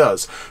think he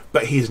does,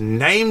 but his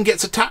name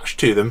gets attached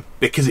to them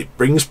because it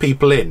brings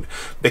people in,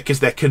 because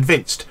they're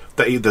convinced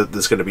that either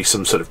there's going to be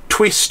some sort of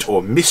twist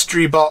or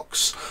mystery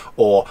box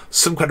or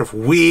some kind of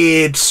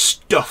weird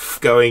stuff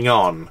going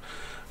on.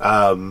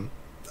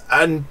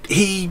 And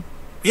he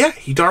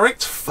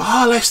directs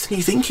far less than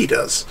you think he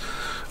does.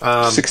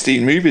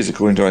 16 movies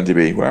according to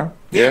IMDb. Wow.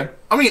 Yeah.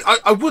 I mean,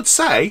 I would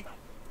say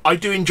I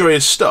do enjoy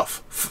his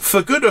stuff.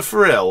 For good or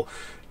for ill,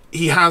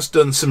 he has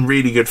done some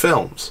really good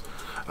films.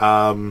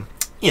 Not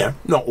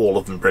all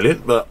of them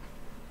brilliant, but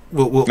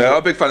I'm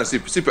a big fan of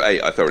Super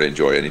 8. I thoroughly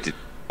enjoy, and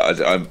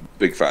I'm a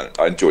big fan.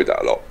 I enjoyed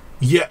that a lot.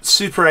 Yeah,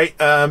 Super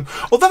 8.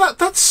 Although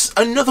that's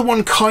another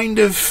one kind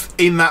of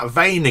in that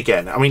vein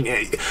again. I mean,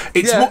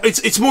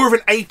 it's more of an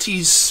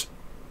 80s.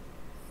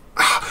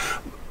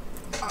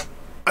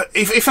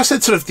 If I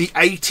said sort of the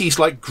 80s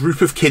like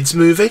group of kids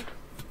movie.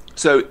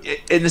 So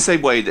in the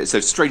same way that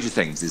Stranger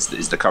Things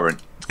is the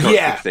current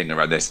big thing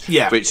around this.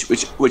 Yeah. Which you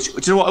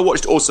know what I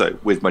watched also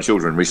with my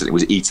children recently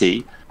was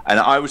E.T. And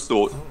I always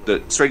thought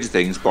that Stranger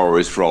Things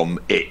borrows from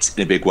it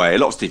in a big way. A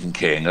lot of Stephen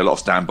King, a lot of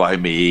Stand By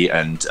Me,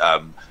 and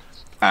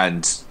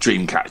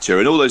Dreamcatcher,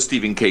 and all those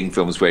Stephen King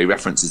films where he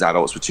references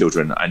adults with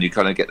children, and you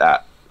kind of get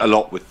that a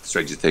lot with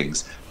Stranger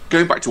Things.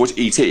 Going back to watch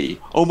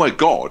E.T., oh my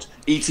god,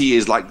 E.T.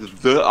 is like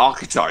the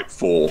archetype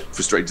for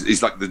Stranger.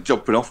 It's like the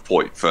jumping off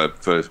point for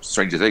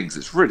Stranger Things.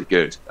 It's really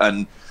good,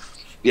 and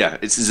yeah,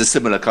 it's a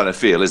similar kind of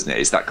feel, isn't it?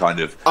 It's that kind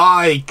of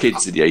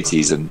kids in the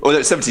 80s, and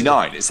it's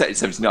 79. It's set in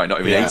 79,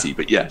 not even 80,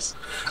 but yes.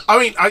 I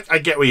mean, I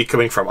get where you're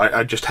coming from.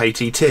 I just hate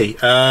E.T.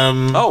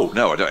 Oh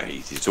no, I don't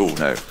hate E.T. at all.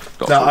 No,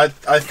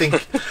 I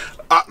think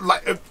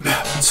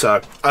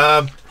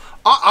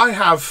I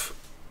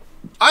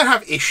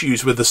have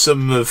issues with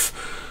some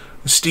of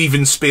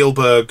Steven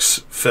Spielberg's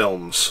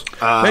films.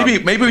 Maybe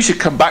we should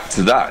come back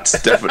to that,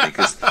 definitely,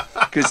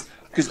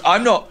 because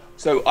I'm not.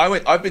 So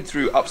I've been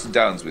through ups and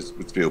downs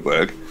with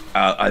Spielberg,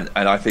 and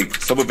I think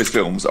some of his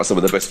films are some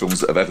of the best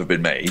films that have ever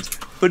been made,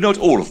 but not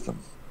all of them.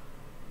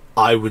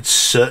 I would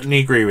certainly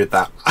agree with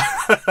that.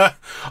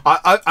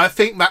 I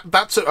think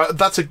that's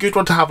a good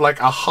one to have like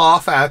a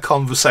half-hour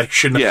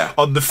conversation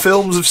on the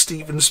films of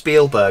Steven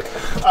Spielberg.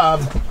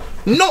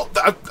 Not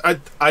that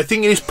I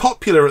think it is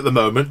popular at the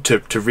moment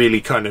to really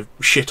kind of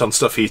shit on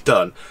stuff he's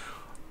done.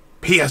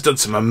 He has done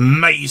some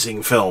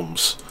amazing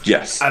films.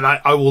 Yes. And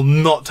I will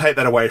not take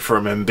that away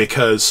from him,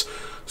 because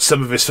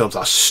some of his films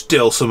are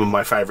still some of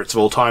my favourites of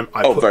all time.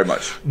 Very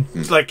much.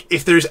 Like,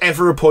 if there's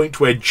ever a point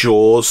where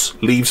Jaws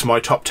leaves my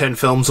top 10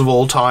 films of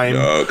all time...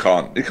 No, it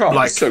can't. It can't.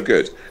 Like, it's so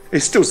good.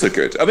 It's still so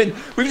good. I mean,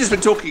 we've just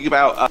been talking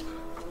about...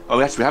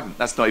 actually, we haven't.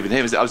 That's not even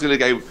him, is it? I was going to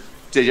go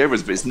J.J.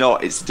 Abrams, but it's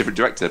not. It's a different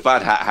director.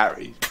 Bad Hat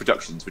Harry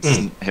Productions, which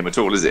isn't him at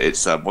all, is it?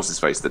 It's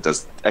what's-his-face that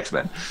does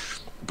X-Men.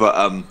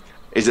 But...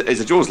 It's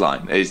a Jaws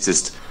line. It's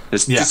just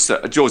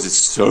Jaws is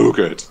so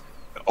good,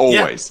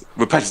 always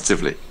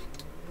repetitively.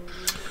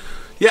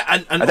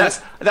 Yeah, and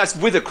that's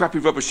with a crappy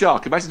rubber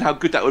shark. Imagine how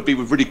good that would be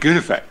with really good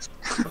effects.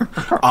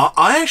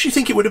 I actually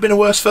think it would have been a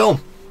worse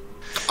film.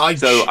 I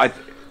think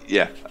they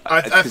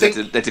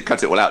had to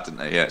cut it all out, didn't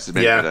they? Yeah, it's a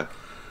bit better.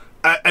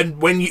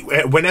 And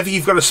whenever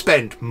you've got to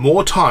spend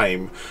more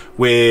time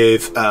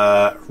with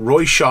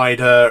Roy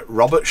Scheider,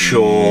 Robert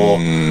Shaw.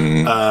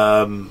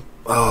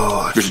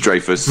 Richard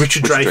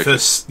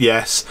Dreyfuss,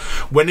 yes.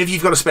 Whenever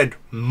you've got to spend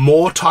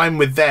more time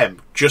with them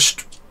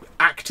just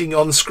acting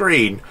on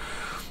screen,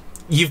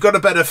 you've got a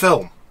better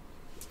film.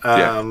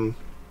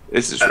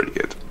 This is really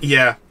good.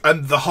 Yeah,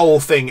 and the whole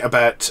thing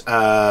about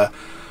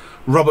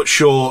Robert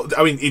Shaw,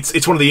 I mean,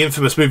 it's one of the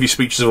infamous movie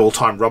speeches of all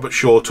time. Robert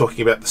Shaw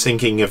talking about the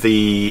sinking of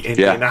the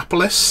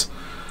Indianapolis.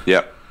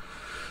 Yeah.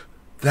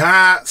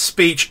 That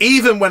speech,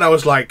 even when I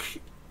was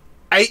like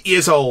 8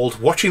 years old,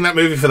 watching that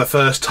movie for the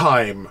first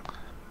time...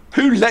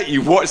 Who let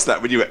you watch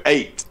that when you were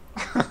 8?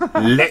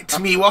 Let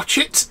me watch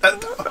it?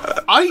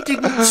 I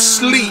didn't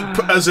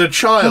sleep as a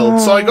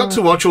child, so I got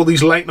to watch all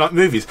these late night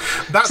movies.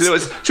 That's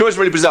what's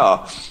really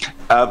bizarre.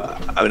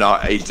 I mean, our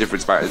age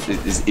difference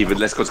is even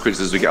less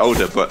consequential as we get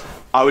older, but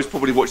I was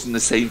probably watching the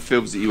same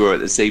films that you were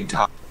at the same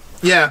time.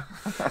 Yeah.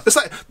 It's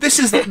like, this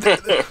is...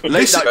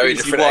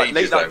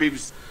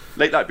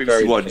 Late Night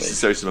BBC One used to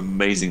show some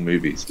amazing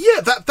movies.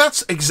 Yeah,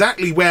 that's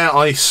exactly where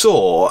I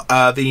saw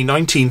the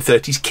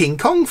 1930s King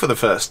Kong for the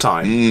first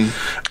time.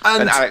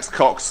 And Alex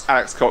Cox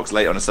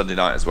late on a Sunday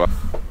night as well.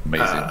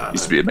 Amazing.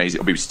 Used to be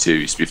amazing. On BBC Two,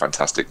 used to be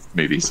fantastic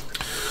movies.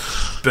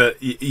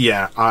 But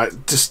yeah, I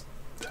just...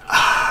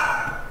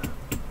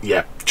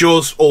 yeah,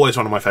 Jaws, always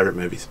one of my favourite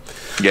movies.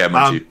 Yeah,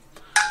 mine too.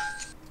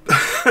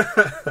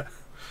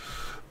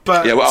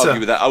 But yeah, I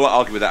won't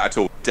argue with that at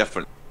all.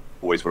 Definitely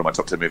always one of my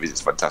top 10 movies.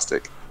 It's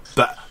fantastic.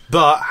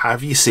 But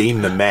have you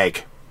seen The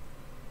Meg?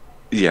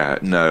 Yeah,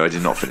 no, I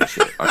did not finish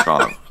it. I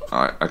can't.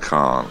 I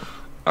can't.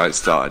 I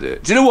started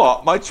it. Do you know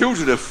what? My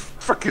children have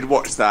freaking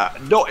watched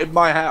that. Not in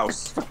my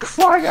house. For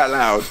crying out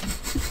loud.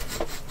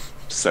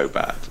 So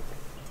bad.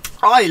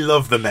 I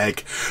love The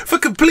Meg for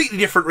completely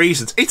different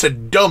reasons. It's a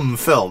dumb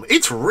film.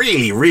 It's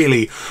really,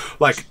 really,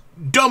 like,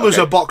 dumb as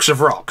a box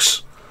of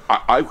rocks.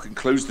 I can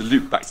close the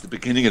loop back to the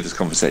beginning of this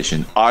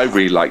conversation. I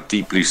really like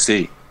Deep Blue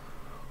Sea.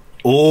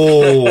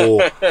 Oh,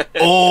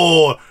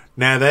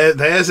 now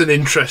there's an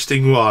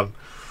interesting one.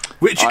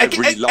 Which I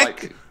really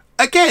like.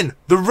 Again,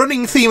 the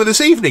running theme of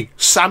this evening: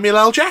 Samuel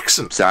L.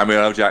 Jackson.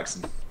 Samuel L.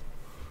 Jackson.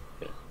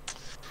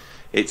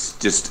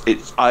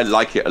 I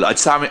like it a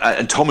lot.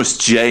 And Thomas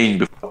Jane,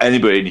 before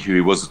anybody knew who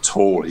he was at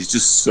all, he's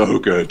just so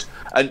good.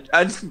 And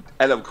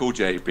LL Cool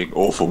J being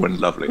awful and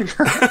lovely.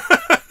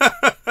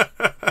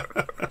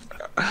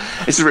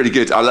 It's really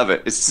good. I love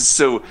it. It's just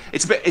so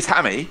it's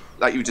hammy,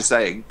 like you were just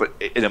saying, but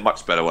in a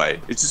much better way.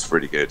 It's just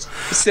really good.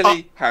 It's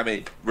silly,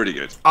 hammy, really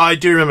good. I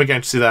do remember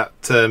going to see that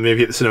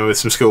movie at the cinema with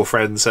some school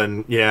friends,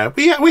 and yeah,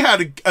 we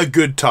had a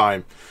good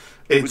time.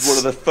 It was one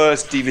of the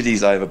first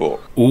DVDs I ever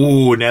bought.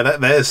 Ooh, now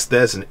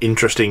there's an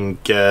interesting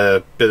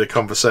bit of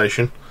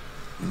conversation.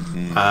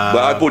 Mm-hmm. Well,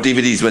 I bought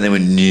DVDs when they were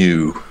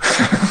new.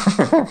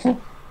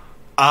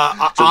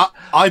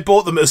 I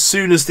bought them as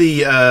soon as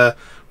the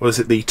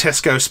the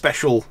Tesco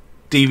special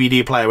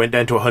DVD player went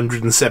down to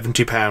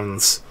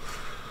 £170.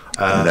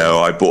 No,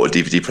 I bought a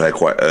DVD player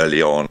quite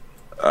early on.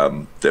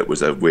 That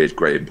was a weird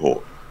grey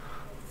import.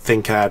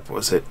 ThinkAd,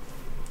 was it?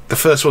 The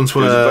first ones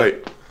were.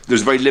 There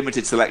was a very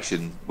limited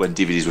selection when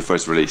DVDs were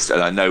first released,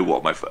 and I know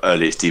what my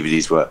earliest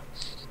DVDs were.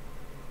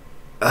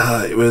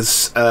 It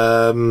was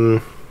a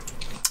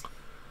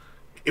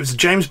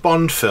James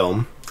Bond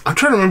film. I'm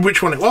trying to remember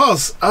which one it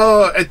was.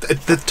 Oh,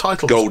 the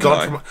title.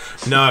 GoldenEye.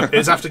 No, it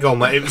was after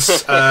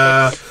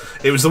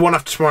GoldenEye. It was the one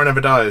after Tomorrow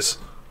Never Dies.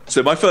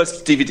 So my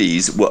first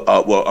DVDs were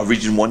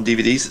Region 1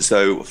 DVDs.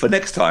 So for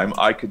next time,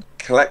 I could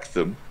collect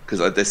them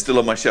because they're still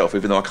on my shelf,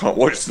 even though I can't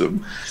watch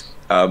them.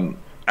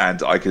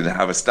 And I can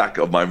have a stack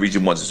of my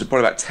Region 1s. So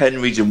probably about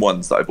 10 Region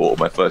 1s that I bought on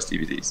my first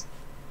DVDs.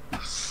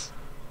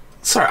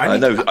 Sorry, I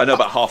know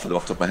about half of them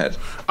off the top of my head.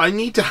 I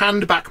need to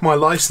hand back my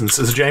license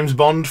as a James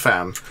Bond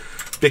fan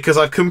because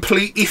I've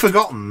completely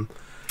forgotten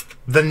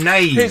the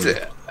name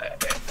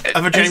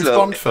of a James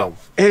Bond film.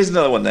 Here's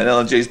another one then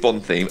on James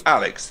Bond theme.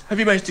 Alex, have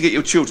you managed to get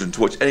your children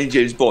to watch any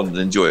James Bond and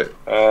enjoy it?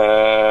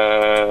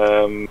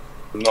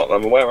 Not that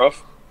I'm aware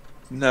of.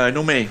 No,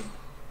 nor me.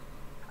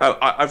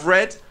 I've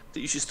read that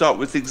you should start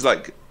with things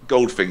like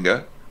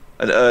Goldfinger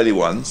and early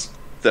ones.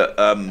 That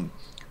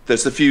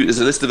there's a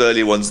list of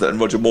early ones that, and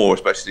Roger Moore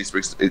especially,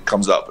 it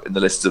comes up in the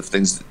list of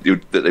things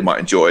that they might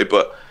enjoy.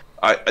 But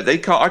I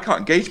can't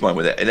engage mine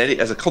with it in any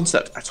as a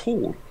concept at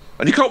all.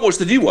 And you can't watch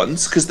the new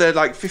ones because they're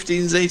like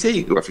 15s,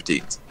 18s, or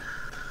 15s,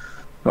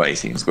 not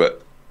 18s,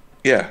 but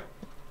yeah.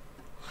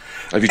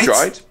 Have you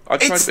tried? I've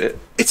tried a bit.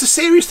 It's a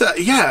series that,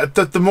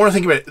 the more I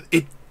think about it,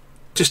 it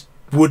just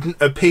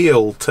wouldn't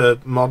appeal to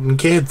modern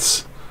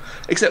kids.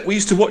 Except we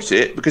used to watch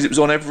it because it was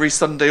on every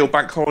Sunday or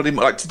bank holiday.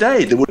 Like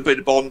today, there would have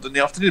been a Bond in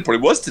the afternoon. It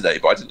probably was today,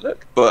 but I didn't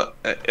look. But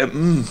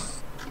because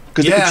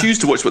they can choose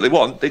to watch what they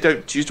want, they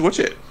don't choose to watch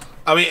it.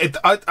 I mean,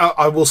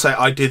 I will say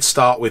I did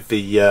start with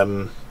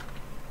the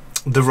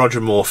Roger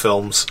Moore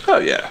films. Oh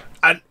yeah,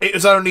 and it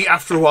was only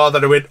after a while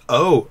that I went,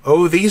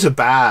 oh, these are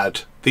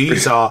bad.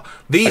 These are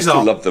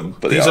love them,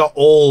 but these are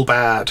all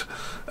bad.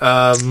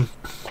 And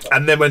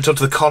then went on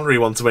to the Connery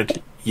ones and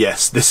went,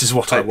 yes, this is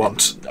what I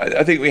want.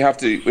 I think we have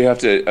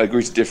to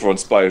agree to differ on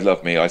Spy Who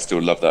Loved Me. I still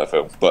love that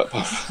film, but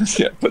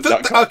yeah. But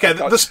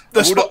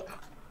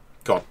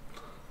go on.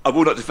 I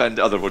will not defend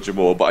other Roger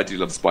Moore, but I do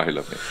love The Spy Who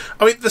Loved Me.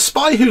 I mean, The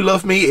Spy Who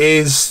Loved Me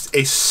is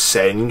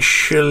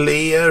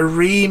essentially a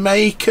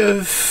remake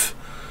of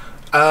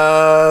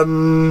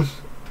From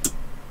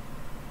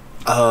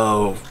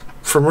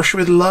Russia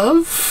with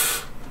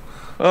Love?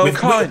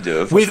 With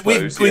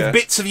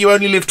bits of You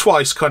Only Live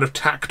Twice kind of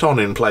tacked on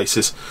in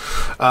places.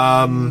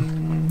 I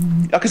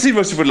can see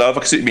Russia with Love.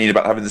 I can see what you mean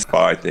about having the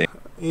spy thing.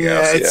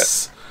 Yeah,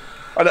 it's...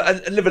 And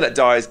Live and Let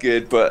Die is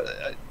good, but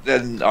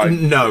then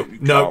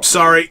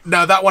sorry.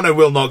 No, that one I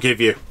will not give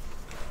you.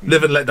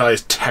 Live and Let Die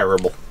is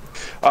terrible.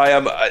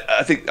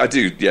 I think I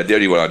do. Yeah, the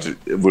only one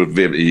I would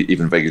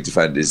even vaguely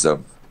defend is The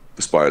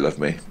Spy Who Loved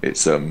Me.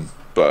 It's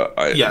but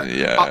I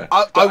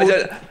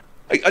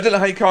don't know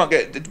how you can't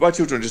get. My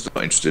children are just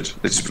not interested.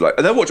 They just like,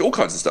 and they watch all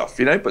kinds of stuff,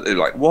 but they're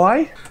like,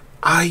 why?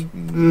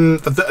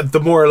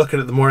 The more I look at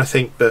it, the more I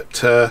think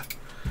that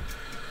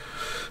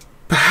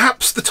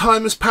perhaps the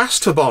time has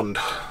passed for Bond.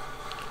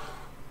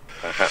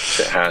 Perhaps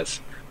it has.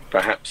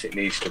 Perhaps it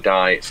needs to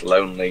die its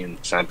lonely and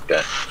sad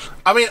death.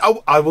 I mean,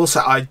 I will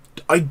say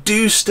I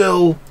do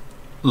still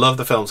love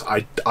the films.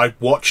 I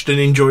watched and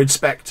enjoyed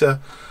Spectre.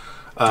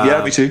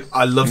 Yeah, me too.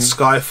 I loved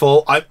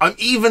Skyfall. I'm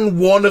even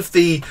one of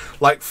the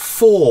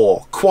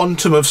 4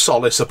 Quantum of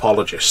Solace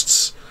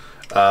apologists.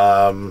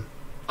 I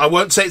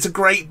won't say it's a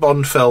great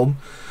Bond film,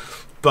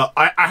 but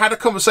I had a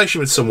conversation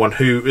with someone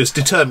who is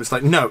determined. It's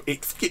like, no,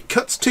 it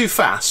cuts too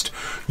fast.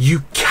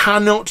 You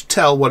cannot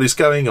tell what is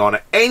going on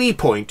at any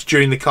point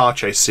during the car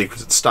chase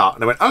sequence at the start.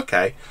 And I went,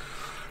 okay,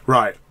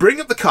 right, bring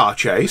up the car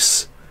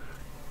chase,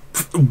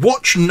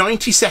 watch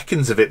 90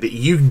 seconds of it that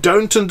you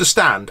don't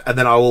understand, and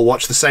then I will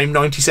watch the same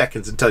 90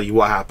 seconds and tell you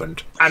what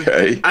happened.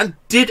 And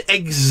did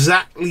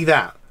exactly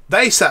that.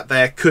 They sat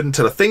there, couldn't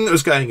tell a thing that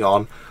was going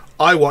on.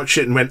 I watched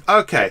it and went,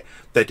 okay,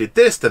 they did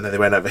this, then they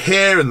went over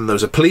here, and then there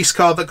was a police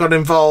car that got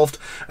involved,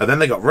 and then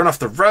they got run off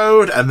the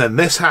road, and then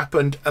this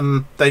happened,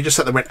 and they just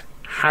sat there and went,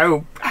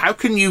 how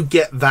can you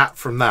get that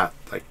from that?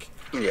 Like,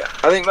 yeah,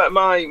 I think that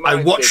my I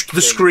watched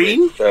the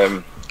screen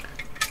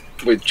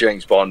with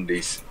James Bond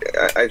is,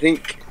 I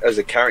think as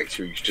a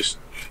character he's just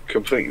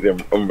completely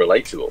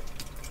unrelatable.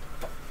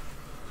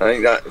 I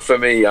think that for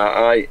me,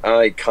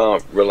 I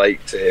can't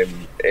relate to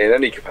him in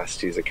any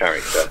capacity as a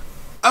character.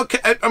 Okay,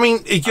 I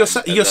mean,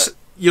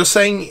 you're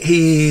saying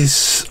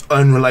he's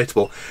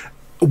unrelatable.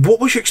 What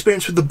was your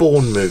experience with the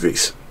Bourne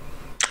movies?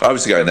 I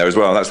was going there as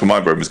well. That's where my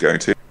brain was going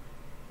to.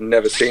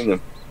 Never seen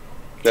them.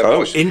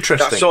 Interesting.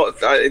 That sort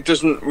of, it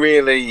doesn't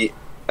really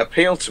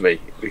appeal to me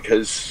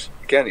because,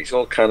 again, it's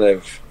all kind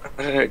of,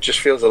 I don't know, it just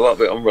feels a little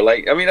bit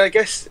unrelated. I mean, I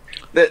guess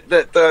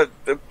the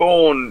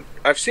Bourne,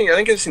 I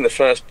think I've seen the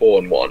first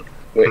Bourne one,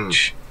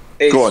 which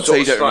is. Go on, say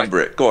you don't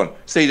remember it. Go on,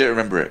 say you don't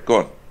remember it. Go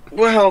on.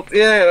 Well,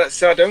 yeah,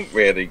 I don't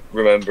really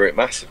remember it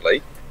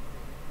massively.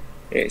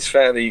 It's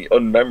fairly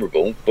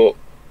unmemorable, but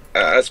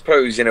I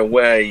suppose in a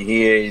way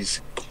he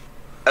is.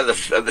 At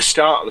the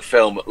start of the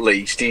film, at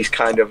least, he's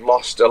kind of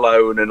lost,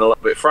 alone, and a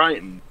little bit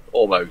frightened,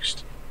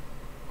 almost.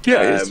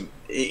 Yeah,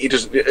 he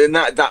doesn't, and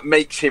that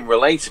makes him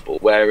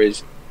relatable.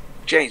 Whereas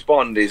James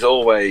Bond is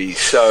always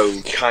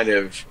so kind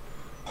of.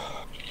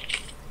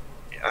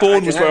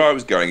 Bourne was where I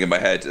was going in my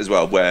head as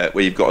well, where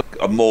you've got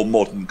a more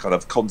modern kind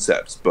of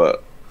concept,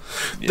 but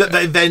that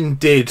they then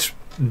did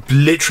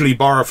literally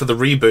borrow for the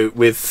reboot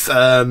with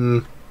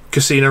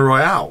Casino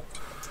Royale.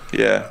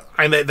 Yeah.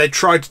 And they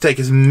tried to take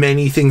as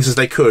many things as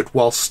they could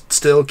whilst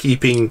still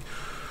keeping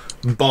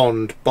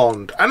Bond.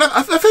 And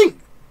I think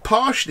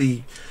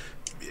partially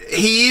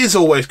he is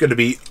always going to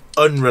be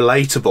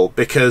unrelatable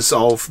because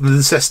of the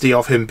necessity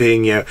of him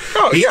being,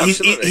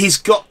 he's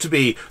got to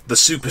be the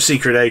super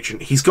secret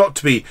agent. He's got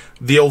to be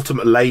the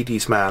ultimate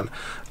ladies' man.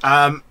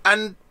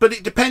 But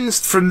it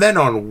depends from then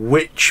on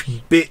which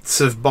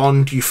bits of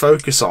Bond you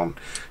focus on.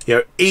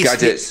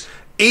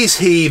 Is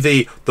he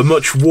the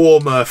much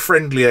warmer,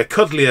 friendlier,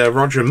 cuddlier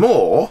Roger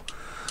Moore,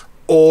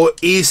 or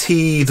is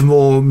he the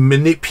more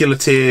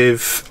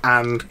manipulative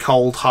and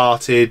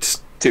cold-hearted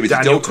Timothy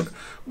Dalton?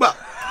 Well,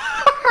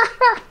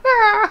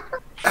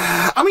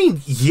 I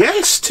mean,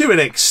 yes, to an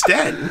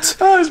extent.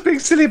 Oh, I was being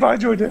silly, but I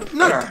enjoyed it.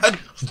 No,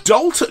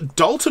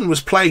 Dalton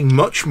was playing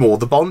much more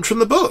the Bond from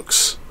the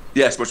books.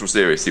 Yes, much more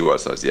serious he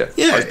was. Yeah.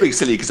 I was being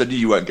silly because I knew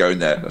you weren't going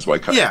there. That's why I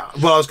cut. Yeah,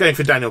 well, I was going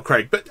for Daniel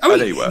Craig, but I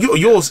mean,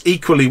 yours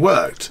equally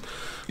worked.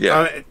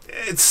 Yeah,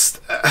 it's.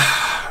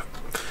 I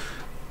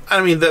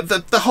mean,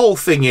 the whole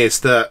thing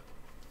is that,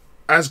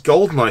 as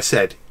Goldeneye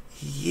said,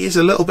 he is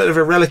a little bit of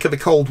a relic of the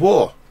Cold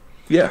War.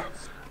 Yeah.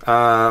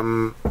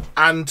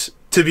 And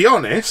to be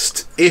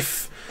honest,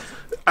 if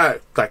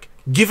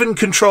given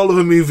control of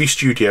a movie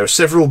studio,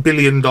 several $1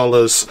 billion,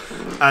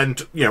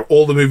 and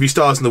all the movie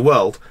stars in the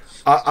world,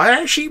 I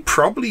actually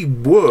probably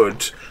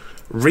would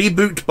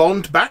reboot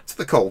Bond back to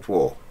the Cold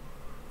War,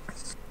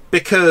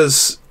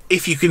 because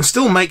if you can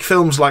still make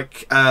films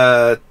like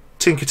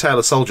Tinker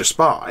Tailor Soldier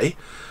Spy,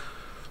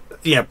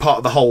 part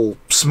of the whole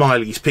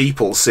Smiley's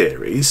People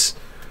series,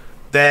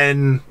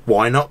 then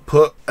why not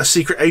put a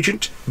secret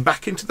agent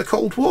back into the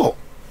Cold War?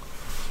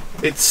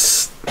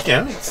 It's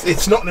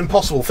it's not an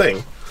impossible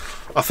thing.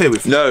 I fear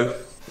we've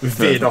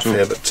veered off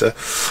here, but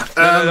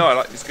no, I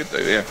like it's good though.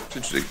 Yeah, it's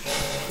interesting.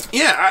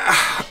 Yeah,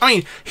 I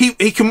mean,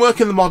 he can work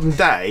in the modern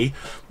day,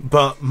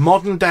 but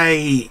modern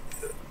day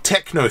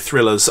techno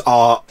thrillers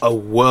are a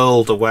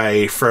world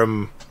away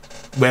from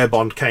where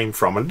Bond came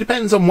from, and it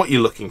depends on what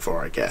you're looking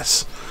for, I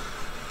guess.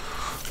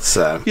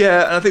 So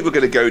yeah, and I think we're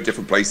going to go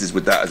different places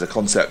with that as a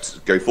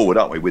concept go forward,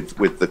 aren't we?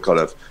 With the kind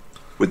of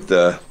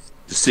the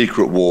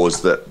secret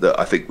wars that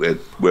I think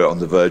we're on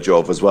the verge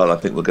of as well. I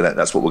think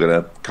that's what we're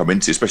gonna come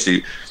into,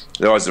 especially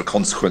there is a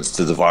consequence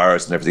to the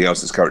virus and everything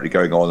else that's currently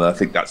going on. And I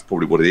think that's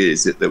probably what it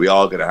is, that we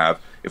are going to have,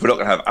 if we're not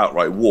going to have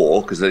outright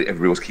war, because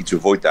everybody was keen to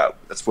avoid that,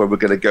 that's where we're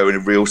going to go in a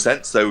real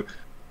sense. So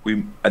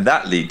and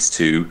that leads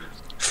to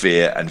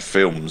fear and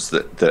films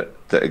that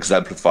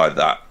exemplify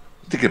that.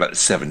 Thinking about the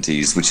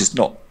 70s, which is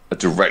not a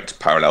direct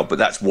parallel, but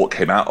that's what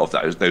came out of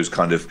that. Those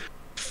kind of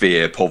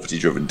fear,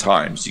 poverty-driven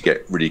times. You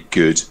get really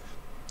good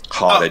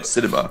hard-edged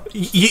cinema.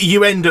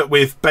 You end up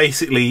with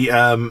basically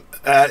a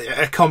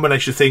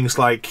combination of things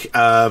like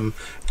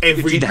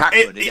every Gene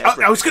Hackman.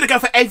 I was going to go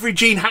for every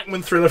Gene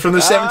Hackman thriller from the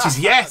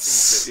 70s.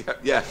 Yes,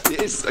 yeah,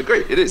 it is. I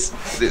agree. It is,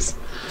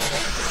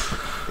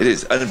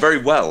 and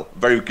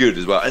very good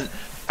as well,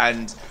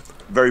 and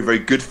very, very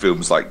good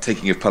films like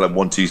Taking of Pelham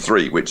 1, 2,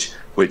 3, which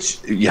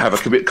you have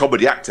a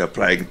comedy actor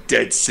playing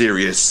dead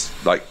serious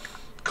like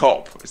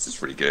cop. It's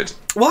just really good.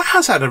 Well, it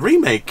has had a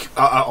remake.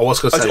 I was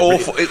going to say it's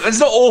awful. It's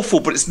not awful,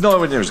 but it's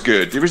nowhere near as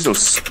good. The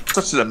original's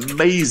such an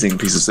amazing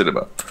piece of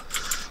cinema.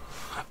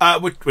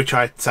 which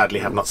I sadly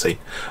have not seen.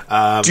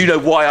 Do you know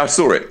why I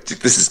saw it?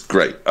 This is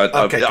great.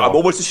 Okay, I'm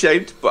almost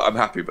ashamed, but I'm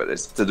happy about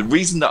this. So the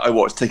reason that I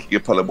watched Taking a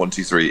Pelham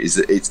 123 is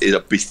that it's in a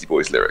Beastie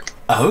Boys lyric.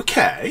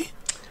 Okay.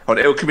 On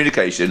Ill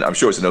Communication, I'm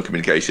sure it's an Ill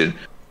Communication,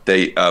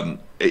 they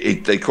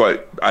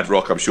quote Ad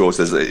Rock, I'm sure,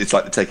 says that it's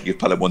like the Taking of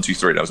Pelham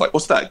 123, and I was like,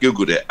 what's that?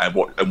 Googled it and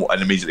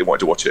immediately wanted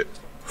to watch it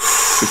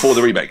before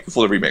the remake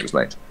was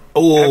made.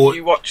 Have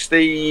you watched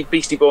the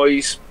Beastie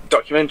Boys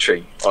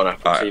documentary on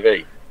Apple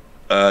TV?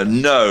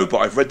 No, but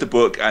I've read the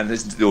book and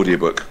listened to the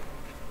audiobook.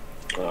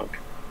 Oh, okay.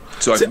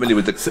 So I'm familiar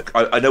with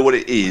I know what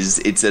it is.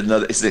 It's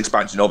an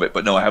expansion of it,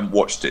 but no, I haven't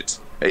watched it.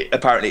 It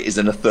apparently is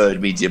in a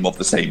third medium of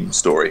the same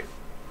story.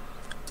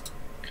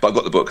 But I've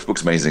got the book. The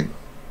book's amazing.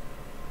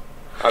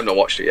 I've not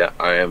watched it yet.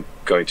 I am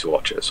going to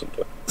watch it at some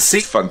point.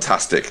 It's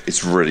fantastic.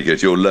 It's really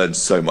good. You'll learn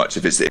so much.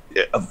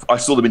 I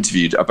saw them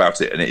interviewed about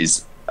it, and it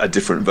is a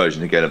different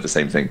version again of the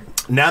same thing.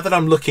 Now that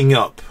I'm looking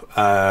up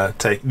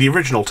the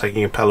original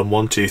Taking a Pelham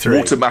 123,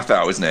 Walter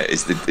Matthau, isn't it?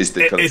 Is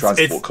the kind of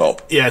transport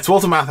cop? Yeah, it's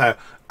Walter Matthau,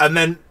 and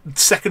then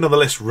second on the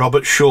list,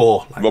 Robert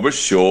Shaw. Robert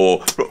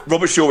Shaw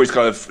is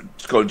kind of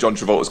John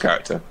Travolta's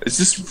character. It's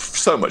just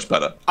so much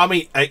better. I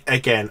mean,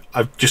 again,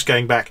 I'm just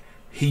going back.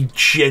 He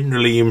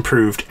generally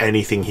improved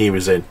anything he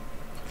was in.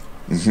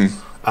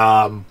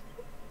 Mm-hmm.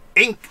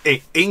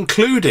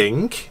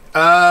 Including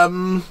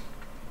From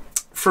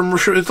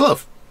Russia with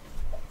Love.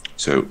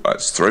 So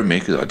that's thrown me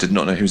because I did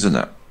not know he was in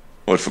that.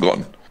 I'd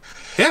forgotten.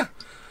 Yeah.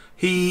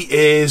 He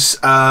is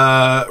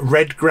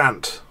Red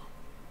Grant.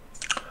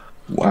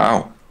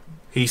 Wow.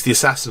 He's the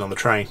assassin on the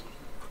train.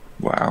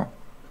 Wow.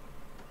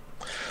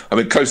 I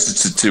mean, closer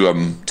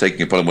to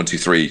Taking a Pelham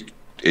 123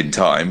 in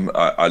time,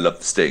 I love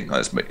The Sting.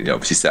 That's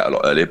obviously set a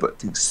lot earlier, but I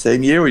think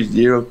same year or a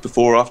year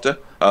before or after.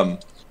 I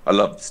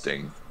love The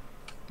Sting.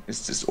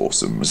 It's just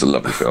awesome. It's a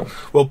lovely film.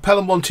 Well,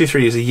 Pelham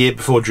 123 is a year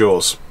before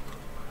Jaws.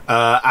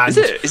 And is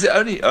it? Is it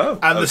only? Oh.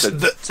 And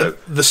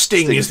the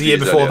Sting is the year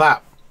before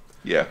that.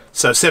 Yeah.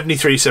 So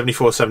 73,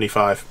 74,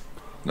 75.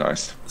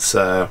 Nice.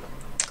 So.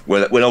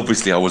 Well,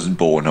 obviously I wasn't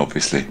born,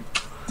 obviously.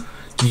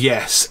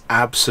 Yes,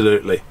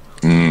 absolutely.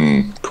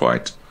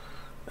 Quite.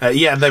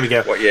 Yeah, there we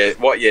go. What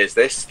year is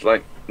this?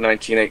 Like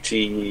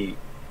 1980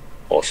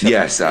 or 70?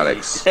 Yes,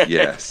 Alex.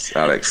 Yes,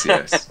 Alex,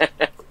 yes.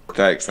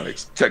 Thanks,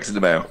 Alex. Checks in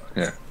the mail.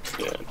 Yeah.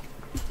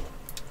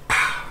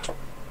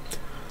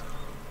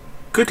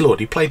 Good Lord,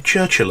 he played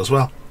Churchill as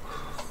well.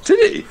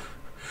 Did he?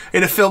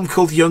 In a film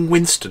called Young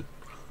Winston.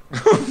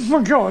 Oh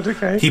my God,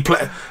 okay. He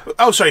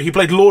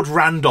played Lord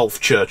Randolph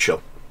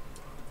Churchill.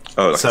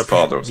 Oh, like his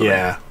father or something.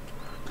 Yeah.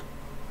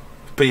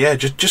 But yeah,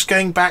 just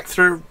going back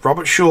through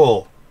Robert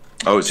Shaw.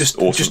 Oh, it's just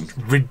awesome. Just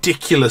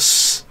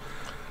ridiculous,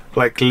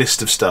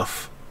 list of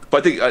stuff.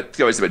 But I think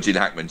it's about Gene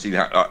Hackman.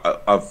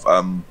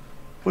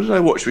 What did I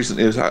watch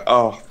recently? It was like,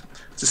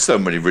 just so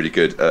many really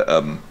good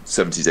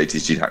 70s,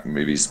 80s Gene Hackman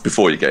movies.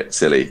 Before you get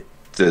silly,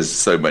 there's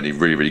so many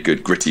really, really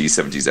good, gritty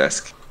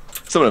 70s-esque.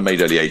 Some of them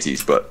made early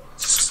 80s, but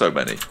so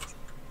many.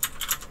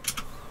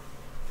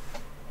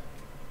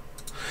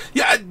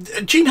 Yeah,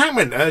 Gene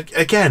Hackman,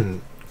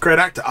 again, great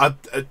actor.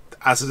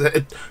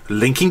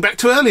 Linking back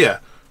to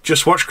earlier,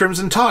 just watched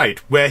Crimson Tide,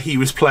 where he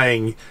was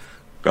playing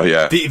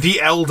the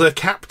elder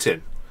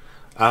captain.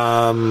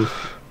 And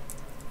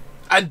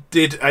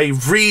did a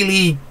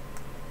really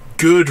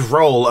good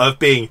role of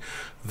being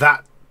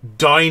that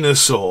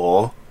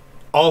dinosaur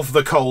of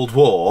the Cold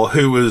War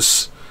who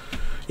was,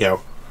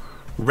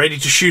 ready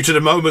to shoot at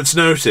a moment's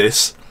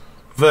notice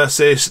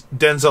versus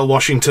Denzel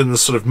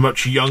Washington's sort of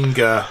much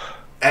younger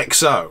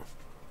XO.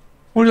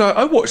 Well,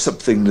 I watched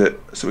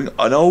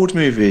an old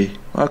movie.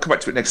 I'll come back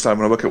to it next time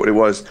when I work out what it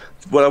was.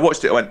 When I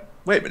watched it, I went,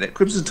 wait a minute,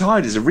 Crimson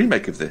Tide is a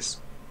remake of this.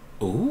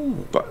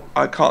 Ooh. But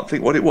I can't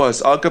think what it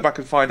was. I'll go back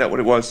and find out what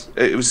it was.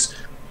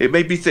 It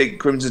made me think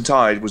Crimson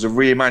Tide was a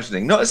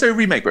reimagining, not necessarily a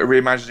remake, but a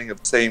reimagining of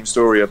the same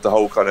story of the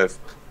whole kind of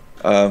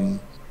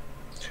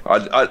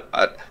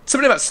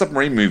something about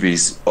submarine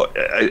movies,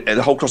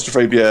 the whole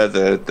claustrophobia,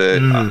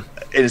 the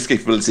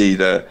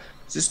inescapability.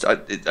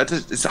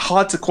 It's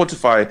hard to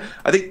quantify.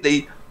 I think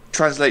they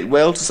translate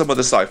well to some of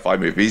the sci-fi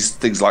movies,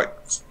 things like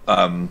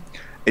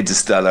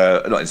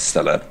Interstellar.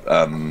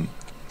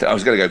 I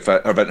was going to go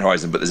for Event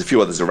Horizon, but there's a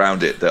few others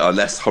around it that are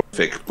less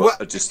horrific, but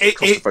are just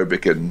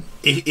claustrophobic. And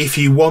if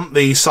you want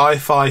the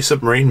sci-fi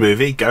submarine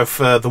movie, go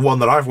for the one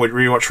that I've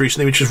rewatched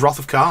recently, which is Wrath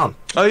of Khan.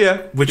 Oh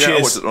yeah, I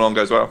watched it long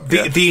ago as well.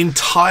 The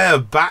entire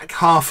back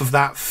half of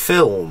that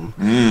film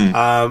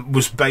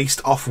was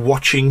based off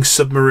watching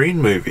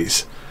submarine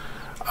movies.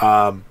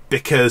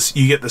 Because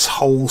you get this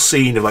whole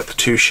scene of the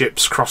two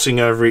ships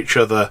crossing over each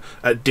other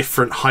at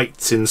different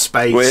heights in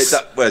space.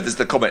 Where there's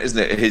the comment, isn't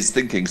it? His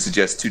thinking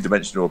suggests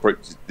two-dimensional approach.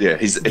 Yeah,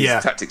 his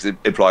tactics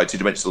imply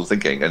two-dimensional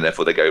thinking, and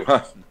therefore they go,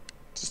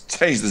 just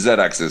change the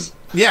Z-axis.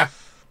 Yeah,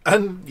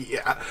 and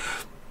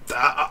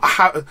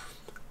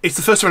it's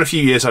the first time in a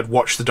few years I'd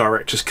watched the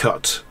director's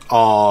cut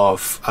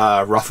of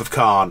Wrath of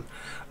Khan,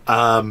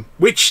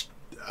 which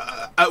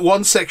at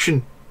one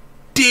section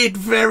did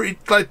bring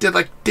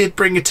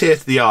a tear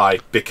to the eye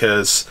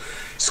because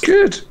It's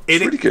good.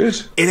 It's really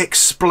good. It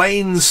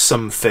explains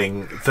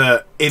something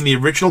that in the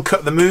original cut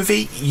of the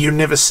movie you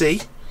never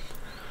see.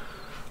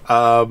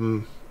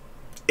 In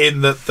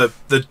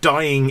the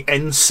dying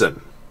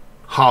ensign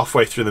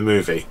halfway through the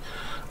movie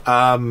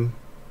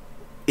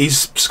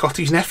is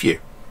Scotty's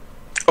nephew.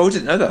 Oh, I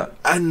didn't know that.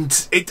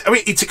 And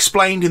it's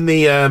explained in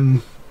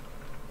the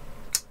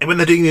when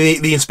they're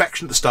doing the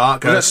inspection at the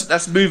start. Well,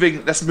 that's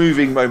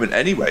moving moment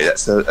anyway.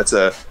 That's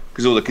a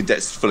because all the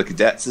cadets full of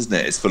cadets, isn't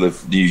it? It's full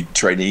of new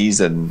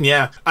trainees and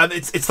and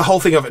it's the whole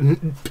thing of it.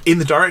 In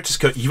the director's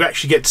cut, you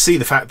actually get to see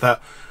the fact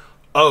that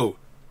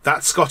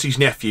that's Scotty's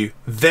nephew.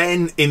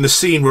 Then in the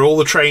scene where all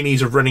the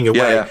trainees are running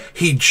away,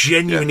 he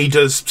genuinely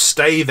does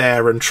stay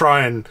there and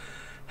try and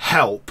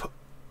help,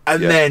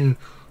 and then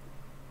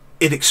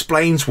it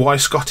explains why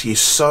Scotty is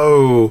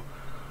so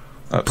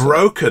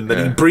broken that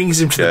he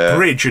brings him to the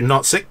bridge and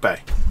not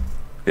sickbay.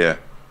 Yeah,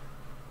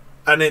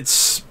 and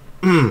it's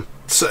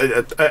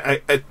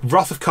a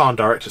Wrath of Khan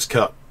director's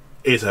cut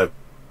is a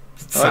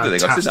fantastic. I don't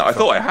think I've seen that. I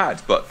thought I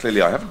had, but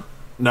clearly I haven't.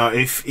 No,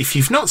 if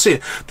you've not seen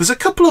it, there's a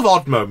couple of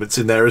odd moments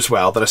in there as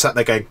well that I sat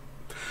there going,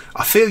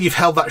 I feel you've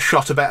held that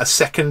shot about a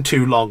second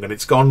too long and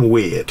it's gone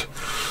weird.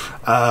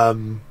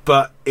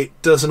 But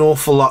it does an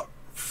awful lot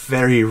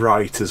very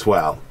right as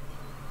well.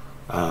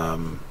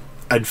 And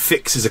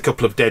fixes a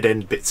couple of dead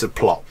end bits of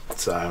plot.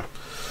 So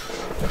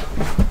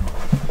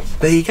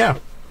there you go.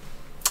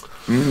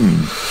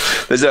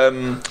 There's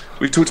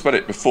we've talked about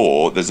it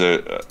before. There's a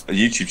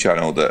YouTube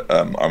channel that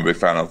I'm a big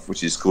fan of,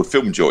 which is called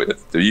Filmjoy.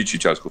 The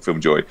YouTube channel is called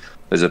Filmjoy.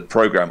 There's a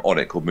program on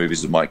it called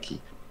Movies with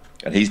Mikey,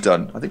 and he's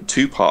done I think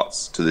 2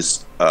 parts to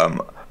this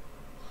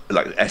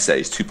like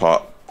essays,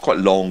 2-part, quite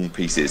long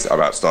pieces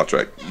about Star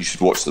Trek. You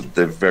should watch them.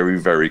 They're very,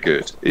 very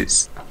good.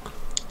 It's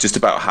just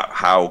about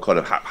how kind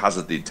of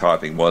haphazard the entire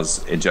thing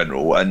was in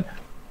general, and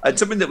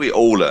something that we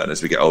all learn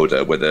as we get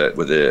older,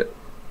 whether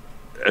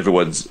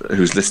everyone's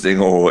who's listening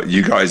or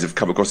you guys have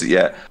come across it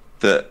yet,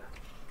 that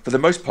for the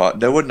most part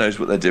no one knows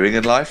what they're doing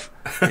in life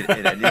in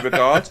any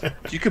regard.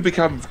 You can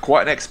become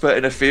quite an expert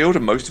in a field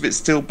and most of it's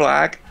still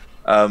blag,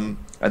 and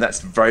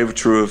that's very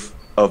true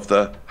of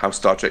the how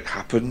Star Trek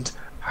happened,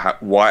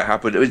 why it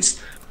happened.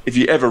 If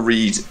you ever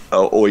read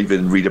or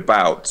even read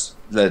about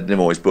Leonard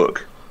Nimoy's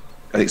book,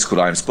 I think it's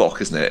called I Am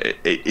Spock, isn't it?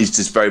 It's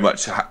just very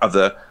much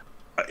of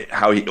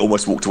how he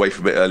almost walked away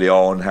from it early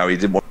on, how he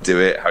didn't want to do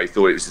it, how he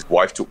thought it was his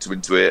wife talked him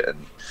into it,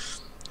 and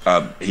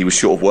he was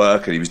short of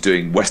work and he was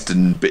doing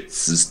Western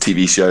bits as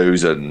TV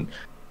shows, and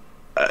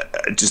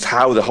just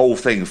how the whole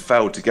thing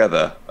fell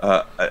together.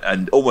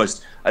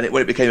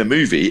 When it became a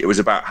movie, it was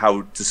about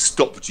how to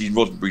stop Gene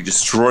Roddenberry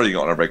destroying it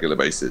on a regular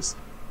basis.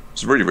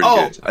 It's really,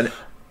 really good.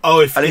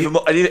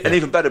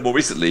 Even better, more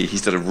recently,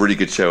 he's done a really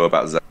good show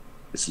about Zach.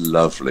 It's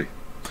lovely.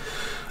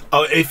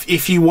 Oh,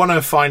 if you want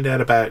to find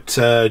out about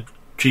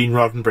Gene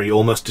Roddenberry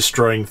almost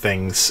destroying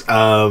things,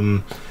 I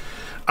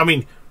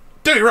mean,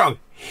 don't get me wrong,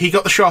 he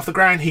got the show off the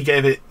ground. He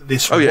gave it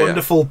this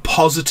wonderful,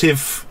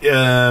 positive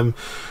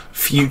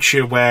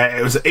future where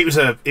it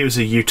was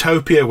a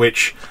utopia,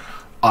 which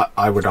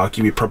I would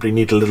argue we probably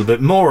need a little bit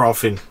more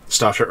of in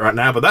Star Trek right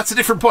now, but that's a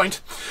different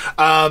point.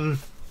 No,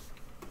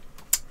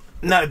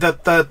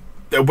 that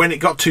when it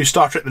got to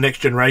Star Trek: The Next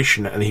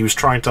Generation, and he was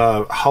trying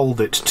to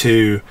hold it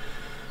to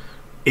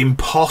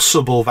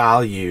impossible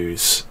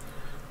values,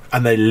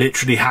 and they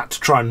literally had to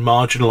try and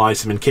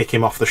marginalise him and kick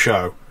him off the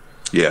show.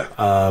 Yeah.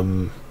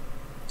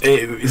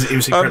 It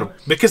was incredible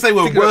because they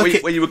were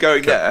working. Where you were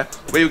going there?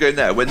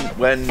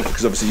 When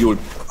because obviously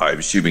I'm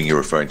assuming you're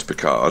referring to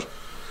Picard.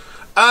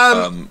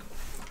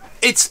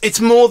 It's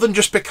more than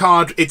just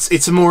Picard.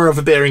 It's more of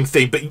a bearing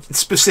theme, but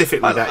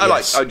specifically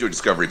I enjoy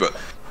Discovery, but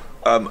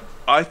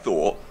I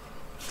thought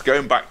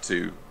going back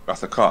to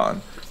Wrath of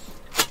Khan.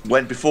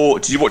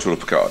 Did you watch all of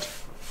Picard?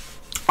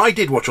 I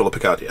did watch all of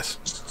Picard, yes.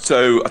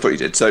 So I thought you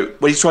did. So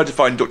when he tried to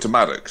find Dr.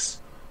 Maddox,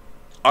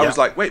 I was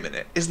like, wait a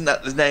minute, isn't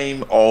that the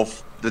name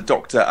of the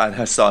Doctor and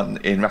her son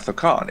in Wrath of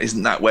Khan?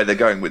 Isn't that where they're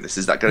going with this?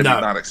 Is that going to be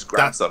Maddox's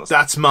grandson?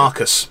 That's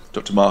Marcus.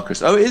 Dr.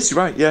 Marcus. Oh, it is, you're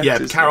right. Yeah, yeah,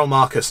 Carol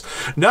Marcus.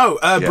 No,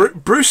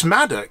 Bruce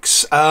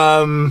Maddox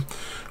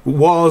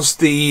was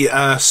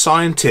the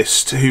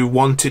scientist who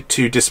wanted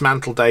to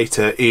dismantle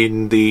Data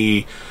in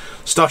the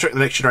Star Trek: The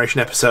Next Generation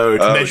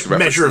episode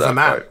Measure of a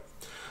Man,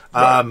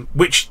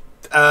 which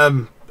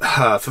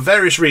for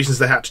various reasons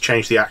they had to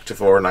change the actor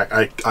for, and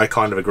I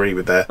kind of agree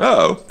with their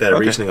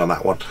reasoning on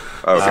that one.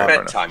 Is it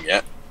bedtime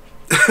yet?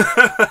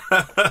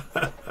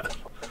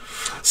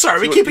 Sorry,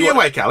 we're keeping you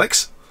awake,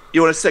 Alex.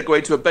 You want to segue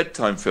into a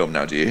bedtime film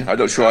now, do you? I'm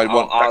not sure I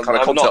want that kind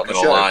of content on the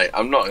show.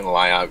 I'm not going to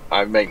lie.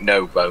 I make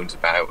no bones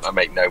about. I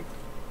make no,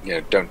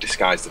 don't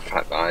disguise the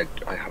fact that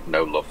I have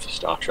no love for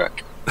Star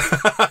Trek.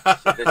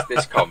 So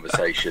this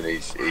conversation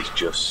is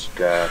just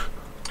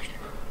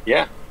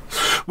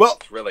well,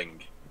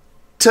 thrilling.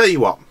 Tell you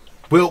what,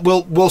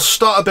 we'll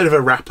start a bit of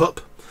a wrap up.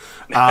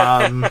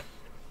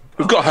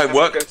 We've got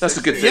homework. That's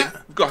a good thing. Yeah.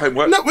 We've got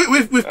homework. No,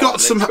 we've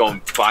got some.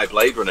 Gone 5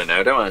 Blade Runner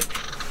now, don't I?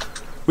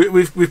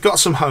 We've got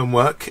some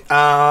homework.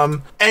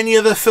 Any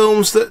other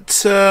films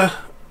that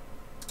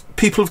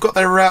people have got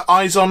their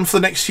eyes on for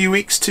the next few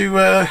weeks to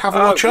have a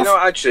watch off?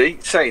 Actually,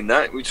 saying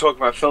that, we talk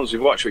about films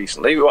we've watched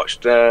recently. We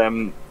watched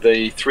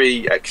the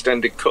 3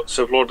 extended cuts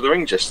of Lord of the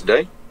Rings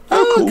yesterday.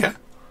 Oh, cool. Okay.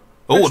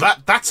 Oh,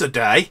 that's a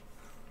day.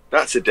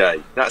 That's a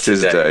day. That's a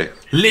day.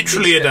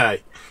 Literally a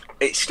day.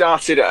 It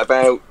started at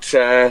about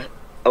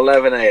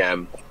 11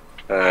 a.m.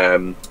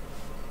 I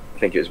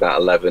think it was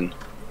about 11.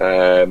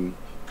 And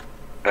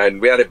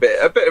we had a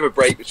bit of a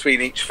break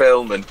between each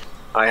film, and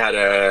I had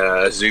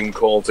a Zoom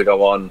call to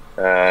go on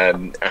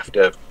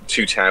after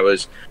 2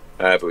 towers,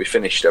 but we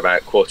finished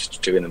about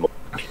 1:45 in the morning.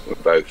 We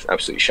were both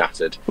absolutely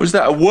shattered. Was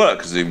that a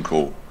work Zoom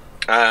call?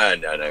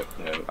 No.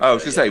 I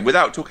was going to say,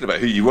 without talking about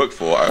who you work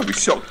for, I would be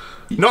shocked.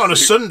 Not on a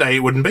Sunday, it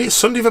wouldn't be. It's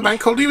Sunday of a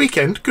bank holiday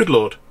weekend. Good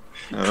Lord.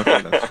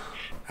 Oh,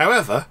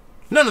 However,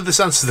 none of this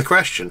answers the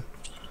question.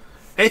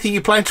 Anything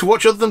you plan to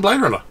watch other than Blade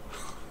Runner?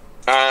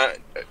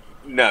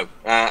 No.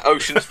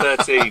 Ocean's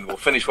 13. We'll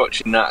finish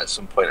watching that at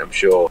some point, I'm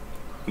sure.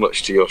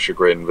 Much to your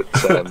chagrin, but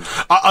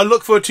I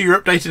look forward to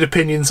your updated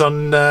opinions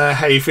on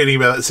how you're feeling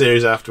about that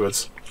series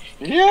afterwards.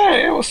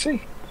 Yeah, we'll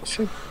see.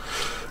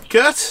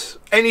 Kurt,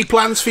 any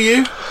plans for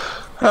you?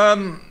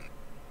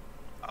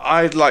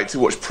 I'd like to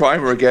watch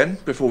Primer again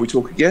before we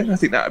talk again. I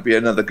think that would be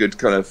another good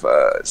kind of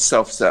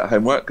self-set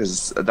homework,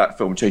 because that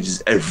film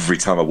changes every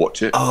time I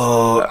watch it.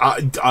 Oh,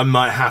 I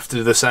might have to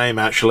do the same,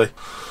 actually.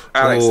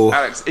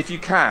 Alex, if you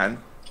can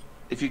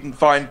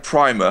find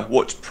Primer,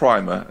 watch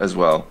Primer as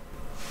well.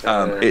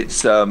 It's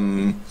so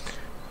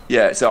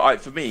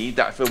for me,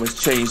 that film has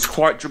changed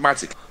quite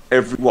dramatically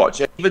every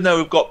watch. Even though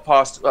we've got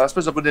past, I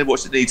suppose I've been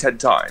watched it nearly 10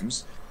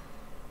 times,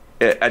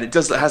 and it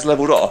has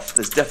leveled off.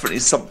 There's definitely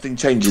something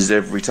changes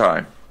every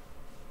time.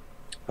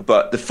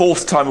 But the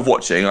 4th time of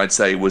watching, I'd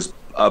say, was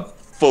a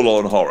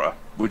full-on horror,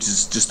 which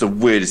is just the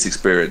weirdest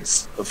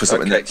experience for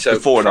something that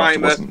before and after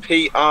wasn't.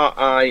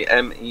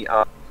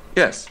 Primer.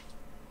 Yes.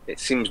 It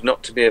seems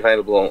not to be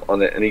available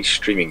on any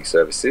streaming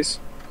services.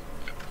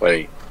 Well,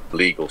 any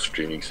legal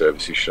streaming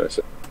services, should I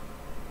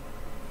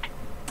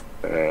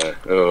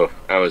say.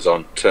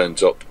 Amazon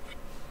turns up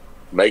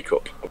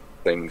makeup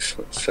things.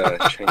 Let's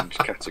change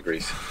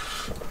categories.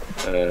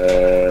 How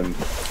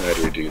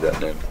do we do that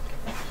now?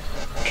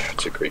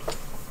 Category.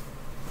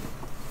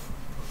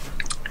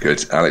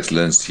 Good. Alex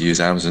learns to use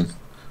Amazon.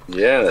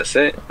 Yeah, that's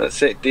it.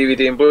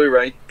 DVD and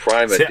Blu-ray.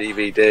 Primer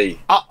DVD.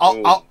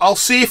 I'll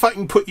see if I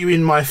can put you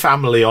in my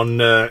family on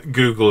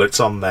Google. It's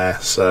on there.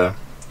 So.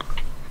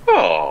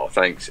 Oh,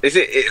 thanks. Is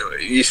it?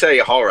 You say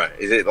horror?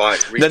 Is it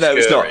like? No,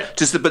 it's not.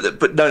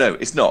 But no,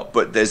 it's not.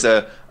 But there's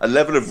a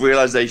level of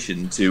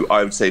realization to.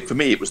 I would say for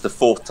me, it was the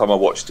 4th time I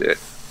watched it,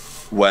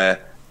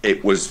 where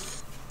it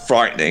was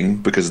frightening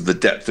because of the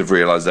depth of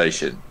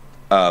realization.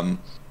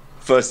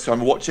 First time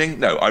watching,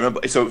 no, I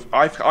remember. So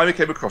I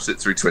came across it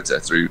through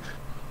Twitter.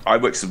 I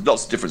work in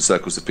lots of different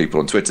circles of people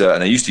on Twitter,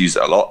 and I used to use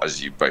it a lot,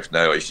 as you both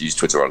know. I used to use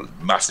Twitter a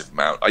massive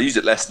amount. I use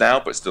it less now,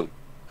 but still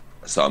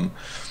some.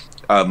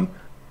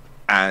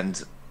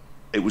 And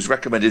it was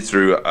recommended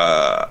through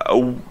a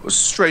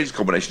strange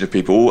combination of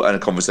people and a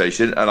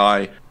conversation, and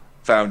I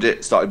found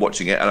it, started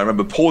watching it, and I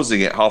remember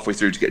pausing it halfway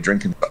through to get a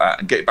drink and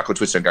getting back on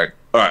Twitter and going,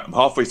 all right, I'm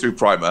halfway through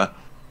Primer.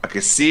 I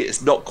can see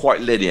it's not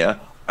quite linear.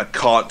 I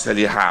can't tell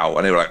you how.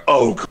 And they were like,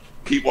 oh,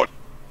 keep watching.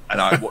 And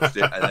I watched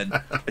it, and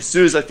then as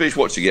soon as I finished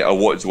watching it, I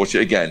wanted to watch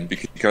it again,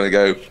 because you kind of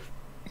go,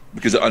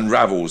 because it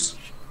unravels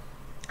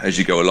as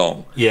you go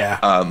along. Yeah.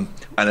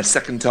 And a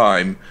second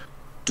time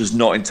does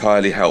not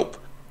entirely help,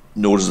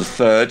 nor does a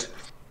third.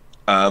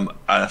 And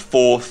a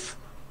fourth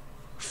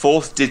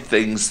did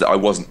things that I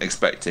wasn't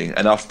expecting,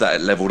 and after that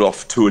it leveled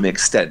off to an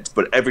extent.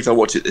 But every time I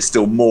watch it, there's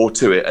still more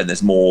to it, and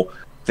there's more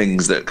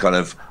things that kind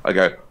of I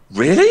go,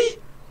 really?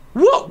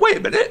 What? Wait a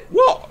minute,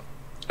 what?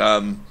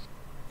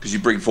 Because you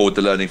bring forward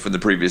the learning from the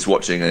previous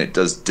watching, and it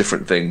does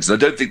different things.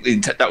 And I don't think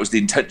that was the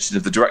intention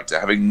of the director.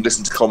 Having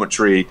listened to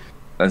commentary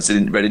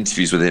and read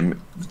interviews with him,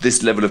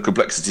 this level of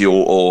complexity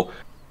or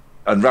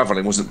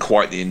unraveling wasn't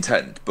quite the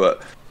intent.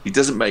 But he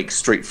doesn't make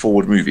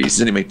straightforward movies.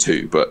 He's only made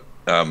 2, but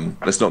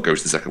let's not go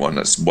to the second one.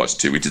 Let's watch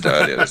 2 we did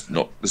earlier. Let's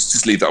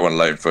just leave that one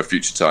alone for a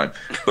future time.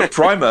 But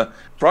Primer,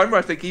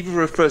 I think even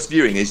for a first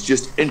viewing, is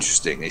just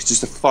interesting. It's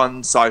just a fun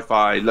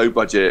sci-fi, low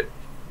budget.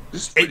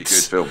 It's a pretty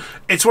good film.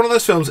 It's one of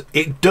those films,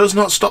 it does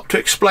not stop to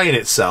explain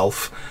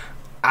itself,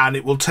 and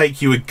it will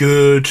take you a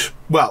good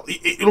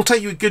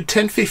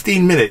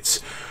 10-15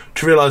 minutes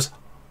to realise,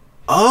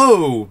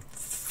 oh,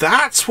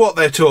 that's what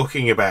they're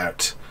talking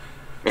about.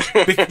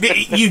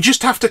 You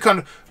just have to kind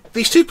of...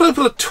 These two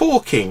people are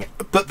talking,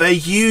 but they're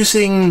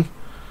using...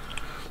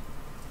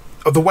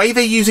 The way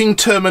they're using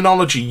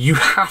terminology, you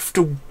have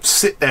to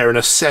sit there and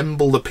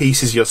assemble the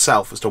pieces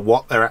yourself as to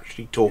what they're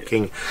actually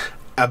talking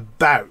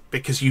about,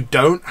 because you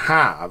don't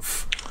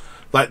have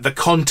like the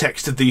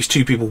context of these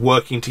two people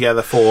working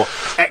together for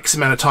X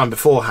amount of time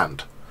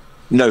beforehand.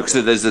 No,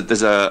 because there's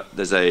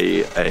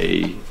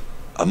a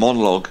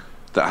monologue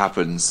that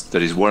happens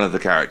that is one of the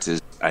characters,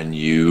 and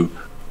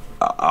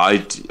I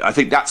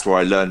think that's where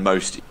I learn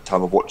most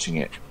time of watching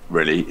it.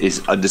 Really,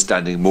 is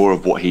understanding more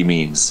of what he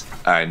means,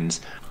 and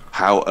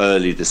how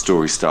early the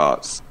story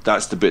starts.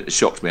 That's the bit that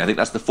shocked me. I think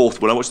that's the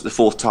fourth. When I watched it the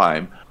fourth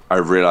time, I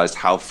realised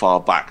how far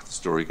back the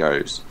story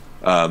goes,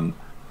 and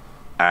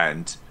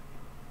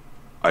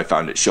I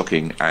found it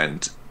shocking.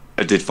 And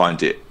I did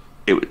find it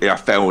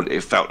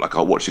felt like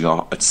I was watching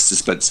a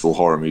suspenseful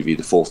horror movie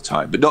the fourth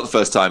time, but not the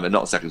first time, and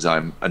not the second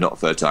time, and not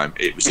the third time.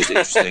 It was just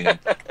interesting. And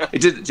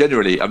it did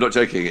generally. I'm not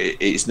joking.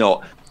 It's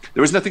not.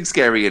 There is nothing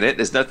scary in it.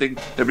 There's nothing.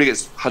 Nobody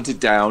gets hunted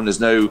down.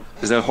 There's no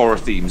horror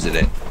themes in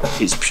it.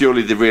 It's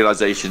purely the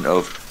realization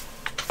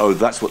of, oh,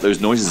 that's what those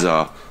noises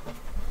are.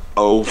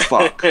 Oh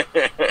fuck!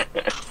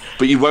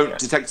 But you won't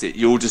detect it.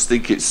 You'll just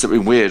think it's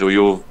something weird, or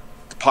your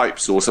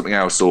pipes, or something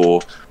else, or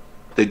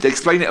they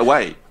explain it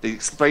away.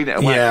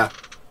 Yeah.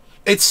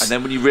 And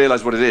then when you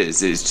realise what it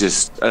is, it's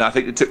just. And I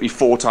think it took me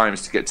 4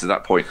 times to get to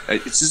that point.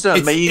 It's just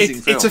an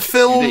amazing film. It's a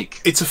film. Unique.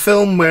 It's a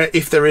film where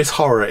if there is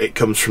horror, it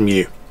comes from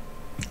you.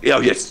 Yeah,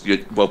 yes,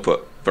 well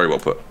put. Very well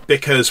put.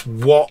 Because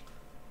what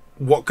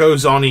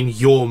goes on in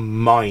your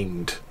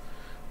mind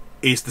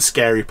is the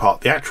scary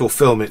part. The actual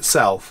film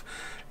itself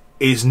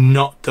is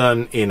not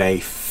done in a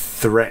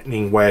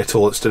threatening way at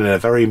all. It's done in a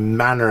very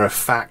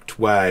matter-of-fact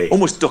way.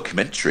 Almost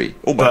documentary.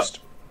 Almost.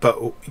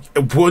 But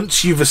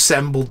once you've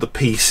assembled the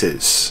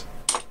pieces,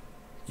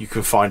 you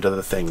can find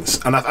other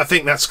things. And I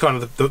think that's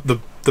kind of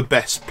the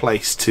best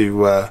place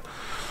to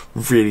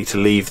really to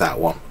leave that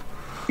one.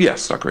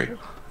 Yes, I agree.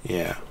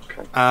 Yeah.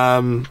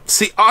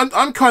 See,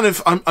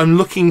 I'm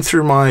looking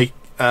through my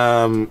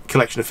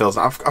collection of films.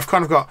 I've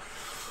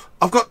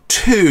got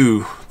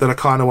 2 that I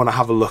kind of want to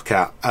have a look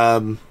at.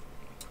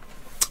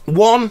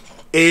 One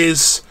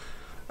is,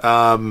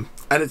 and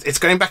it's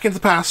going back into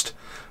the past,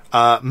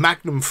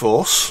 Magnum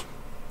Force,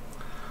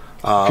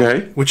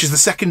 which is the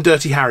second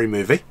Dirty Harry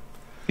movie.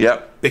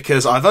 Yep.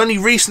 Because I've only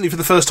recently, for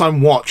the first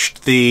time,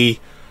 watched the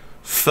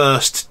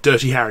first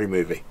Dirty Harry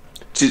movie.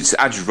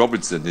 Andrew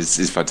Robinson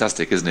is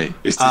fantastic, isn't he?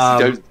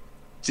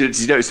 Do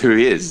you notice who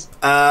he is?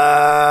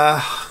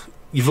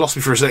 You've lost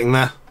me for a second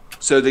there.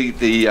 So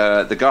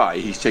the guy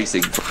he's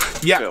chasing from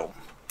the film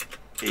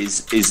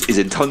is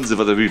in tons of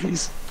other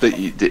movies, but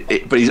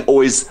he's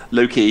always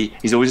low key.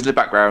 He's always in the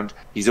background.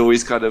 He's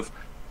always kind of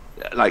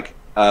like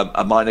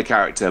a minor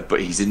character,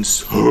 but he's in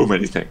so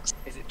many things.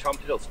 Is it Tom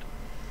Hiddleston?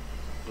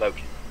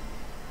 Loki.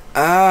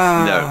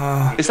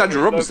 No, it's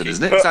Andrew Robinson,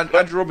 isn't it?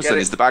 Andrew Robinson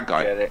is the bad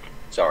guy.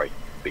 Sorry,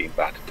 being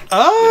bad.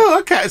 Oh,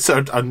 okay.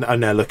 So I'm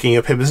now looking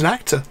up him as an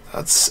actor.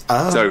 That's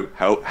so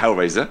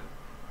Hellraiser.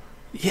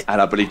 Yeah.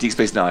 And I believe Deep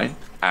Space Nine.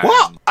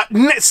 What?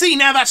 See,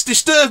 now that's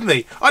disturbed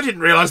me. I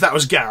didn't realise that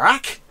was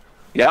Garak.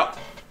 Yep.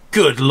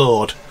 Good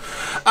lord.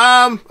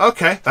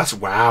 Okay. That's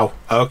wow.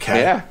 Okay.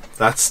 Yeah.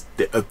 That's.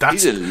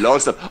 He's in a lot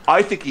of stuff.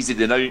 I think he's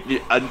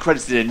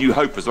uncredited in A New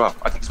Hope as well.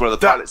 I think he's one of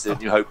the pilots in A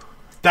New Hope.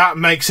 That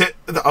makes it.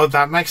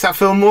 That makes that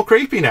film more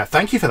creepy now.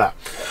 Thank you for that.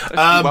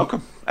 You're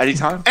welcome.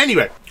 Anytime.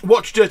 Anyway,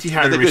 watch Dirty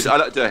Harry. I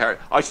like Dirty Harry.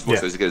 I should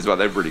watch those again as well.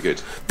 They're really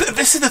good.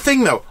 This is the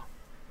thing, though.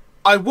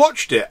 I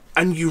watched it,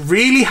 and you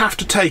really have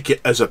to take it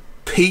as a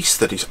piece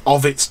that is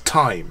of its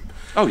time.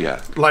 Oh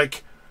yeah.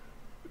 Like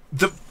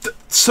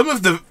some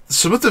of the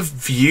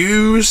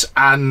views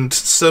and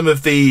some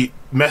of the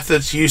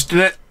methods used in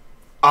it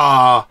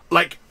are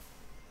like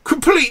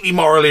completely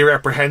morally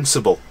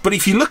reprehensible. But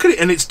if you look at it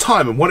in its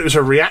time and what it was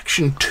a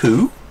reaction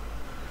to,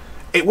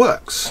 it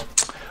works.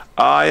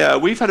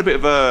 We've had a bit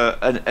of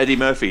an Eddie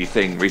Murphy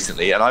thing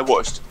recently, and I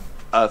watched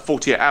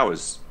 48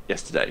 Hours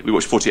yesterday. We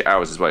watched 48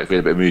 Hours as well. We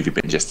had a bit of movie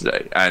binge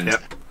yesterday, and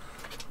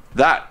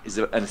that is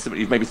and something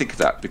you've made me think of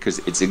that because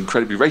it's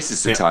incredibly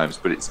racist at times,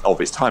 but it's of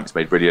its time. It's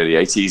made really early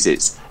 80s.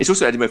 It's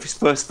also Eddie Murphy's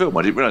first film.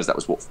 I didn't realise that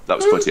was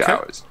 48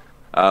 Hours.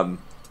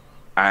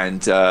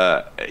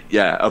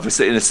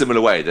 Obviously in a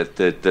similar way that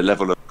the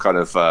level of kind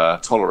of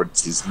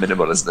tolerance is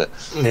minimal, isn't it?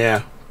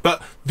 Yeah.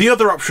 But the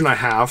other option I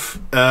have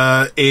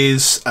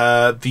is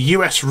the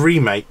US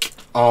remake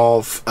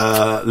of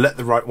Let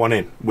the Right One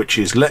In, which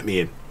is Let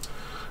Me In,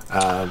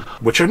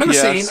 which I've never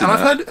seen, and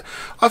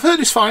I've heard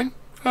it's fine,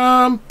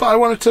 but I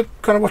wanted to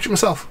kind of watch it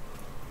myself.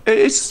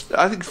 It's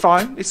I think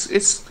fine.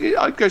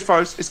 I'd go as far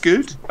as it's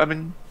good. I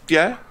mean,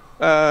 yeah.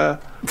 I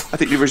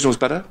think the original's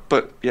better,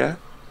 but yeah.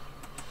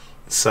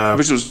 So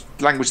original's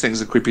language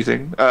thing's a creepy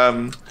thing.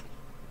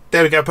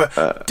 There we go.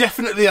 But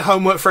definitely a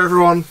homework for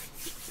everyone.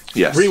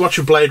 Yes. Rewatch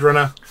of Blade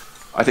Runner.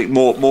 I think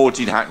more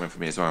Gene Hackman for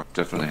me as well,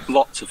 definitely.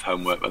 Lots of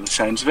homework by the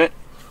sounds of it.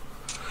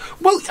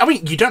 Well, I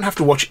mean, you don't have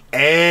to watch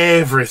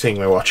everything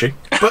we're watching,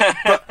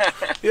 but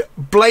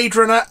Blade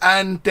Runner,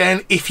 and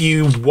then if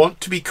you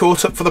want to be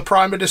caught up for the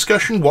Primer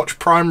discussion, watch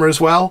Primer as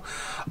well,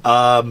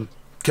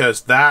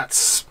 because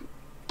that's...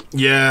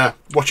 Yeah,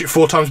 watch it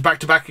 4 times back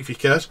to back if you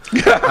could.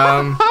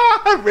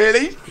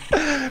 Really?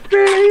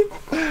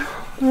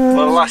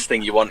 Well, the last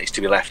thing you want is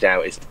to be left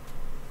out, is.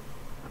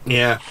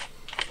 Yeah.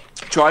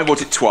 Try and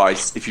watch it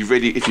twice if you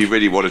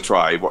really want to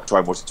try and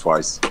watch it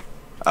twice.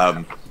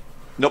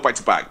 Not back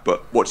to back,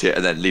 but watch it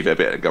and then leave it a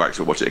bit and go back to it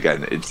and watch it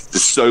again.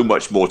 There's so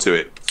much more to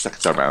it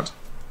second time round.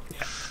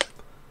 Yeah.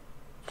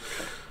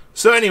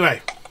 So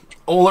anyway,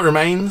 all that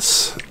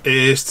remains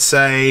is to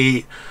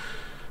say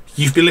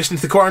You've been listening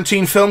to the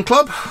Quarantine Film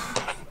Club.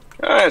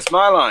 Ah, it's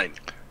my line.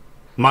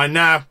 Mine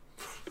now.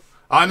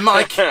 I'm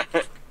Mike.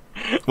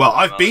 Well,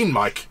 I've been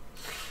Mike.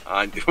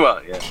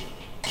 Well, yeah.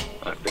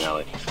 I've been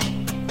Alex.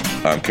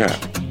 I'm Cat.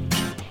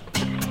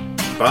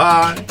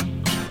 Bye.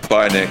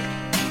 Bye, Nick.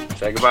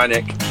 Say goodbye,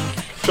 Nick.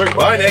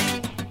 Bye, Nick.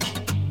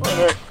 Bye,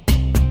 Nick.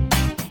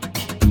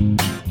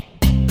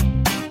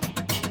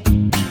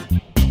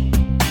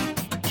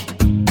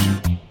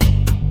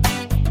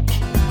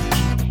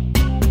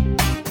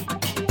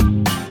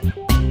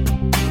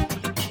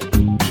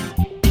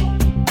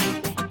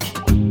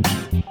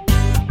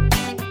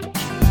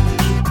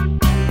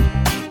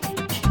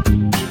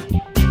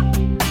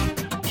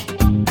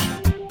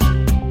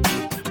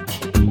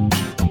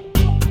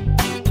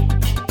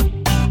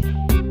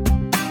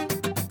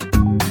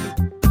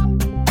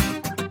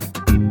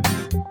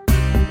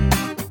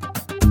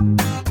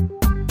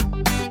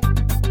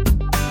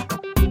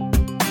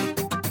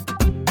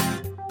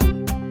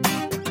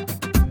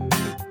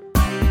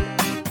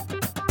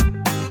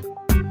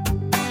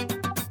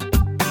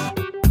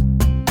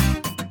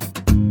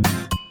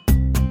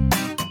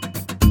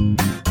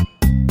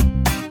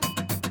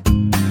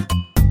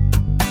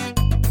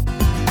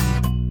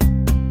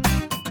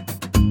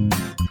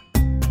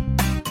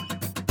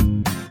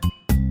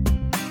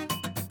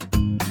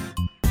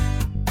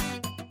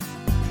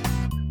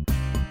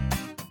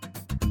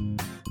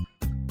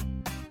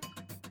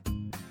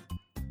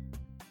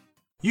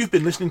 You've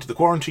been listening to the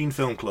Quarantine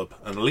Film Club,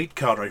 an Elite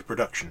Cadre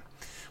production.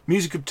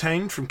 Music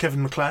obtained from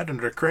Kevin MacLeod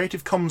under a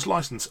Creative Commons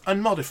license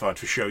and modified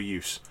for show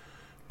use.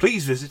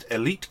 Please visit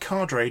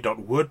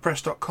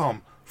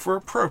elitecadre.wordpress.com for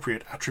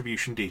appropriate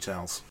attribution details.